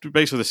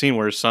basically the scene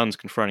where his son's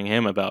confronting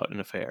him about an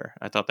affair.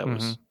 I thought that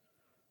was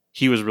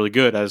he was really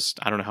good. As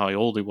I don't know how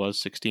old he was,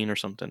 16 or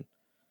something.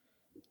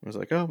 I was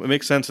like, oh, it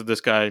makes sense that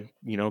this guy,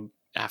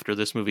 after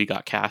this movie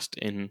got cast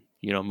in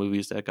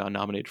movies that got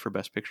nominated for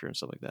Best Picture and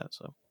stuff like that.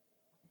 So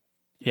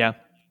yeah.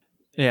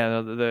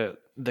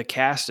 The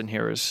cast in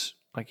here is,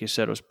 like you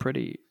said, was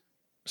pretty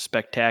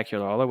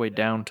spectacular, all the way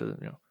down to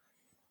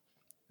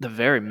the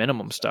very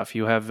minimum stuff.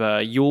 You have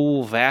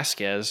Yul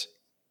Vasquez,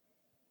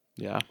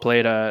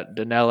 played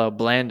Danilo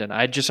Blandon.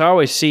 I just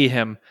always see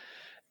him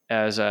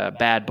as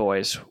Bad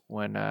Boys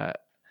when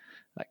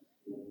like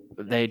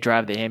they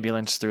drive the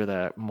ambulance through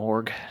the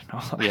morgue.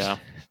 Yeah,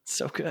 it's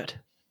so good.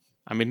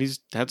 I mean, he's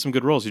had some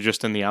good roles. He's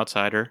just in The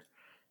Outsider,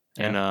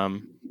 and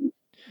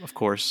of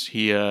course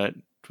he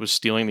was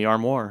stealing the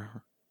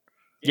armoire.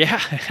 Yeah.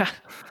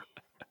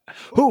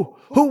 Who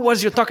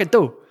was you talking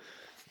to?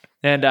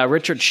 And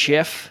Richard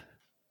Schiff.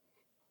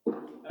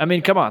 I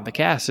mean, come on, the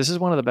cast. This is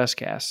one of the best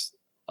casts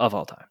of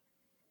all time.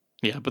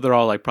 Yeah, but they're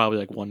all like probably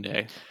like one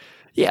day.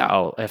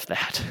 Yeah, if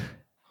that.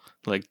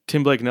 Like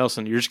Tim Blake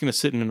Nelson, you're just gonna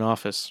sit in an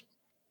office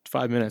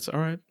 5 minutes. All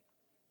right,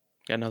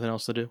 got nothing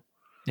else to do.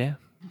 Yeah,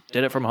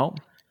 did it from home.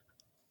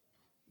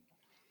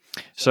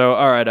 So,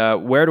 all right,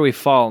 where do we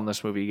fall in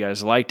this movie? You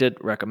guys liked it?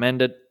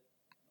 Recommend it?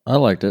 I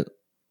liked it.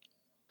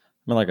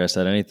 I mean, like I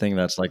said, anything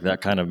that's like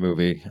that kind of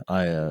movie,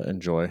 I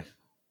enjoy.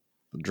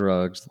 The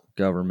drugs,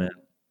 government,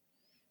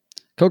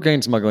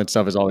 cocaine smuggling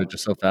stuff is always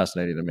just so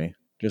fascinating to me.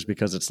 Just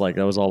because it's like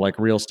that was all like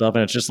real stuff,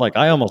 and it's just like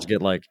I almost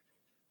get like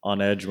on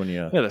edge when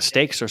you. Yeah, the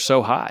stakes are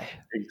so high.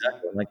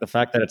 Exactly, like the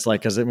fact that it's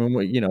like because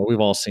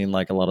we've all seen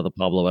like a lot of the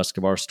Pablo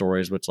Escobar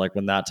stories, which like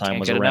when that time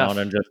was around,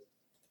 and just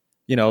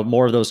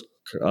more of those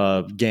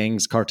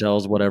gangs,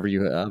 cartels, whatever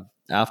you have.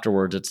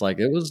 Afterwards, it's like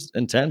it was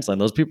intense,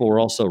 and those people were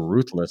all so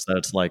ruthless that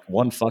it's like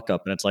one fuck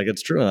up, and it's like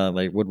it's true.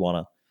 They would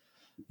want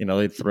to,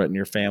 they'd threaten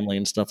your family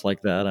and stuff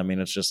like that. I mean,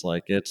 it's just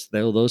like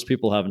those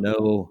people have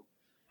no,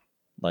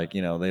 like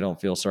they don't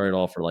feel sorry at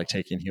all for like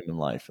taking human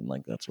life, and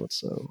like that's what's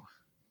so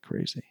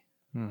crazy.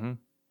 Mm-hmm.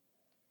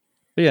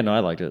 But yeah, no, I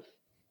liked it.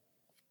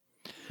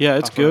 Yeah,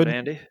 it's good.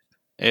 Andy.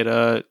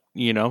 It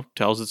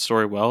tells its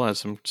story well, has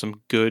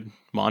some good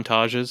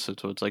montages,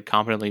 so it's like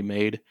competently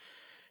made,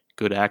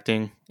 good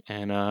acting,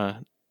 and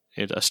a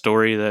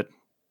story that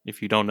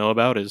if you don't know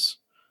about is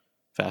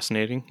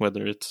fascinating,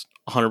 whether it's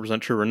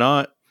 100% true or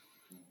not.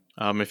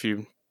 If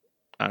you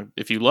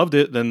loved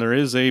it,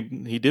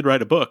 then he did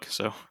write a book,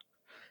 so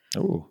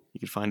Oh, you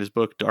can find his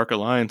book Dark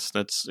Alliance.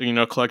 That's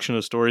a collection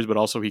of stories, but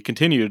also he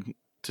continued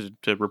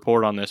to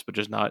report on this, but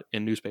just not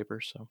in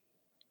newspapers. So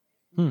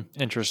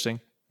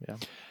Interesting. yeah,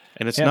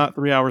 and it's not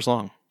 3 hours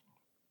long.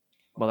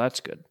 Well, that's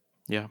good.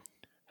 Yeah.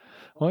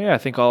 Well, yeah, I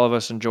think all of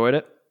us enjoyed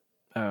it.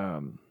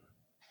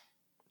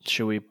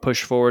 Should we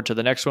push forward to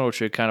the next one, which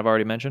we kind of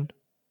already mentioned?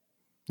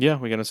 Yeah,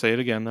 we're gonna say it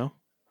again though.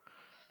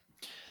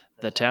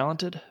 The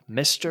Talented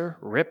Mr.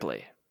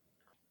 Ripley.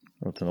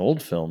 it's an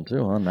old film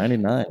too, huh?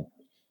 99.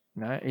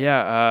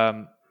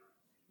 Yeah.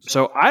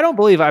 So I don't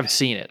believe I've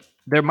seen it.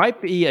 There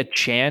might be a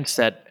chance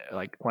that,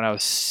 like, when I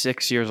was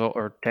 6 years old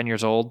or 10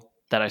 years old,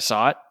 that I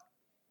saw it,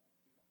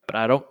 but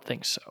I don't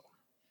think so.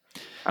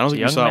 I don't think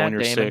you young saw it Matt when you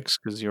were Damon. 6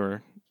 because it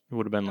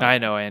would have been like. I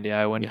know, Andy.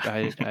 I went.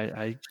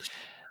 Yeah.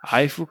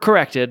 I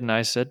corrected and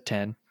I said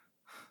 10.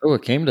 Oh,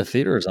 it came to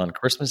theaters on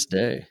Christmas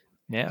Day.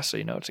 Yeah, so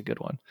it's a good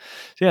one.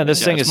 So yeah,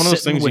 this thing is it's one of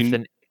those sitting things with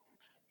an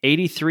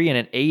 83 and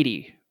an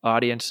 80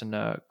 audience and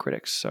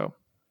critics. So,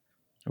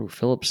 Oh,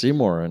 Philip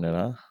Seymour in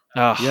it,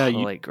 huh?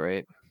 yeah,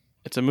 great.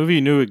 It's a movie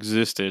you knew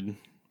existed,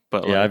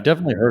 but Yeah, I've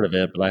definitely heard of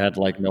it, but I had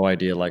like no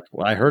idea. Like,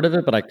 I heard of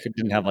it, but I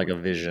didn't have like a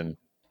vision.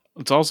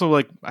 it's also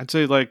like I'd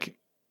say like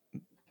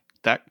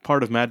that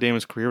part of Matt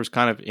Damon's career was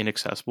kind of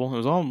inaccessible. It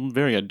was all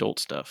very adult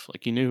stuff.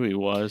 Like you knew who he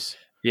was.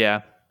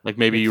 Yeah, Like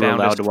maybe He you were found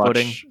allowed his to watch.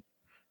 footing.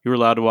 You were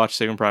allowed to watch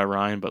Saving Private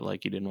Ryan, but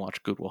like you didn't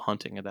watch Good Will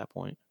Hunting at that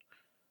point.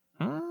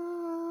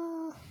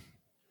 I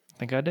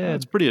think I Yeah, did.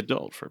 it's pretty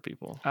adult for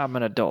people. I'm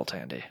an adult,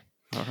 Andy.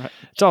 All right.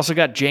 It's also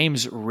got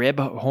James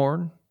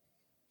Ribhorn.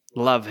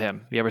 Love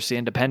him. You ever see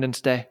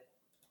Independence Day?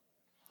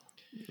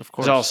 Of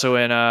course. He's also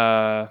in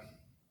that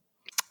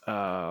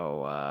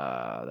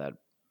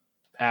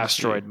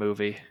asteroid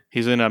movie.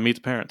 He's in Meet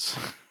the Parents.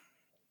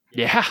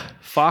 Yeah,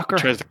 Fokker.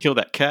 Tries to kill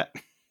that cat.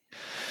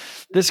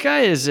 This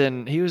guy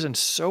he was in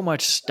so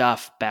much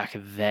stuff back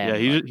then.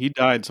 Yeah, he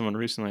died someone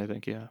recently, I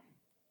think, yeah.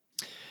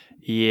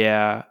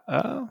 Yeah.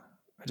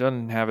 It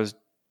doesn't have his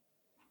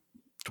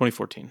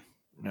 2014.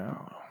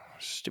 No.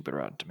 Stupid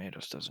Rotten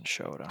Tomatoes doesn't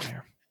show it on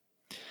here.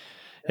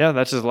 Yeah,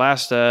 that's his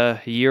last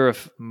year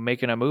of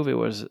making a movie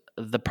was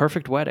The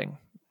Perfect Wedding.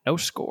 No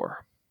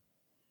score.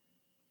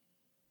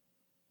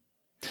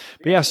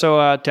 But yeah,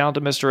 so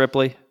Talented Mr.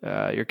 Ripley,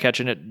 you're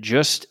catching it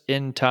just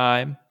in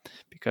time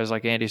because,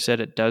 like Andy said,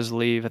 it does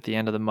leave at the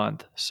end of the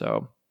month.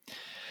 So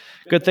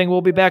good thing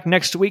we'll be back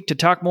next week to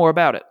talk more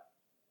about it.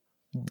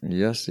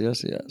 Yes.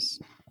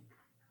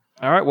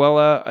 All right,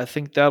 well, I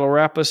think that'll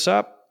wrap us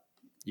up.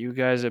 You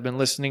guys have been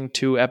listening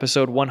to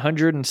episode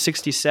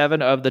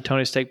 167 of the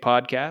Tony Steak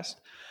Podcast.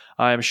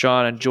 I am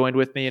Sean, and joined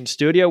with me in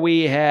studio,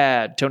 we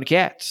had Tony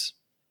Katz.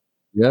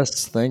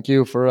 Yes, thank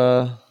you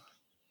for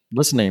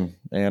listening,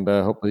 and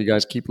hopefully you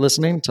guys keep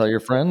listening. Tell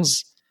your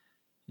friends,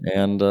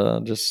 and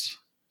just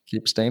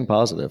keep staying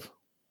positive.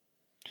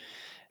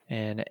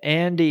 And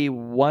Andy,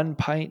 One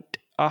Pint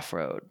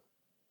Off-Road.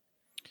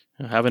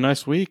 Have a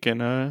nice week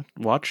and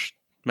watch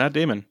Matt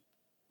Damon.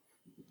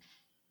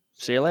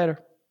 See you later.